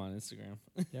follow him on Instagram.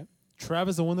 Yeah,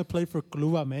 Travis, the one that played for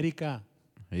Club America.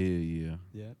 Yeah.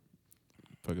 Yeah.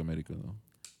 Fuck America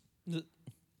though.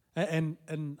 And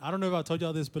I don't know if I told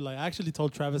y'all this, but like I actually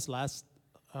told Travis last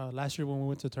year when we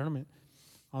went to a tournament.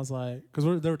 I was like,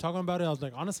 because they were talking about it. I was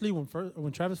like, honestly,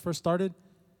 when Travis first started,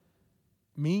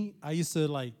 I used to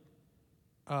like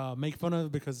make fun of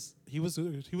it because he was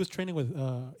training with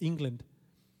England.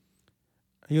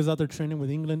 He was out there training with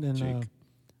England, and Jake.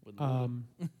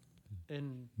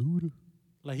 and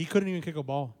like he couldn't even kick a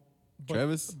ball.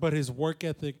 Travis? But his work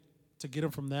ethic to get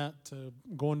him from that to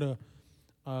going to,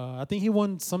 I think he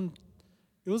won some.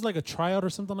 It was like a tryout or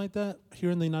something like that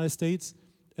here in the United States,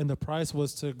 and the prize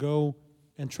was to go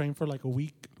and train for like a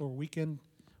week or weekend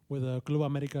with Club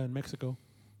America in Mexico.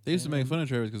 They used to make fun of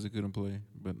Travis because he couldn't play,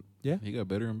 but Yeah. he got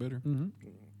better and better. Mm-hmm.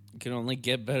 You can only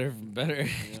get better and better.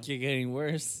 You're getting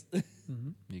worse.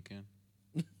 You can.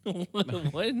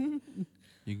 What?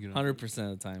 You can get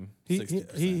 100% of the time. He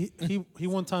 60%. he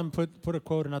one time put a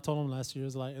quote, and I told him last year.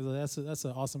 It's like that's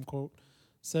an awesome quote.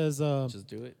 Says Just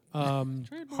do it.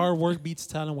 hard work beats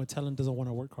talent when talent doesn't want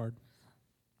to work hard.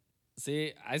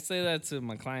 See, I say that to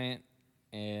my client,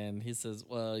 and he says,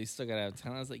 "Well, you still gotta have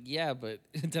talent." I was like, "Yeah, but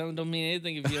talent don't mean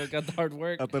anything if you don't got the hard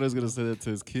work." I thought I was gonna say that to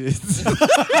his kids.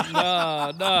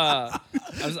 No.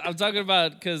 I'm talking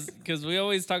about because we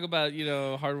always talk about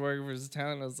hard work versus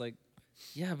talent. I was like,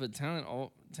 yeah, but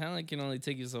talent can only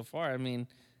take you so far. I mean,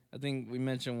 I think we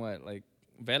mentioned like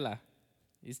Vela,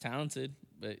 he's talented,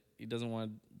 but he doesn't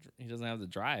have the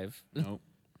drive. Nope.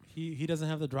 He doesn't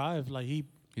have the drive. Like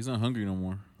He's not hungry no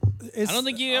more. I don't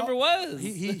think he ever was.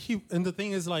 He and the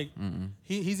thing is like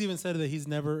he's even said that he's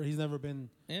never been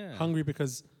Yeah. hungry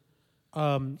because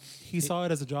he saw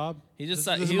it as a job. He just this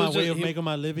saw- is he my was way just- of he- making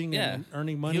my living Yeah. and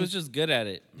earning money. He was just good at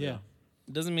it. yeah.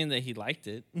 It doesn't mean that he liked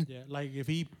it. Yeah, like if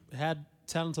he had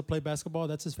talent to play basketball,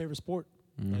 that's his favorite sport.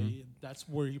 Like, that's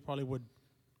where he probably would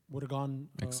have gone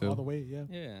Excel. all the way. Yeah.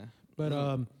 Yeah. But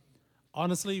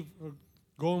honestly,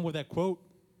 going with that quote,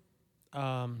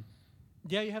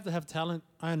 yeah, you have to have talent.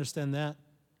 I understand that,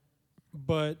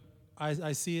 but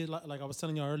I see it like I was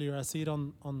telling you earlier. I see it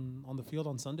on the field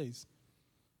on Sundays.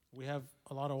 We have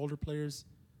a lot of older players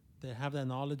that have that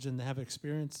knowledge and they have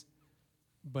experience,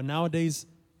 but nowadays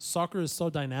soccer is so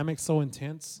dynamic, so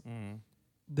intense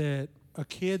that a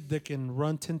kid that can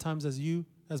run 10 times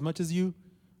as much as you,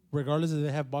 regardless if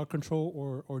they have ball control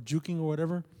or juking or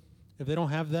whatever, if they don't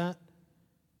have that,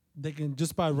 they can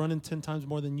just by running 10 times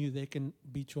more than you, they can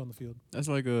beat you on the field. That's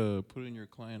like putting your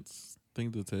client's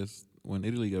thing to the test. When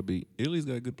Italy got beat, Italy's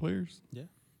got good players. Yeah.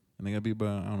 And they got beat by,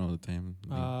 I don't know the team.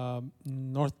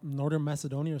 Northern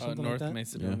Macedonia or something North like that.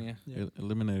 Macedonia. Yeah.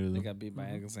 Eliminated They them. got beat by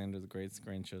Alexander the Great's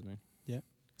grandchildren. Yeah.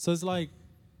 So it's like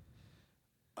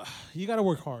you got to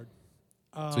work hard.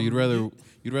 So you'd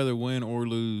rather win or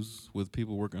lose with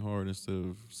people working hard instead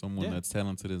of someone Yeah. that's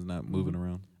talented is not moving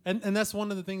around. And that's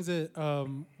one of the things that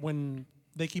when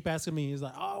they keep asking me, is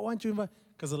like, oh, why don't you invite?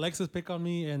 Because Alexis pick on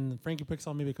me and Frankie picks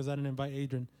on me because I didn't invite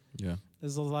Adrian. Yeah.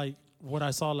 This is like what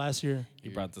I saw last year.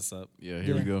 You brought this up. Yeah,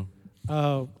 here Yeah. we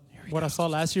go. What I saw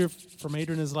last year from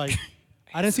Adrian is like,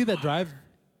 I didn't see that drive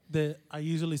that I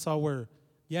usually saw where,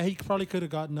 yeah, he probably could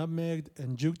have got nutmegged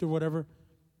and juked or whatever,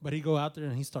 but he go out there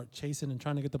and he start chasing and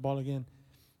trying to get the ball again.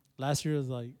 Last year was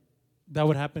like that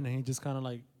would happen, and he just kind of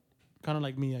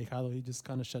like me, Ahijado. He just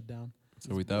kind of shut down.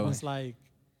 So we thought, It's like,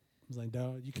 I was like,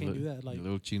 no, you can't do that. Like,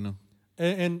 little Chino.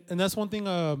 and that's one thing.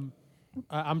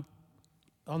 I'm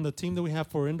on the team that we have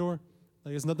for indoor.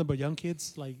 Like, it's nothing but young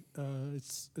kids. Like,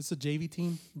 it's a JV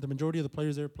team. The majority of the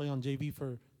players there play on JV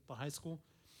for the high school,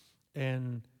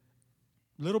 and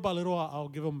little by little, I'll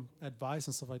give them advice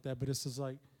and stuff like that. But it's just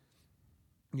like,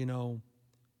 you know,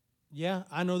 yeah,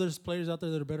 I know there's players out there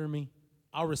that are better than me.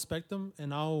 I'll respect them,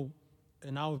 and I'll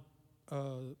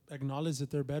acknowledge that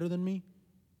they're better than me.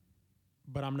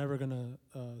 But I'm never gonna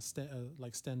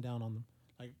stand down on them.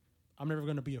 Like, I'm never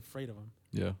gonna be afraid of them.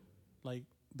 Yeah. Like,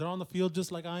 they're on the field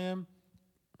just like I am.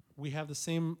 We have the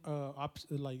same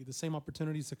the same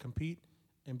opportunities to compete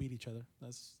and beat each other.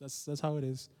 That's how it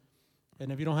is.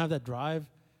 And if you don't have that drive,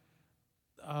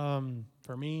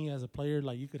 for me as a player,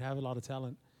 like, you could have a lot of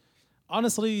talent.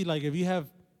 Honestly, like, if you have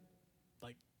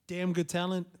like damn good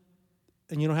talent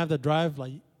and you don't have that drive,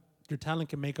 like, your talent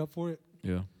can make up for it.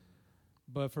 Yeah.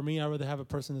 But for me, I'd rather have a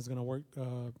person that's gonna work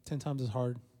 10 times as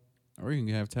hard. Or you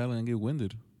can have talent and get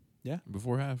winded. Yeah.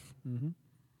 Before half. Mm-hmm.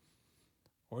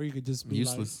 Or you could just be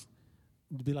Useless.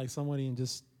 like somebody and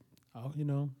just, oh, you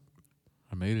know,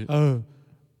 I made it.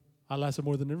 I lasted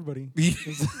more than everybody.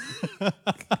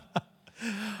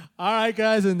 All right,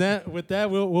 guys, and with that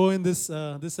we'll end this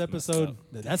episode.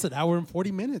 That's an hour and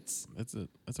 40 minutes. That's it.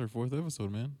 That's our 4th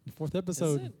episode, man. Fourth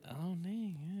episode. Is it? Oh,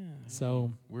 dang, yeah.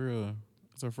 So We're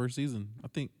it's our first season. I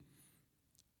think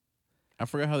I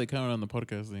forgot how they counted on the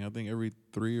podcast thing. I think every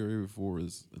 3 or every 4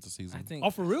 it's a season. I think. oh,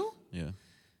 for real? Yeah.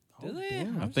 Do they?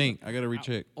 damn. I think I gotta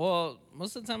recheck. Well,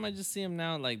 most of the time I just see them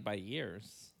now like by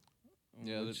years.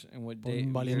 Yeah, And what day?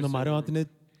 Valiendo Mario va a tener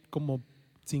como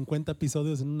 50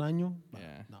 episodios en un año.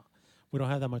 Yeah. No, we don't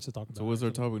have that much to talk about. So what's our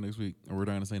actually. topic next week? Or we're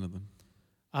not gonna say nothing.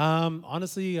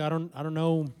 Honestly, I don't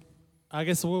know. I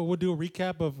guess we'll do a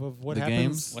recap of what The happens.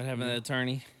 games? What happened to the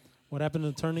attorney? What happened to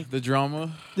the attorney? The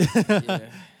drama. Yeah.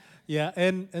 Yeah,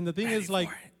 and the thing is, like,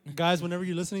 guys, whenever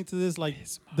you're listening to this, like,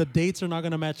 the dates are not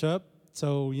gonna match up.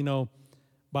 So, you know,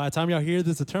 by the time y'all hear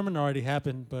this, the tournament already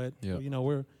happened. But Yeah. you know,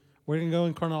 we're gonna go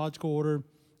in chronological order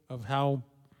of how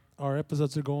our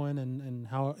episodes are going and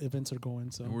how events are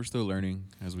going. So And we're still learning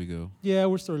as we go. yeah,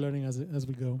 we're still learning as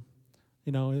we go.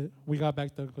 You know, we got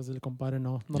back there because el compadre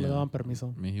no le Yeah. daban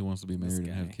permiso. I mean, he wants to be This married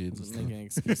and have guy kids and was stuff. making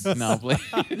excuses. No, play.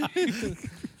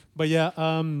 But yeah,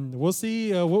 we'll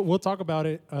see. We'll talk about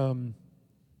it.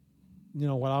 You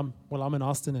know, while I'm in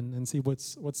Austin and see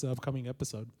what's the upcoming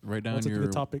episode. Write down What's a your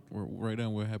good topic? Write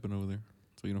down what happened over there,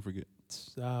 so you don't forget.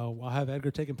 I'll have Edgar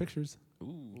taking pictures.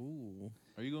 Ooh.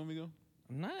 Are you going, Miguel?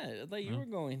 I'm not. I thought you No. were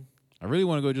going. I really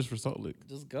want to go just for Salt Lake,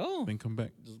 Just go. then come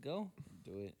back. Just go.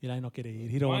 Do it. Eli no quiere ir.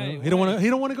 He don't Why? want to. He don't want Why? to. He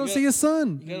don't want to go You see his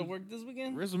son. You gotta work this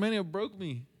weekend? WrestleMania broke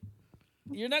me.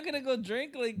 You're not gonna go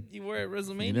drink like you were at You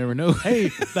WrestleMania? never know. Hey,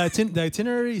 the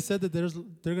itinerary said that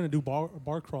they're gonna do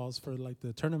bar crawls for like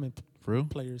the tournament For real?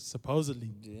 players supposedly.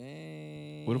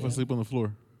 Dang. What if I sleep on the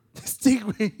floor?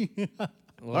 Stingray.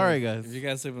 Well, All right, guys. If you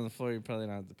guys sleep on the floor, you probably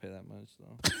don't have to pay that much,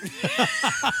 though.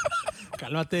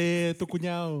 Cálmate, tu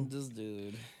cuñado. Just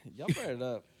dude. Y'all brought it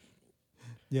up.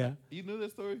 Yeah. You knew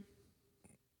that story?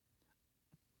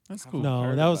 That's I've cool. No,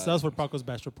 heard that was about it. for Paco's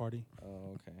bachelor party.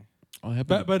 Oh, okay. Oh, it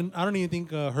happened. But I don't even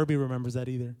think Herbie remembers that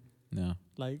either. No.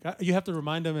 Like, you have to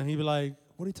remind him, and he'd be like,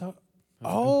 "What are you talking?"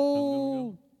 How's it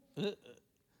go- Oh,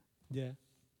 yeah.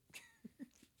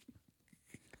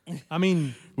 I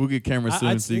mean, We'll get cameras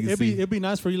soon so you can see. it'd be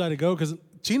nice for Eli to go because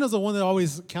Chino's the one that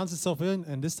always counts himself in,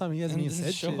 and this time he hasn't And even just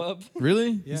said show shit. up. Really?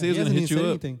 Yeah, he said he was gonna hasn't hit even you said up.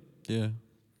 anything. Yeah.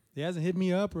 He hasn't hit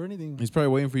me up or anything. He's probably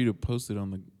waiting for you to post it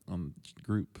on the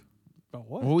group. About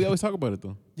what? Well, we always talk about it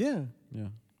though. Yeah. Yeah.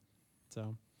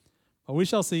 So, but we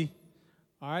shall see.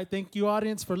 All right. Thank you,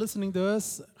 audience, for listening to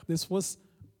us. This was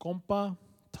Compa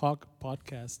Talk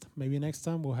Podcast. Maybe next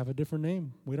time we'll have a different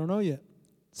name. We don't know yet.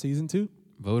 Season 2.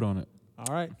 Vote on it.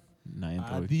 All right.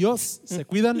 Nah, Adiós. Se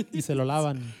cuidan y se lo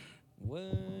lavan. What?